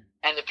 Mm-hmm.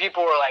 And the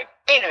people were like,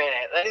 wait a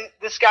minute,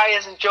 this guy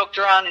hasn't joked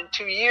around in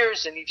 2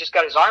 years, and he just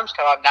got his arms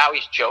cut off. Now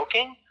he's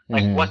joking?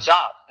 Like, what's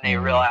up? And they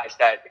realized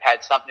that it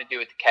had something to do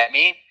with the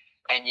ketamine.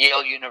 And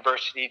Yale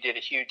University did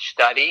a huge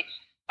study,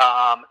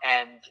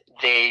 and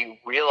they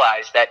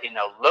realized that in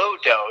a low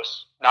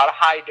dose, not a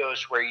high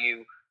dose where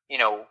you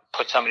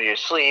put somebody to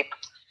sleep,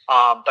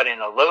 but in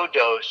a low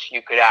dose,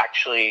 you could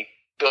actually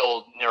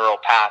build neural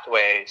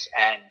pathways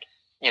and,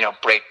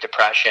 break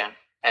depression.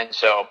 And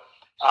so,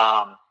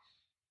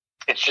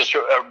 it's just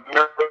a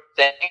miracle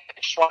thing. I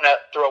just want to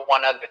throw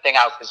one other thing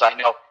out, because I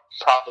know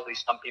probably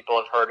some people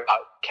have heard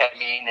about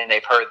ketamine, and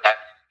they've heard that,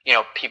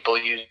 people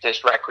use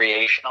this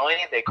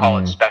recreationally. They call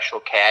it Special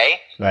K.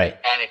 Right.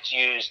 And it's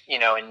used, in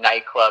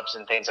nightclubs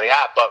and things like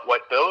that. But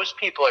what those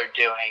people are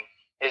doing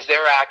is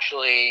they're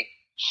actually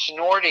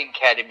snorting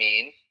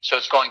ketamine. So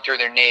it's going through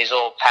their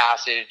nasal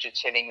passage.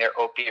 It's hitting their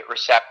opiate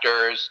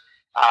receptors.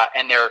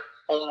 And they're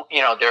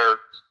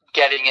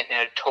getting it in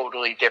a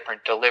totally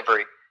different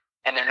delivery.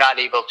 And they're not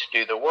able to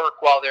do the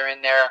work while they're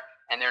in there.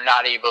 And they're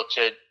not able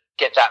to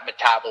get that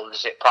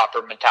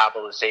proper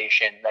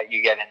metabolization that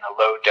you get in a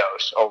low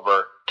dose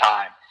over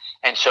time.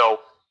 And so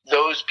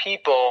those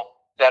people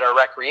that are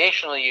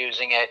recreationally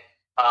using it,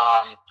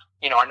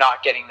 are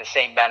not getting the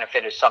same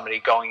benefit as somebody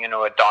going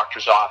into a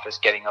doctor's office,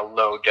 getting a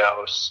low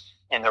dose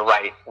in the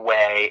right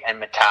way and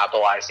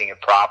metabolizing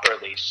it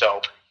properly.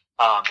 So,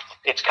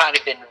 it's kind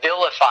of been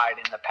vilified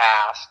in the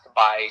past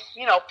by,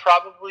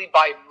 probably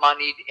by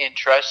moneyed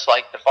interests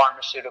like the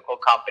pharmaceutical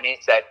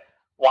companies that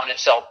want to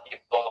sell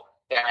people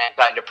their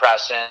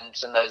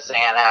antidepressants and the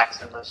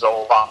Xanax and the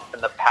Zoloft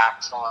and the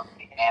Paxil and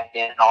the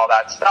Ambien and all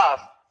that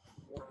stuff,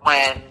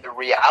 when the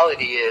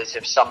reality is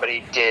if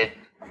somebody did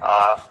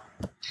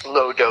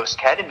low-dose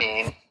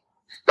ketamine,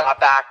 got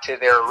back to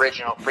their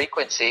original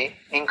frequency,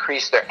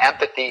 increased their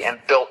empathy,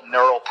 and built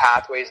neural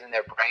pathways in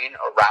their brain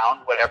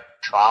around whatever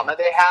trauma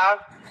they have,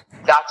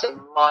 that's a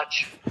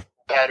much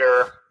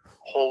better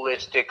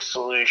holistic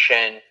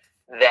solution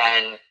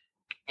than,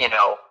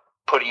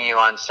 putting you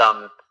on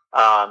some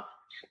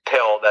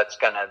pill that's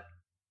going to,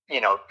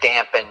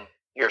 dampen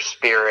your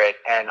spirit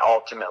and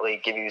ultimately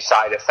give you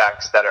side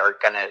effects that are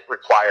going to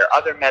require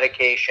other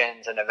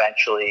medications. And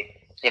eventually,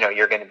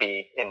 you're going to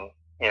be in,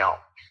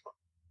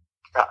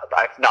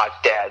 if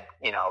not dead,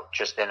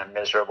 just in a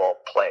miserable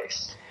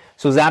place.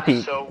 So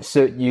Zappy,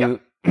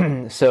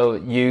 so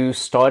you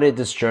started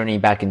this journey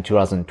back in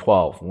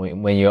 2012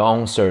 when your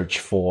own search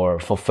for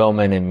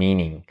fulfillment and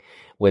meaning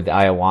with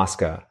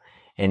ayahuasca,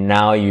 and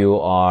now you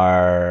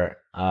are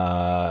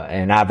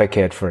an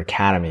advocate for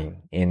ketamine,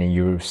 and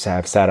you have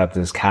set up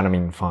this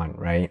ketamine fund,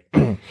 right?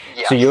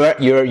 Yes. So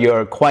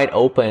you're quite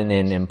open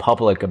and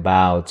public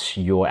about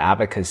your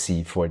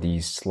advocacy for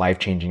these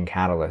life-changing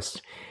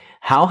catalysts.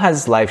 How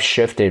has life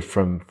shifted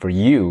for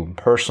you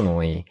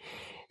personally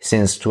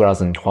since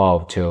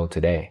 2012 till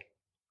today?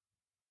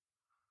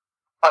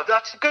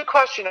 That's a good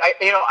question.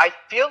 I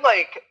feel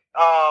like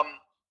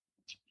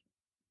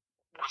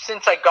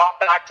since I got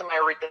back to my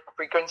original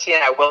frequency,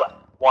 and I will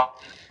want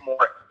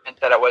more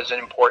that it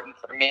wasn't important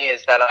for me,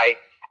 is that I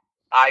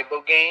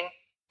ibogaine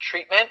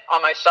treatment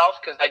on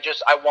myself, because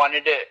I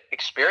wanted to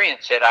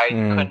experience it. I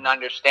couldn't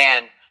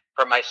understand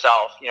for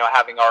myself,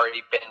 having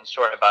already been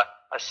sort of a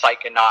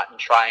psychonaut and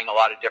trying a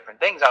lot of different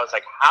things. I was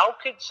like, how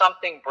could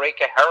something break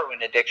a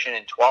heroin addiction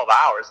in 12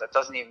 hours? That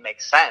doesn't even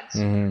make sense.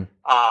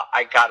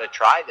 I got to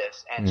try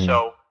this. And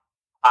so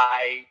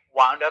I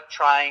wound up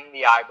trying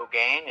the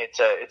ibogaine.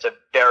 It's a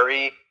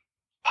very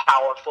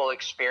powerful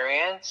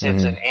experience.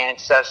 It's an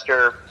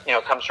ancestor,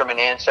 comes from an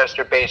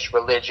ancestor-based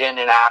religion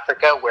in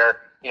Africa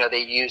where,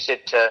 they use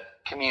it to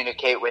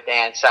communicate with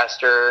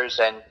ancestors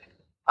and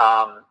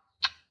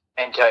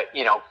to,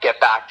 get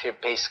back to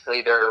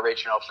basically their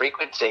original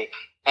frequency.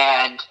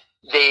 And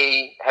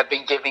they have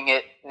been giving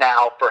it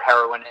now for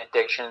heroin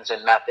addictions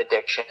and meth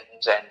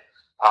addictions. And,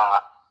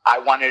 I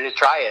wanted to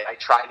try it. I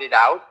tried it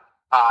out.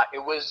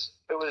 It was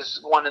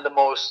one of the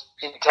most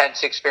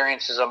intense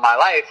experiences of my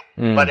life.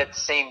 But at the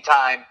same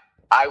time,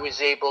 I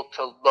was able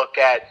to look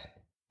at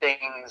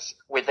things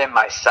within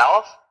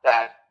myself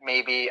that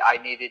maybe I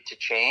needed to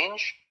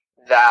change,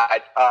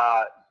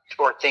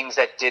 or things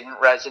that didn't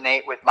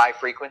resonate with my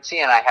frequency,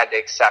 and I had to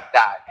accept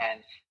that.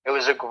 And it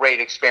was a great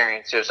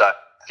experience. There's a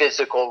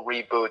physical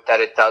reboot that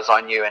it does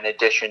on you in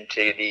addition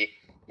to the,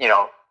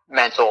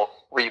 mental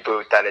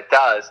reboot that it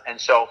does. And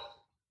so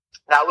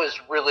that was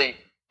really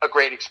a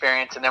great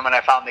experience. And then when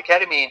I found the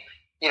ketamine,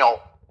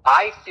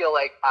 I feel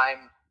like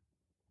I'm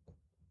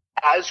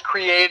as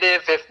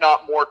creative, if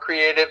not more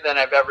creative than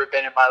I've ever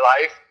been in my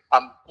life.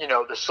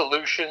 The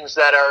solutions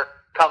that are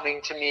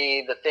coming to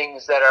me, the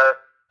things that are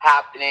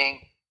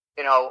happening,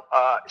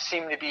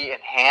 seem to be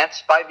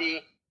enhanced by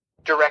the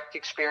direct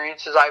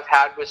experiences I've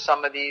had with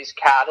some of these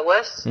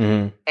catalysts.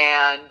 Mm-hmm.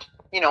 And,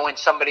 when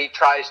somebody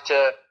tries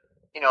to,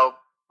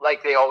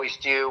 like they always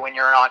do when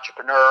you're an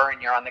entrepreneur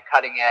and you're on the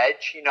cutting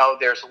edge,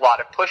 there's a lot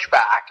of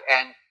pushback.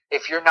 And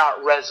if you're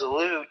not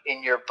resolute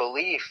in your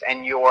belief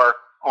and your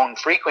own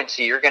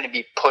frequency, you're going to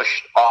be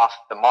pushed off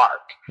the mark.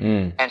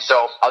 And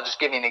so I'll just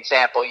give you an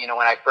example. When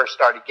I first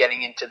started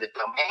getting into the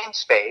domain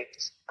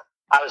space,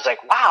 I was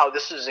like, wow,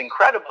 this is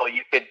incredible.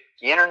 The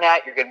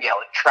internet, you're going to be able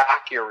to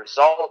track your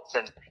results,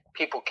 and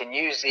people can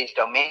use these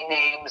domain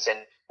names, and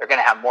they're going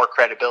to have more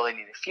credibility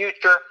in the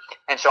future.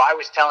 And so I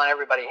was telling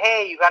everybody,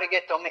 hey, you got to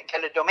get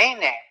a domain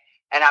name.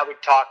 And I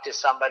would talk to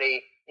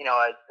somebody,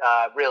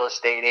 a real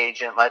estate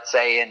agent, let's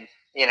say, in,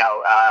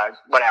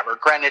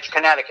 Greenwich,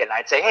 Connecticut. And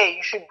I'd say, hey,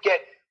 you should get,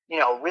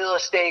 real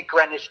estate,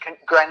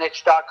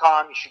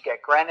 Greenwich.com. You should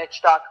get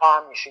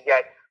Greenwich.com. You should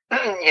get,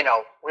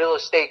 real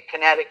estate,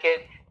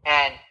 Connecticut.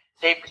 And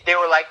they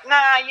were like,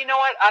 nah, you know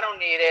what? I don't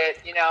need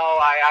it.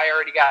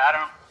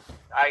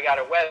 I got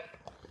a web,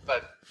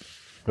 but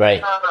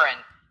right. And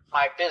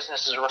my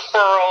business is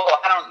referral.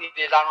 I don't need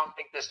it. I don't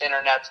think this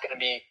internet's going to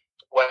be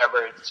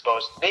whatever it's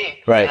supposed to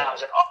be. Right. And I was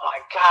like, oh my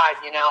God,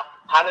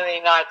 how do they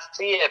not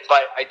see it?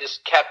 But I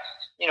just kept,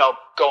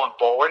 going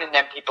forward. And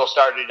then people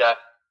started to,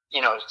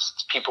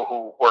 people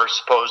who were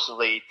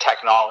supposedly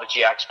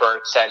technology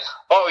experts said,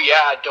 oh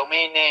yeah,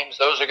 domain names,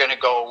 those are going to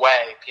go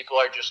away. People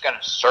are just going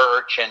to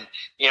search, and,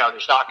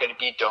 there's not going to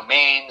be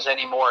domains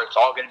anymore. It's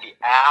all going to be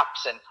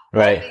apps and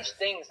right. all these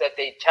things that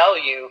they tell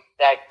you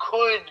that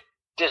could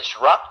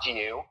disrupt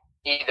you,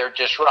 either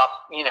disrupt,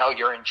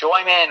 your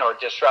enjoyment or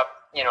disrupt,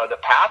 the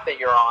path that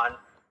you're on.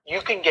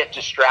 You can get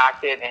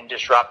distracted and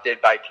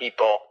disrupted by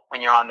people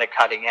when you're on the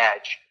cutting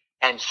edge.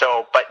 And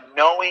so, but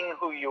knowing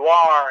who you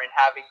are and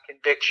having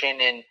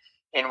conviction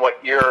in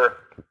what your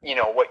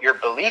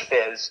belief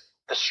is,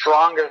 the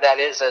stronger that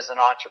is as an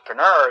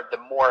entrepreneur, the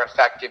more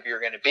effective you're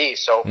going to be.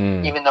 So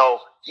even though,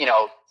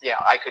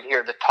 I could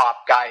hear the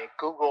top guy at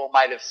Google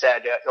might have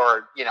said,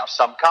 or,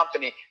 some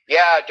company,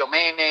 yeah,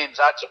 domain names,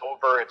 that's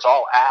over. It's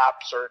all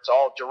apps, or it's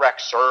all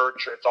direct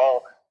search, or it's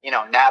all,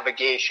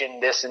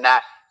 navigation, this and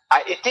that.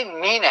 It didn't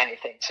mean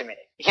anything to me.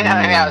 You know what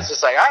I mean? I was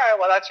just like, all right,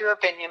 well, that's your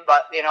opinion.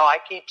 But, I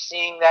keep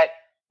seeing that,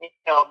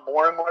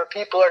 more and more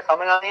people are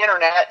coming on the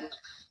internet, and,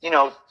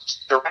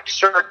 direct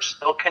search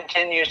still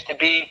continues to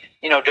be,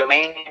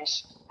 domain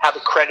names have a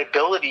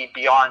credibility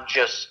beyond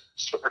just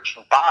search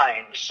and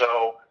find.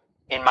 So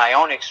in my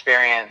own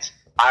experience,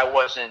 I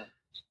wasn't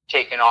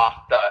taken off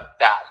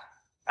that.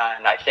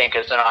 And I think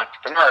as an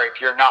entrepreneur,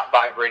 if you're not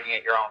vibrating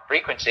at your own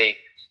frequency,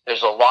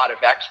 there's a lot of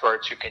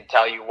experts who can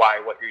tell you why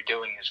what you're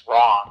doing is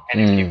wrong.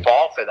 And if you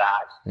fall for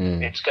that,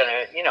 it's going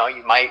to,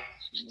 you might,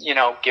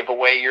 give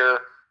away your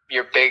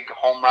big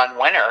home run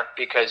winner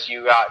because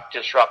you got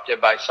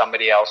disrupted by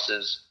somebody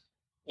else's,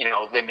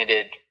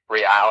 limited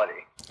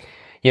reality.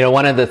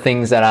 One of the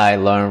things that I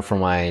learned from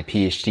my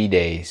PhD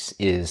days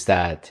is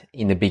that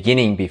in the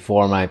beginning,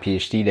 before my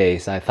PhD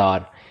days, I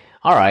thought,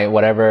 all right,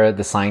 whatever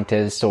the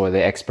scientist or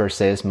the expert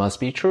says must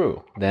be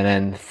true.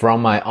 Then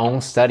from my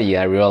own study,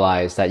 I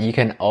realized that you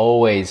can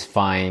always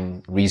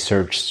find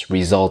research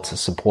results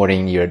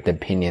supporting the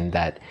opinion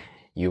that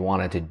you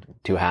wanted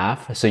to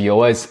have. So you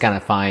always kind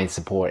of find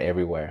support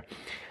everywhere.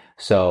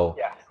 So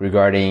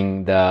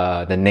regarding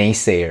the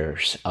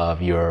naysayers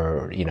of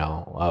your,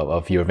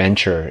 of your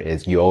venture,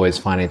 is you always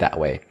find it that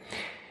way.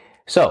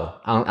 So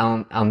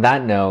on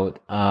that note,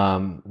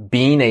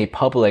 being a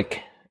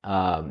public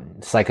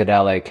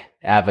psychedelic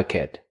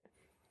advocate,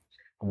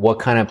 what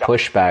kind of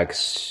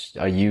pushbacks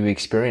are you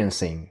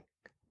experiencing?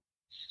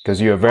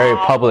 Because you're very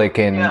public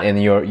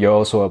and you're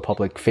also a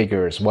public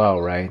figure as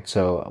well, right?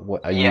 So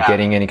are you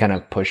getting any kind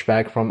of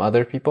pushback from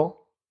other people?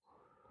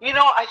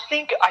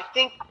 I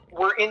think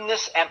we're in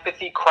this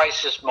empathy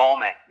crisis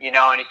moment,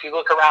 and if you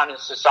look around in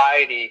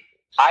society,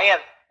 I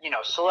have,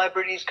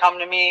 celebrities come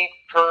to me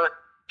to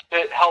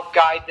help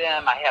guide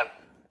them. I have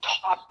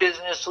top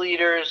business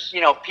leaders,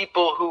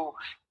 people who,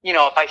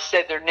 if I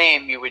said their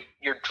name,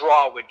 your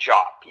jaw would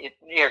drop.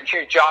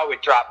 Your jaw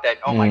would drop that,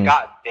 oh my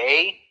God,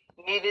 they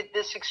needed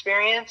this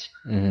experience.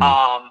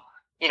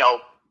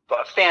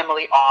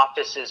 Family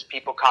offices,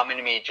 people coming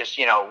to me, just,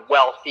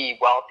 wealthy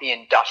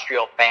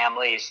industrial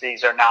families.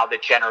 These are now the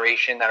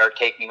generation that are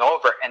taking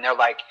over. And they're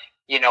like,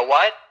 you know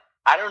what?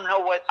 I don't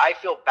know I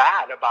feel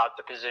bad about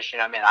the position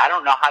I'm in. I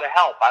don't know how to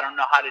help. I don't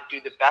know how to do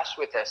the best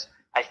with this.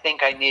 I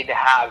think I need to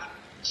have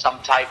some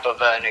type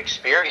of an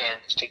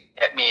experience to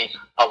get me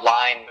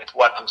aligned with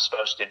what I'm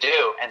supposed to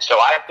do. And so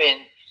I've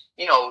been,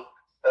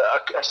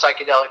 a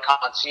psychedelic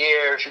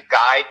concierge,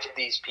 guide to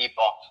these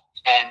people.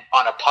 And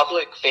on a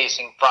public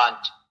facing front,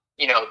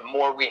 you know, the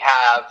more we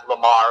have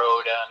Lamar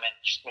Odom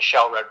and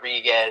Michelle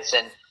Rodriguez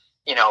and,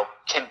 you know,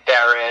 Tim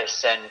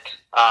Ferriss and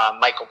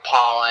Michael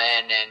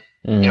Pollan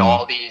and, you know,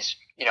 all these,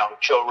 you know,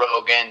 Joe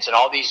Rogans and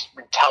all these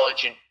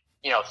intelligent,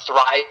 you know,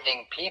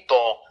 thriving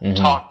people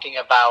talking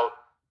about,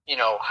 you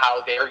know,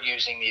 how they're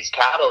using these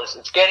catalysts.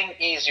 It's getting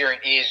easier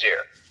and easier.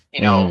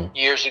 You know,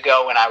 years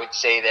ago when I would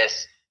say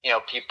this, you know,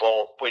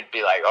 people would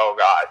be like, oh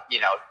God, you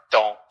know,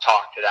 don't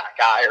talk to that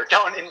guy or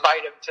don't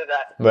invite him to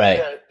that,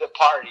 the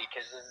party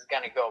because this is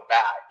going to go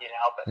bad, you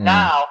know. But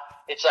now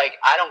it's like,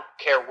 I don't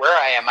care where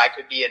I am. I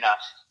could be in a,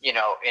 you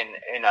know,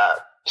 in a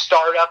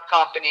startup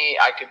company.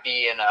 I could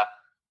be in a,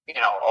 you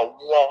know, a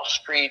Wall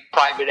Street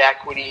private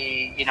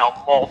equity, you know,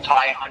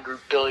 multi-$100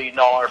 billion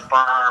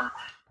firm,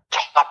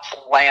 top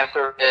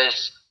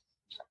philanthropist,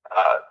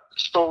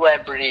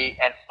 celebrity,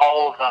 and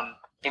all of them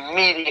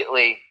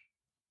immediately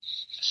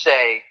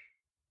say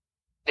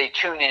they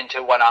tune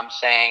into what I'm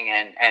saying,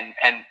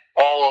 and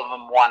all of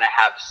them want to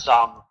have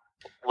some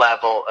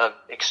level of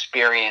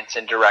experience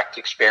and direct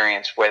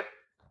experience with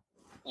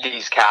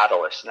these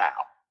catalysts now.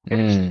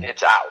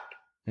 It's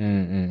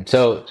out.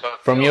 So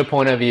from your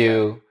point of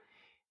view,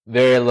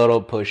 very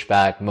little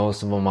pushback.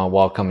 Most of them are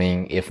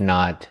welcoming, if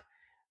not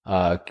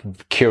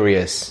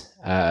curious,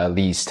 at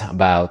least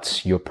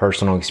about your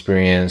personal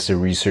experience, the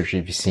research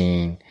you've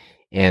seen,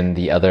 and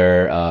the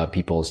other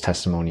people's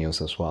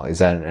testimonials as well. Is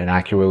that an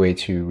accurate way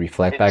to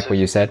reflect back what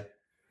you said?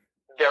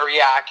 Very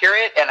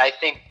accurate. And I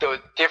think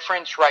the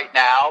difference right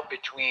now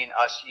between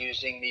us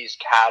using these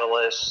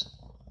catalysts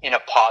in a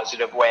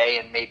positive way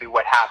and maybe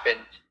what happened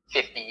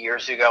 50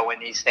 years ago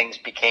when these things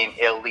became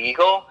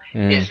illegal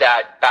is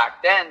that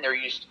back then there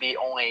used to be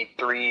only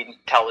 3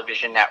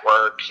 television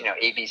networks, you know,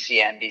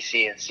 ABC,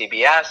 NBC, and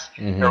CBS.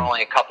 There were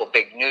only a couple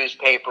big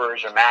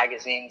newspapers or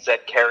magazines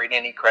that carried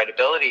any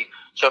credibility.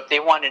 So if they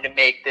wanted to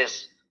make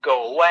this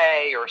go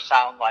away or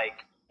sound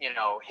like, you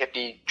know,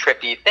 hippie,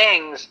 trippy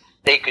things,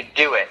 they could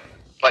do it.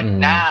 But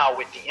now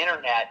with the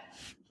internet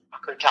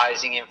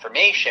democratizing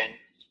information,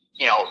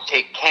 you know,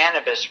 take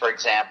cannabis, for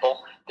example.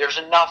 There's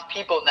enough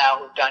people now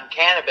who've done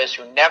cannabis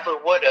who never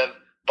would have,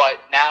 but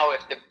now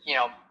if the, you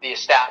know, the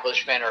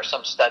establishment or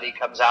some study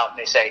comes out and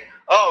they say,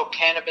 oh,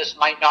 cannabis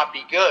might not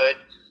be good.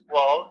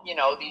 Well, you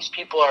know, these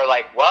people are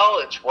like, well,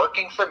 it's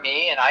working for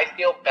me and I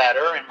feel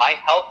better and my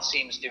health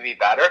seems to be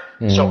better.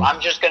 So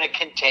I'm just going to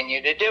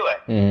continue to do it.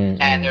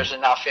 And there's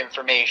enough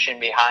information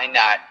behind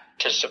that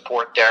to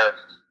support their,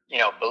 you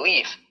know,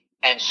 belief.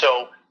 And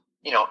so,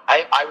 you know,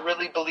 I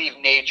really believe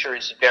nature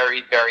is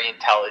very, very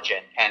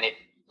intelligent, and it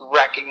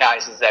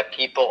recognizes that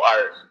people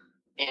are,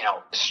 you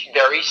know,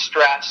 very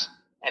stressed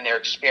and they're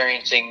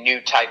experiencing new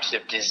types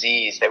of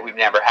disease that we've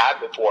never had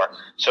before.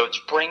 So it's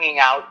bringing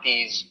out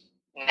these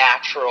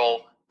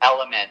natural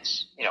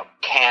elements, you know,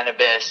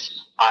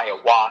 cannabis,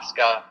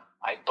 ayahuasca,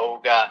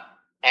 iboga,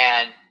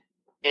 and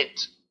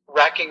it's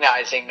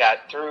recognizing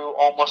that through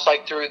almost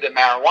like through the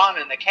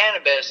marijuana and the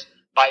cannabis,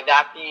 by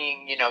that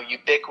being, you know,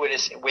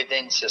 ubiquitous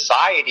within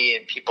society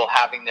and people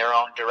having their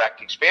own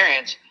direct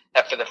experience,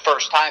 that for the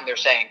first time they're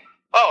saying,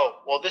 oh,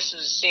 well,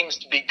 seems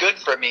to be good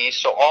for me.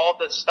 So all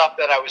the stuff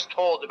that I was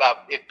told about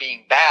it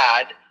being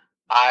bad,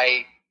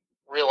 I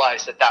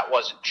realized that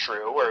wasn't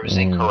true or it was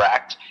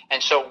incorrect.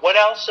 And so what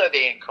else are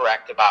they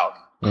incorrect about?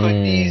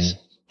 Could these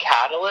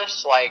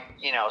catalysts like,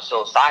 you know,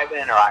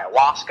 psilocybin or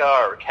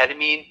ayahuasca or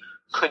ketamine,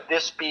 could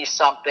this be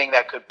something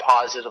that could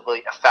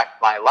positively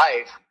affect my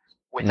life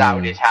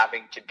without it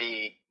having to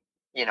be,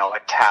 you know, a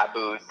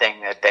taboo thing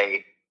that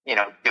they, you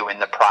know, do in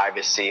the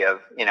privacy of,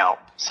 you know,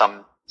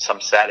 some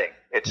setting?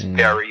 It's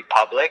very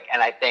public.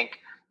 And I think,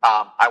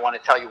 I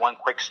want to tell you one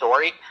quick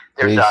story.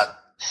 There's a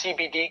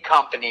CBD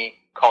company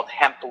called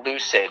Hemp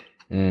Lucid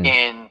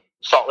in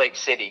Salt Lake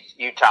City,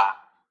 Utah.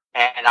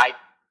 And I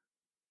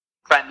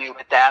friendly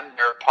with them.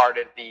 They're a part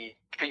of the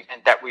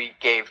treatment that we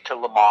gave to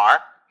Lamar,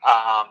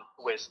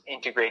 was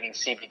integrating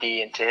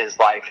CBD into his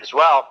life as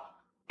well.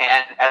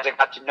 And as I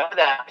got to know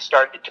them, I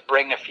started to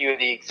bring a few of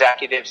the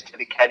executives to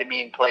the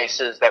ketamine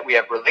places that we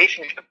have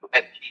relationships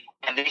with.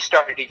 And they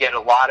started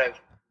to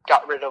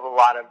got rid of a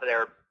lot of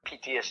their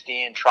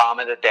PTSD and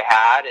trauma that they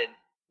had, and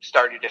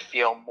started to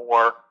feel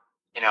more,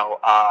 you know,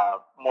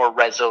 more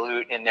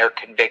resolute in their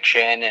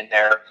conviction and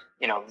their,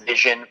 you know,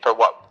 vision for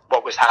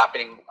what was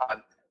happening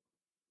on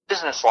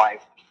business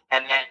life.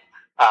 And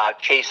then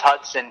Chase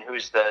Hudson,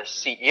 who's the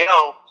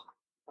CEO,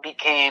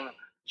 became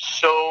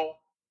so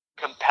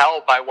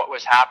compelled by what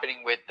was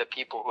happening with the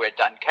people who had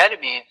done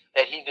ketamine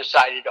that he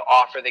decided to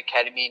offer the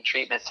ketamine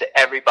treatments to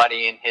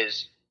everybody in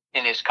his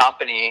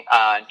company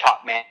and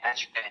top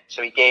management.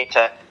 So he gave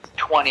to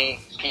 20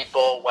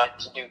 people, went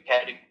to do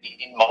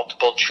ketamine,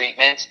 multiple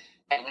treatments,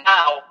 and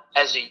now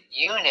as a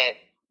unit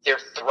they're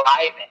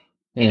thriving.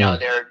 You know,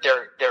 they're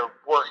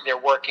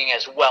working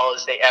as well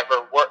as they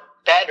ever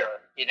worked, better,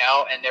 you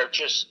know, and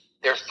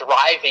they're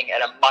thriving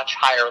at a much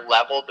higher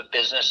level. The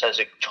business has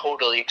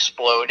totally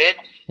exploded,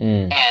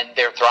 and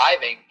they're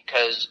thriving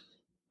because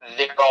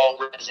they're all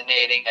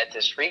resonating at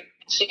this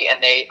frequency,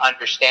 and they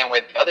understand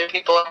where the other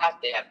people are at.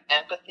 They have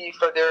empathy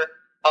for their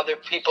other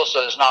people.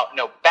 So there's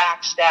no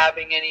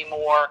backstabbing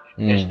anymore.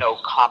 There's no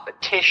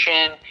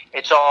competition.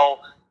 It's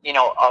all,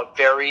 a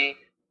very,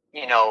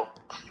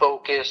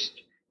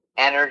 focused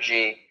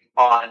energy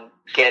on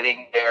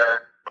getting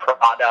their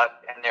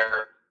product and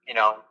their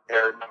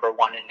number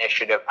one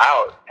initiative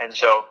out. And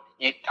so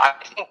I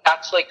think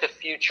that's like the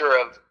future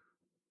of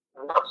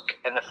work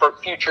and the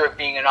future of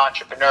being an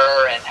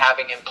entrepreneur and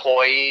having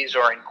employees,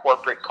 or in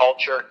corporate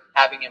culture,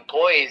 having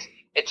employees.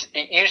 It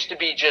used to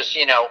be just,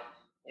 you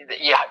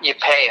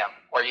pay them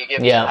or you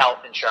give them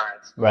health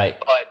insurance. Right.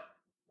 But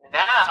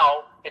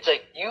now it's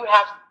like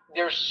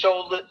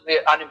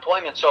the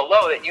unemployment so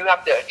low that you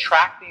have to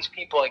attract these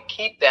people and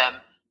keep them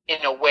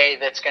in a way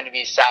that's going to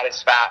be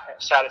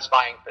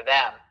satisfying for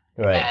them.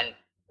 Right. And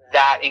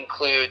that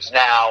includes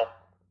now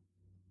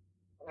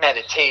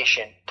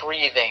meditation,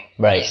 breathing,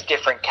 these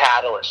different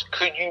catalysts.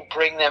 Could you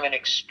bring them an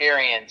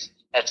experience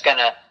that's going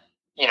to,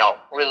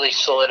 really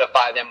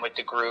solidify them with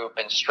the group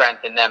and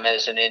strengthen them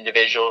as an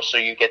individual so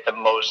you get the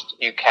most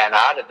you can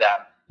out of them?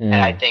 And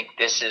I think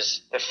this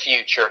is the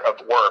future of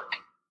work,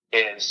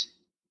 is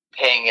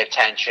paying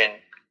attention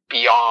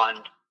beyond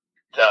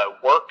the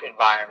work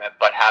environment,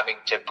 but having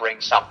to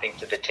bring something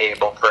to the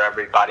table for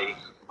everybody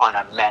on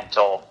a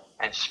mental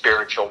and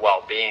spiritual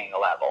well-being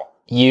level.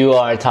 You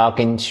are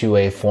talking to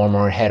a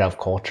former head of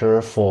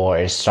culture for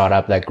a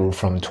startup that grew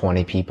from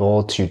 20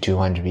 people to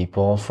 200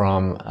 people,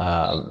 from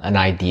an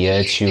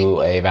idea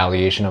to a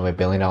valuation of $1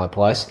 billion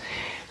plus.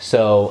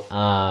 So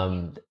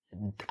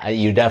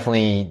you're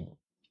definitely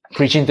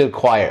preaching to the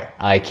choir.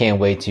 I can't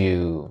wait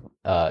to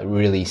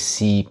really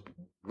see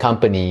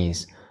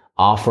companies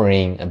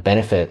offering a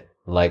benefit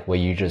like what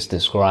you just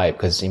described,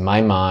 because in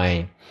my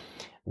mind,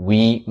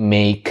 we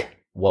make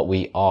what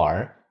we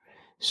are.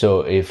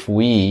 So if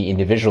we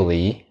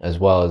individually, as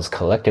well as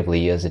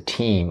collectively as a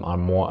team, are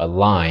more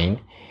aligned,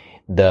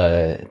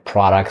 the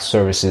product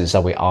services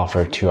that we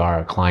offer to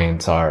our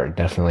clients are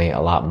definitely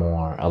a lot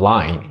more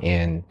aligned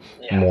and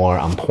more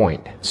on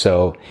point.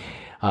 So,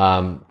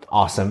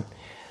 awesome.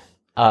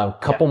 A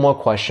couple more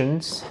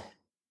questions.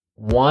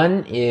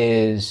 One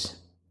is,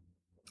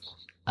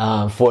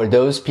 for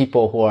those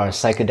people who are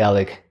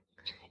psychedelic,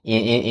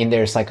 in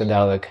their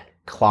psychedelic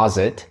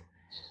closet,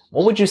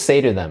 what would you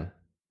say to them?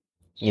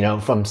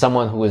 From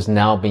someone who is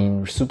now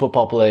being super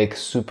public,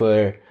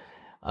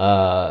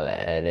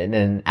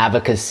 and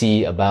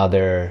advocacy about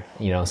their,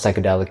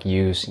 psychedelic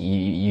use.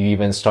 You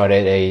even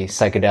started a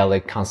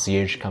psychedelic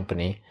concierge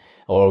company,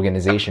 or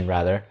organization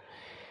rather.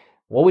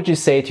 What would you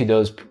say to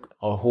those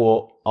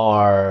who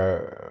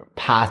are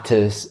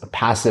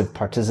passive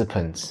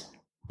participants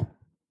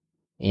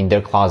in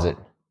their closet?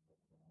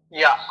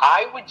 Yeah,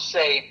 I would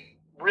say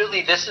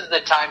really this is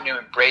the time to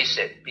embrace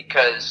it,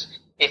 because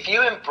if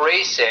you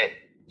embrace it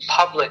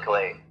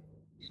publicly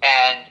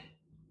and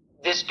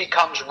this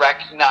becomes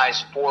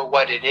recognized for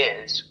what it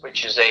is,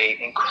 which is a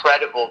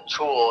incredible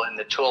tool in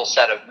the tool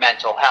set of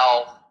mental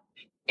health,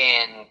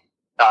 in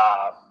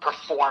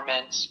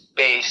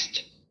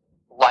performance-based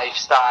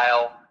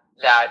lifestyle,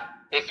 that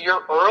if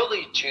you're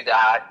early to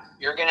that,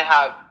 you're going to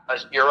have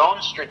your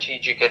own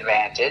strategic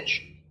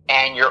advantage,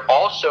 and you're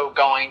also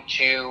going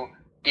to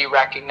be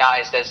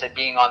recognized as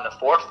being on the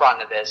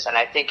forefront of this. And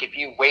I think if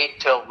you wait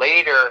till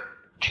later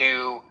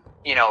to,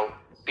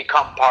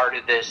 become part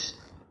of this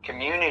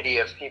community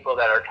of people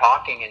that are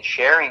talking and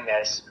sharing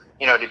this,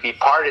 to be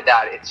part of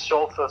that, it's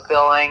so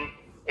fulfilling.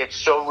 It's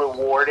so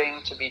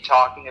rewarding to be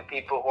talking to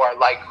people who are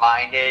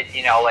like-minded,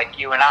 like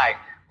you and I.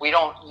 We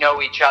don't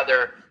know each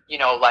other,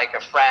 like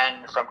a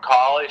friend from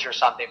college or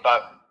something,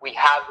 but we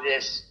have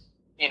this,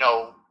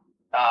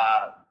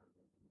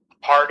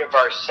 part of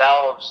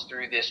ourselves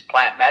through this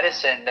plant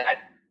medicine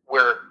that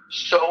we're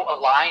so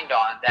aligned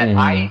on that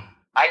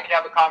I could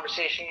have a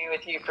conversation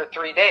with you for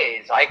 3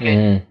 days. I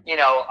could,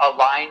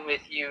 align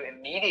with you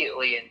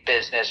immediately in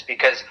business,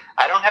 because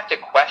I don't have to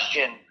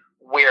question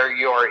where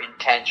your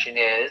intention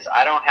is.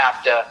 I don't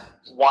have to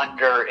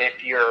wonder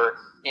if you're,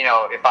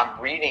 if I'm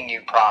reading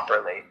you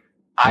properly.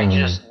 I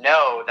just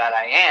know that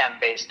I am,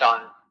 based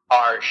on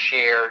our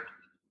shared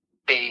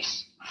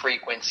base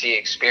frequency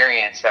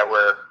experience that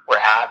we're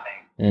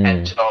having.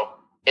 And so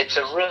there's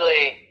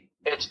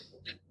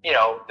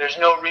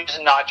no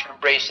reason not to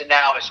embrace it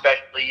now,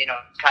 especially,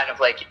 kind of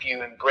like if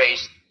you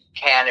embraced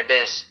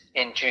cannabis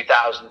in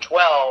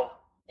 2012,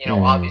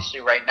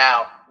 obviously right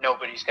now,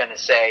 nobody's going to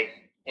say,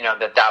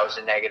 that was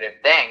a negative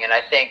thing. And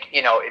I think,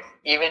 if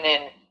even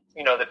in,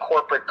 the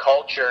corporate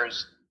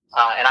cultures,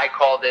 and I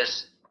call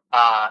this,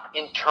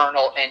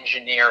 internal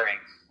engineering,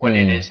 what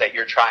it is that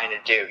you're trying to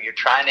do. You're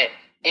trying to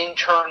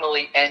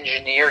internally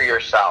engineer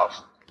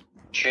yourself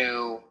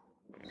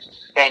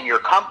and your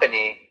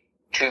company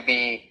to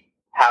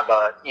have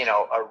a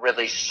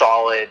really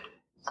solid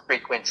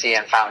frequency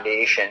and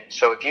foundation.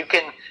 So if you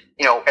can,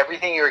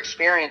 everything you're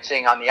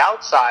experiencing on the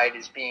outside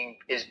is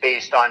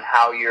based on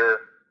how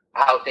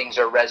things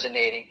are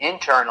resonating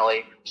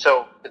internally.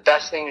 So the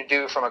best thing to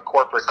do from a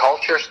corporate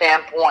culture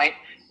standpoint,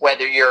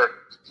 whether you're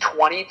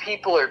 20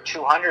 people or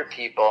 200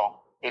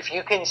 people, if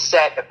you can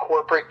set a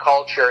corporate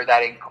culture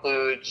that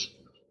includes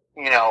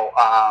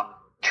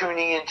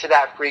tuning into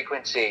that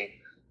frequency,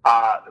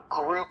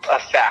 group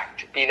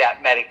effect, be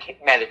that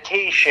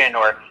meditation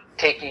or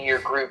taking your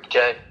group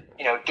to,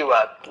 do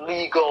a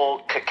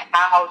legal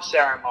cacao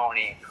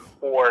ceremony,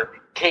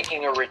 or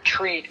taking a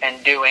retreat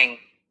and doing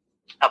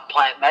a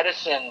plant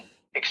medicine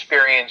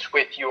experience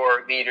with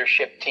your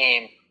leadership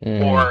team,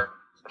 or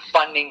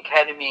funding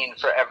ketamine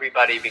for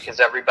everybody because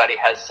everybody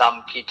has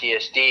some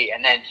PTSD.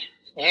 And then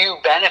you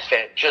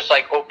benefit, just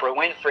like Oprah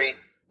Winfrey,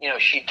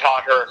 she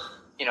taught her,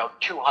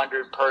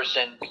 200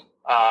 person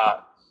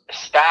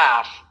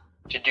staff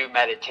to do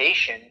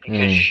meditation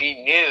because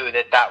she knew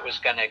that was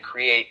going to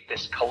create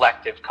this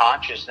collective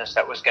consciousness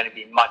that was going to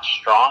be much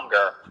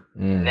stronger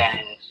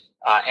than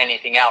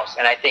anything else.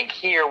 And I think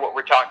here what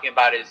we're talking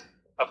about is,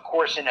 of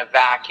course, in a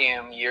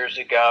vacuum years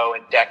ago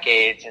and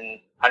decades and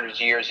hundreds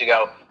of years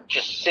ago,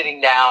 just sitting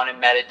down and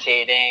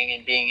meditating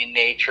and being in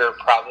nature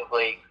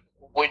probably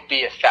would be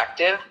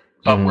effective.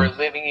 But we're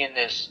living in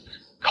this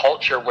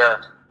culture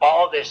where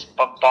all this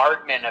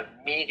bombardment of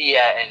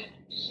media and,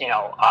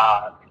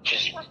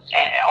 just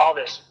all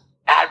this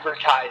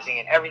advertising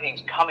and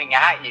everything's coming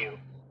at you.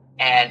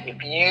 And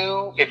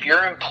if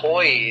your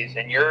employees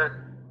and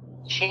your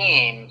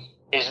team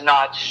is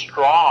not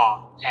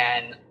strong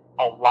and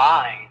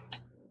aligned,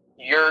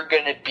 you're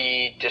going to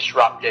be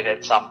disrupted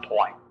at some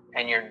point,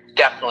 and you're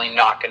definitely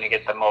not going to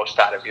get the most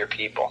out of your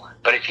people.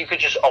 But if you could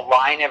just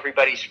align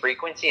everybody's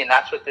frequency, and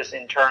that's what this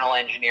internal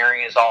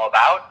engineering is all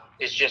about,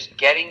 is just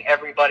getting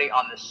everybody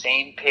on the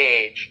same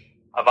page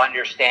of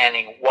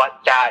understanding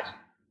what that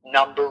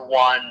number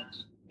one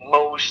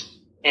most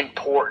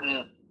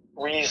important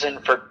reason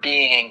for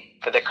being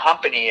for the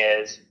company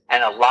is,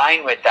 and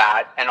align with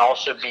that, and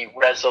also be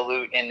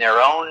resolute in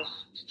their own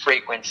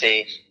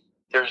frequency.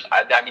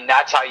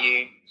 That's how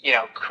you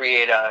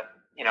create a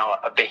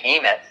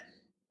behemoth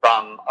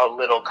from a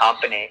little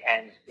company,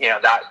 and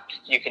that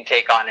you can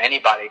take on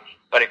anybody.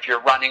 But if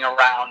you're running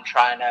around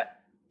trying to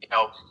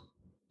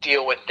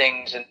deal with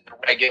things in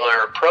a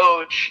regular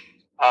approach,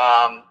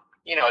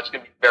 it's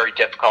going to be very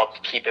difficult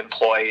to keep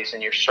employees,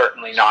 and you're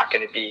certainly not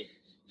going to be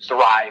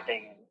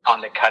thriving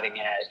on the cutting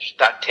edge.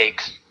 That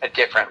takes a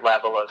different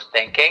level of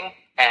thinking,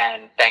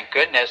 and thank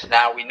goodness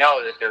now we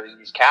know that there are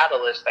these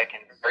catalysts that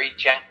can very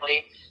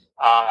gently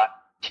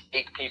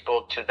take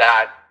people to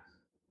that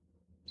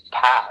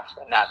path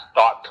and that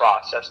thought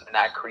process and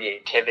that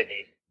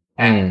creativity.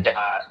 And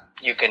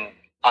you can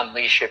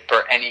unleash it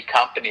for any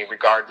company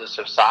regardless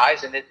of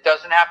size, and it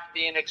doesn't have to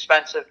be an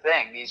expensive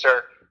thing. These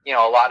are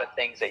a lot of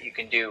things that you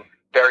can do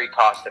very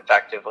cost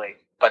effectively,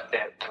 but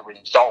the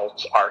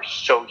results are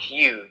so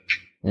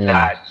huge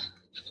that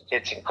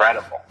it's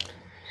incredible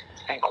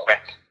and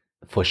quick.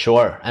 For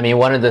sure. I mean,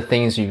 one of the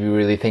things, if you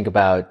really think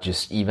about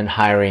just even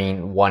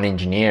hiring one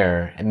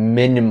engineer,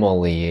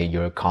 minimally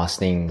you're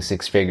costing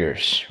 6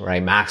 figures,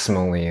 right?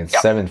 Maximally it's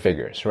 7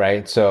 figures,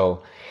 right?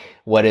 So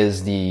what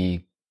is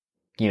the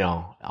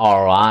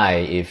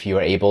ROI if you're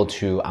able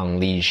to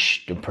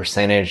unleash the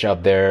percentage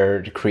of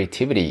their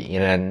creativity,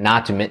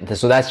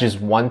 so that's just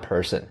one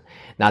person,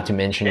 not to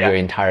mention your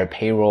entire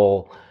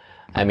payroll.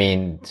 I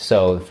mean,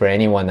 so for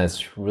anyone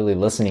that's really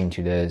listening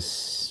to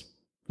this,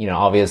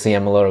 obviously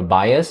I'm a little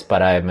biased,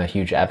 but I'm a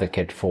huge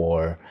advocate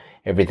for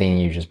everything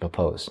you just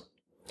proposed.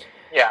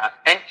 Yeah.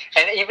 And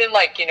even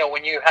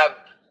when you have,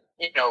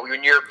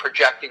 when you're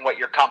projecting what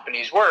your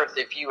company's worth,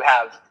 if you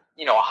have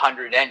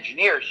 100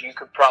 engineers, you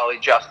could probably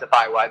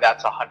justify why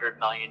that's $100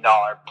 million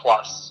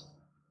plus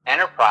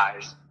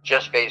enterprise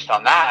just based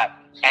on that.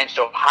 And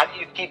so how do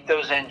you keep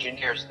those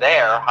engineers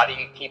there? How do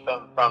you keep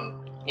them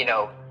from,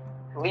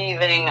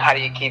 leaving? How do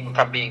you keep them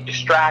from being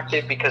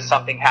distracted because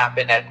something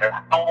happened at their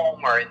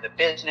home or in the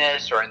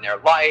business or in their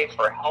life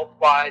or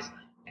health-wise?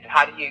 And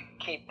how do you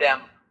keep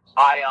them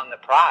eye on the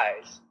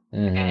prize?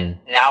 And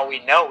now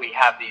we know we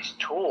have these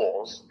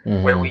tools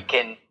where we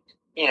can,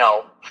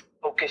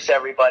 focus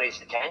everybody's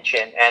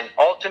attention. And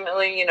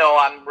ultimately,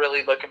 I'm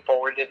really looking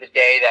forward to the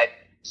day that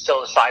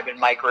psilocybin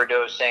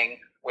microdosing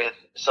with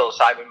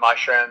psilocybin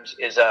mushrooms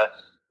is a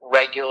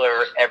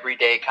regular,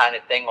 everyday kind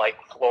of thing, like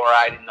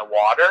fluoride in the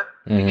water.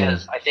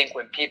 Because I think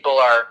when people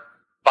are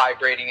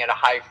vibrating at a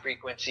high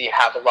frequency,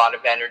 have a lot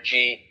of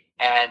energy,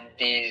 and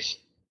these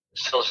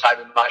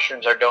psilocybin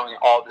mushrooms are doing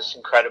all this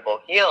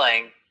incredible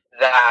healing,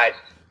 that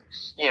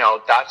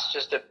that's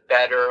just a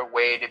better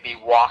way to be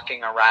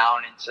walking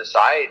around in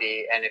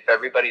society. And if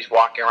everybody's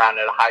walking around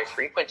at a high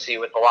frequency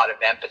with a lot of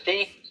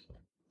empathy,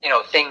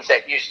 things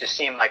that used to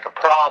seem like a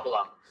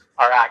problem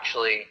are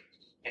actually,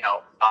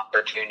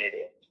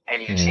 opportunity.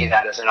 And you see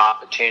that as an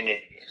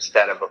opportunity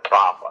instead of a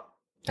problem.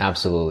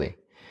 Absolutely.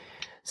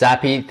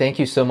 Zappy, thank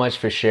you so much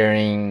for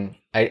sharing.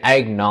 I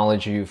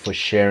acknowledge you for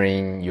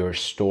sharing your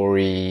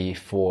story,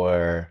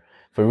 for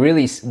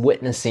really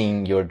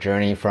witnessing your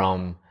journey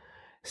from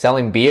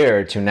selling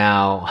beer to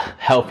now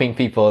helping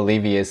people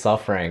alleviate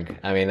suffering.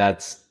 I mean,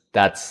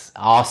 that's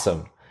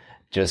awesome.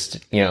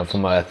 Just,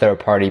 from a third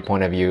party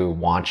point of view,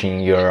 watching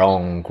your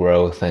own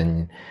growth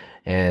and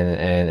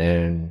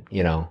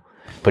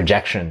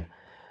projection.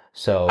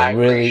 So I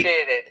really,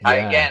 appreciate it.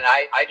 yeah.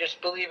 I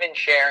just believe in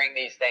sharing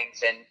these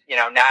things. And,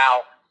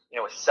 now,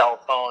 with cell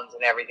phones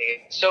and everything,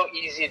 it's so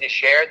easy to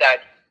share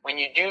that when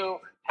you do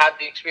have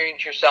the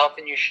experience yourself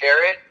and you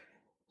share it,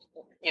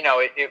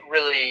 it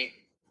really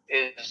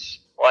is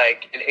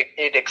like,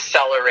 it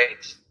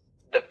accelerates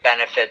the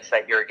benefits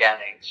that you're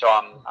getting. So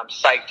I'm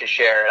psyched to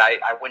share it.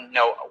 I wouldn't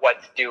know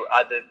what to do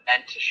other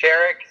than to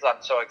share it because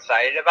I'm so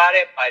excited about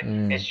it. But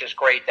it's just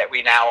great that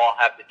we now all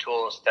have the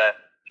tools to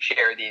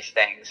share these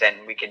things, and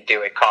we can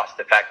do it cost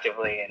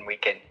effectively, and we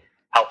can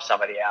help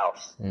somebody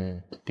else.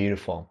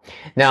 Beautiful.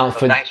 Now,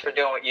 So thanks for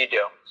doing what you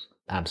do.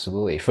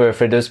 Absolutely. For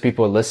those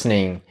people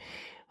listening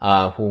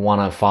who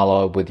want to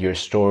follow up with your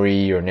story,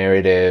 your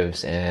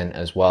narratives, and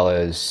as well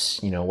as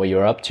what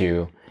you're up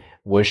to,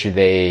 where should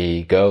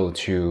they go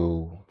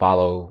to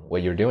follow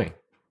what you're doing?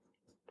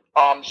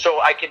 So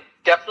I could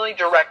definitely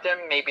direct them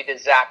maybe to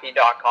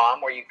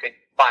Zappy.com, where you could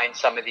find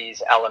some of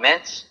these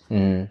elements.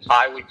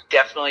 I would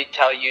definitely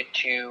tell you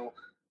to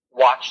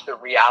watch The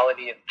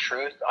Reality of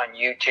Truth on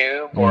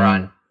YouTube or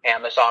on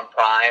Amazon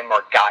Prime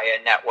or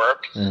Gaia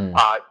Network.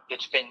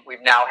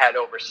 We've now had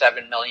over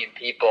 7 million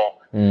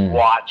people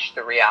watch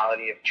The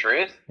Reality of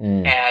Truth,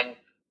 and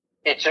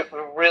it's a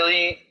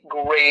really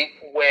great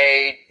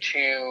way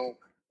to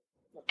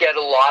get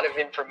a lot of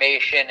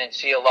information and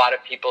see a lot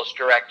of people's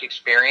direct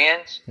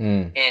experience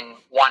in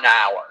 1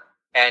 hour,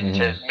 and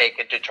to make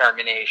a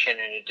determination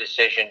and a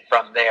decision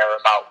from there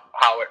about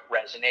how it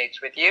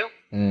resonates with you.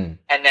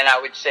 And then I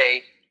would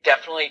say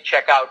definitely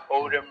check out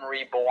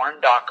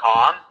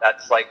OdomReborn.com.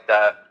 That's like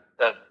the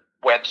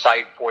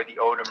website for the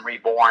Odom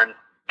Reborn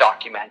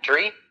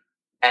documentary.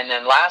 And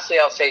then lastly,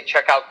 I'll say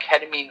check out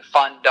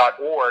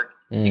KetamineFund.org.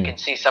 You can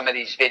see some of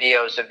these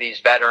videos of these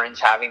veterans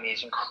having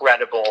these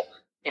incredible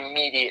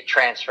immediate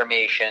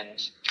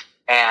transformations,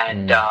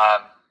 and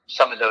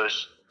some of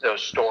those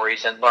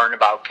stories, and learn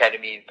about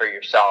ketamine for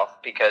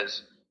yourself,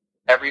 because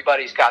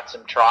everybody's got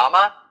some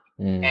trauma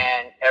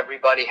and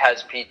everybody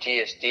has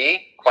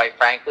PTSD. Quite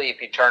frankly,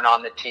 if you turn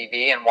on the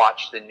TV and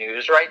watch the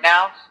news right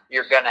now,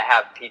 you're going to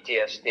have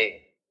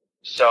PTSD.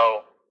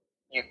 So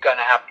you're going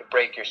to have to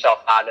break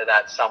yourself out of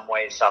that some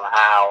way,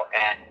 somehow,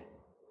 and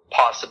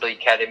possibly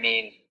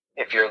ketamine,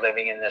 if you're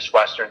living in this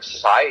Western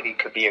society,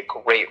 could be a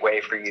great way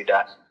for you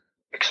to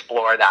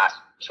explore that.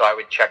 So I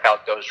would check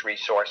out those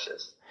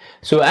resources.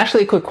 So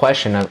actually, a quick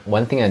question.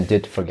 One thing I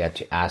did forget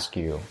to ask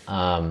you.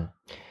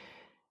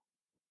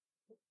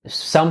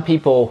 Some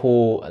people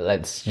who,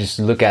 let's just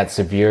look at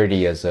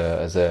severity as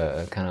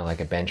a kind of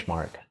like a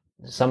benchmark.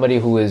 Somebody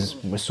who is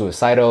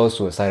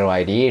suicidal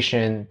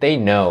ideation, they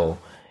know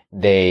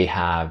they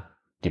have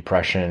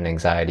depression,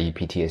 anxiety,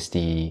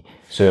 PTSD,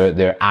 so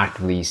they're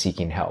actively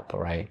seeking help,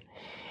 right?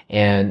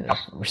 And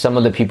some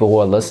of the people who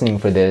are listening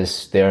for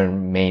this, they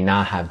may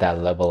not have that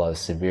level of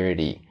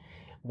severity.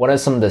 What are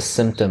some of the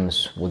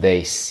symptoms would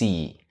they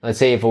see? Let's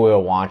say if we were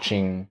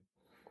watching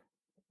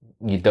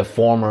the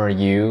former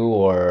you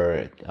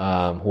or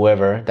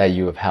whoever that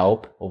you have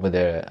helped over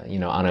the,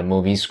 on a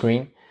movie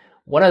screen,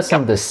 what are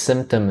some of the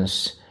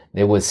symptoms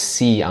they would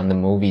see on the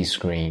movie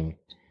screen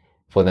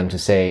for them to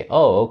say,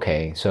 oh,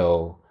 okay,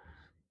 so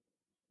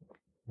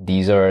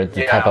these are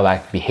the type of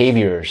like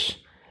behaviors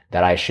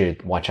that I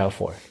should watch out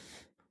for?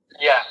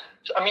 Yeah.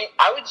 So, I mean,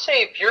 I would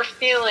say if you're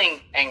feeling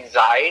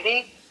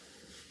anxiety,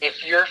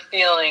 if you're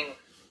feeling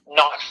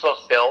not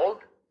fulfilled,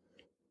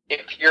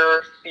 if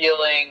you're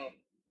feeling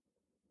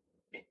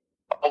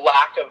a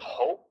lack of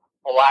hope,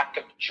 a lack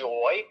of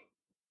joy.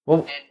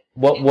 Well,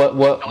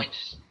 what?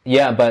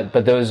 Yeah, but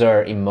those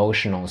are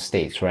emotional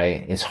states,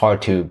 right? It's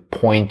hard to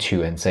point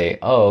to and say,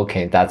 oh,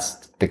 okay,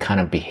 that's the kind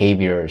of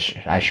behaviors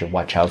I should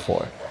watch out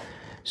for.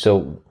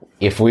 So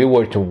if we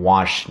were to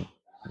watch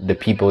the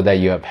people that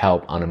you have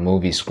helped on a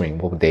movie screen,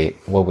 what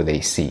would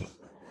they see?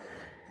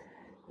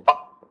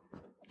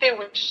 They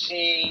would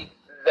see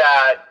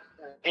that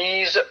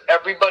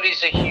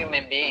everybody's a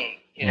human being.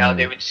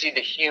 They would see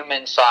the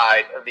human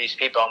side of these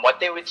people. And what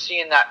they would see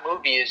in that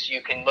movie is,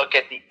 you can look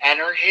at the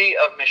energy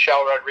of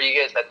Michelle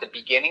Rodriguez at the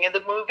beginning of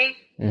the movie.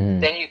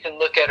 Then you can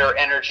look at her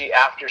energy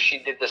after she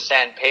did the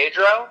San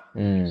Pedro.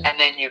 And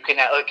then you can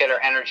look at her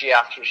energy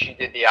after she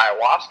did the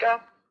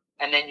ayahuasca.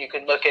 And then you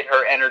can look at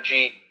her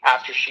energy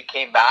after she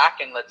came back,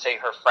 and let's say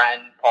her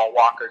friend Paul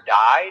Walker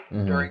died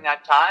during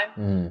that time.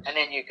 And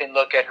then you can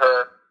look at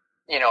her,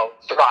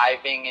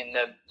 thriving in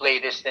the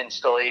latest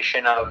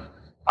installation of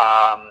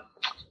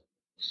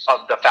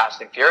the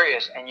Fast and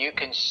Furious, and you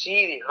can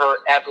see her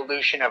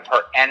evolution of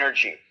her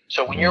energy.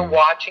 So when you're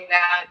watching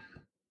that,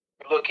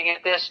 looking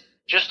at this,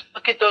 just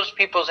look at those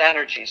people's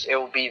energies. It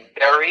will be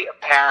very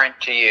apparent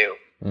to you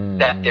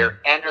that their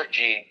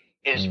energy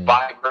is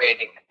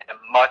vibrating at a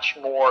much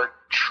more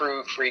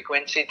true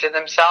frequency to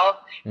themselves,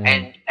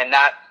 and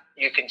that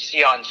you can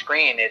see on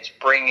screen. It's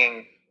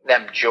bringing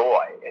them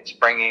joy. It's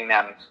bringing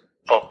them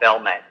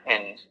fulfillment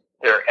in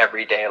their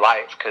everyday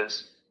life,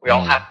 because we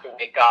all have to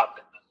wake up,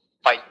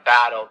 fight the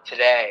battle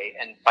today,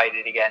 and fight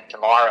it again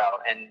tomorrow.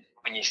 And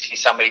when you see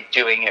somebody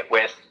doing it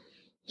with,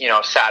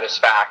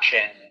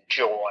 satisfaction,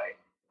 joy,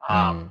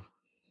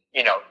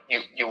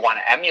 you want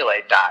to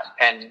emulate that,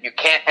 and you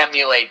can't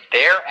emulate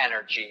their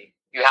energy.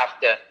 You have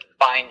to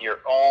find your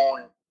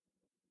own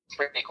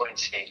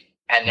frequency.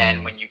 And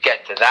then when you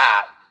get to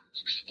that,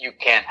 you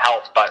can't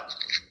help but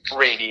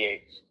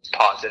radiate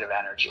positive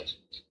energy.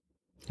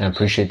 I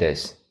appreciate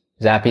this.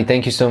 Zappy,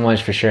 thank you so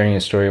much for sharing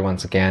your story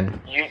once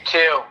again. You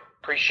too.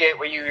 Appreciate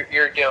what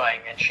you're doing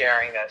and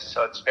sharing this.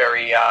 So it's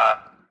very,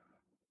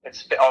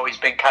 it's always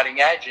been cutting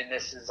edge, and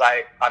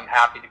I'm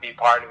happy to be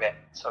part of it.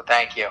 So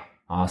thank you.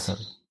 Awesome.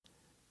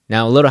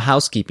 Now, a little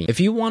housekeeping. If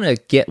you want to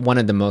get one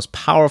of the most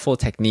powerful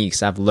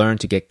techniques I've learned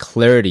to get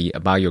clarity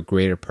about your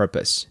greater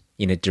purpose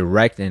in a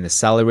direct and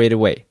accelerated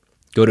way,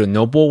 go to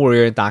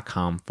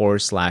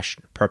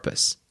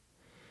noblewarrior.com/purpose.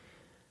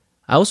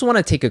 I also want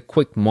to take a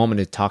quick moment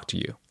to talk to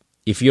you.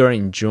 If you're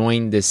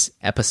enjoying this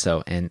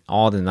episode and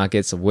all the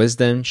nuggets of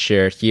wisdom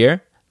shared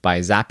here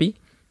by Zappy,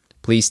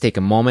 please take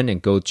a moment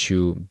and go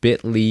to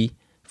bit.ly/Noble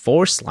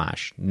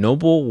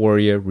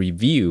Warrior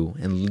Review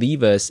and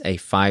leave us a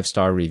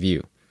 5-star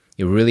review.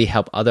 It really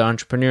helps other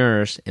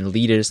entrepreneurs and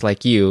leaders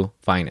like you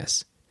find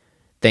us.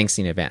 Thanks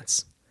in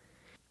advance.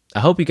 I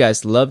hope you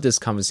guys loved this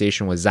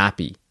conversation with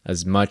Zappy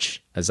as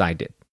much as I did.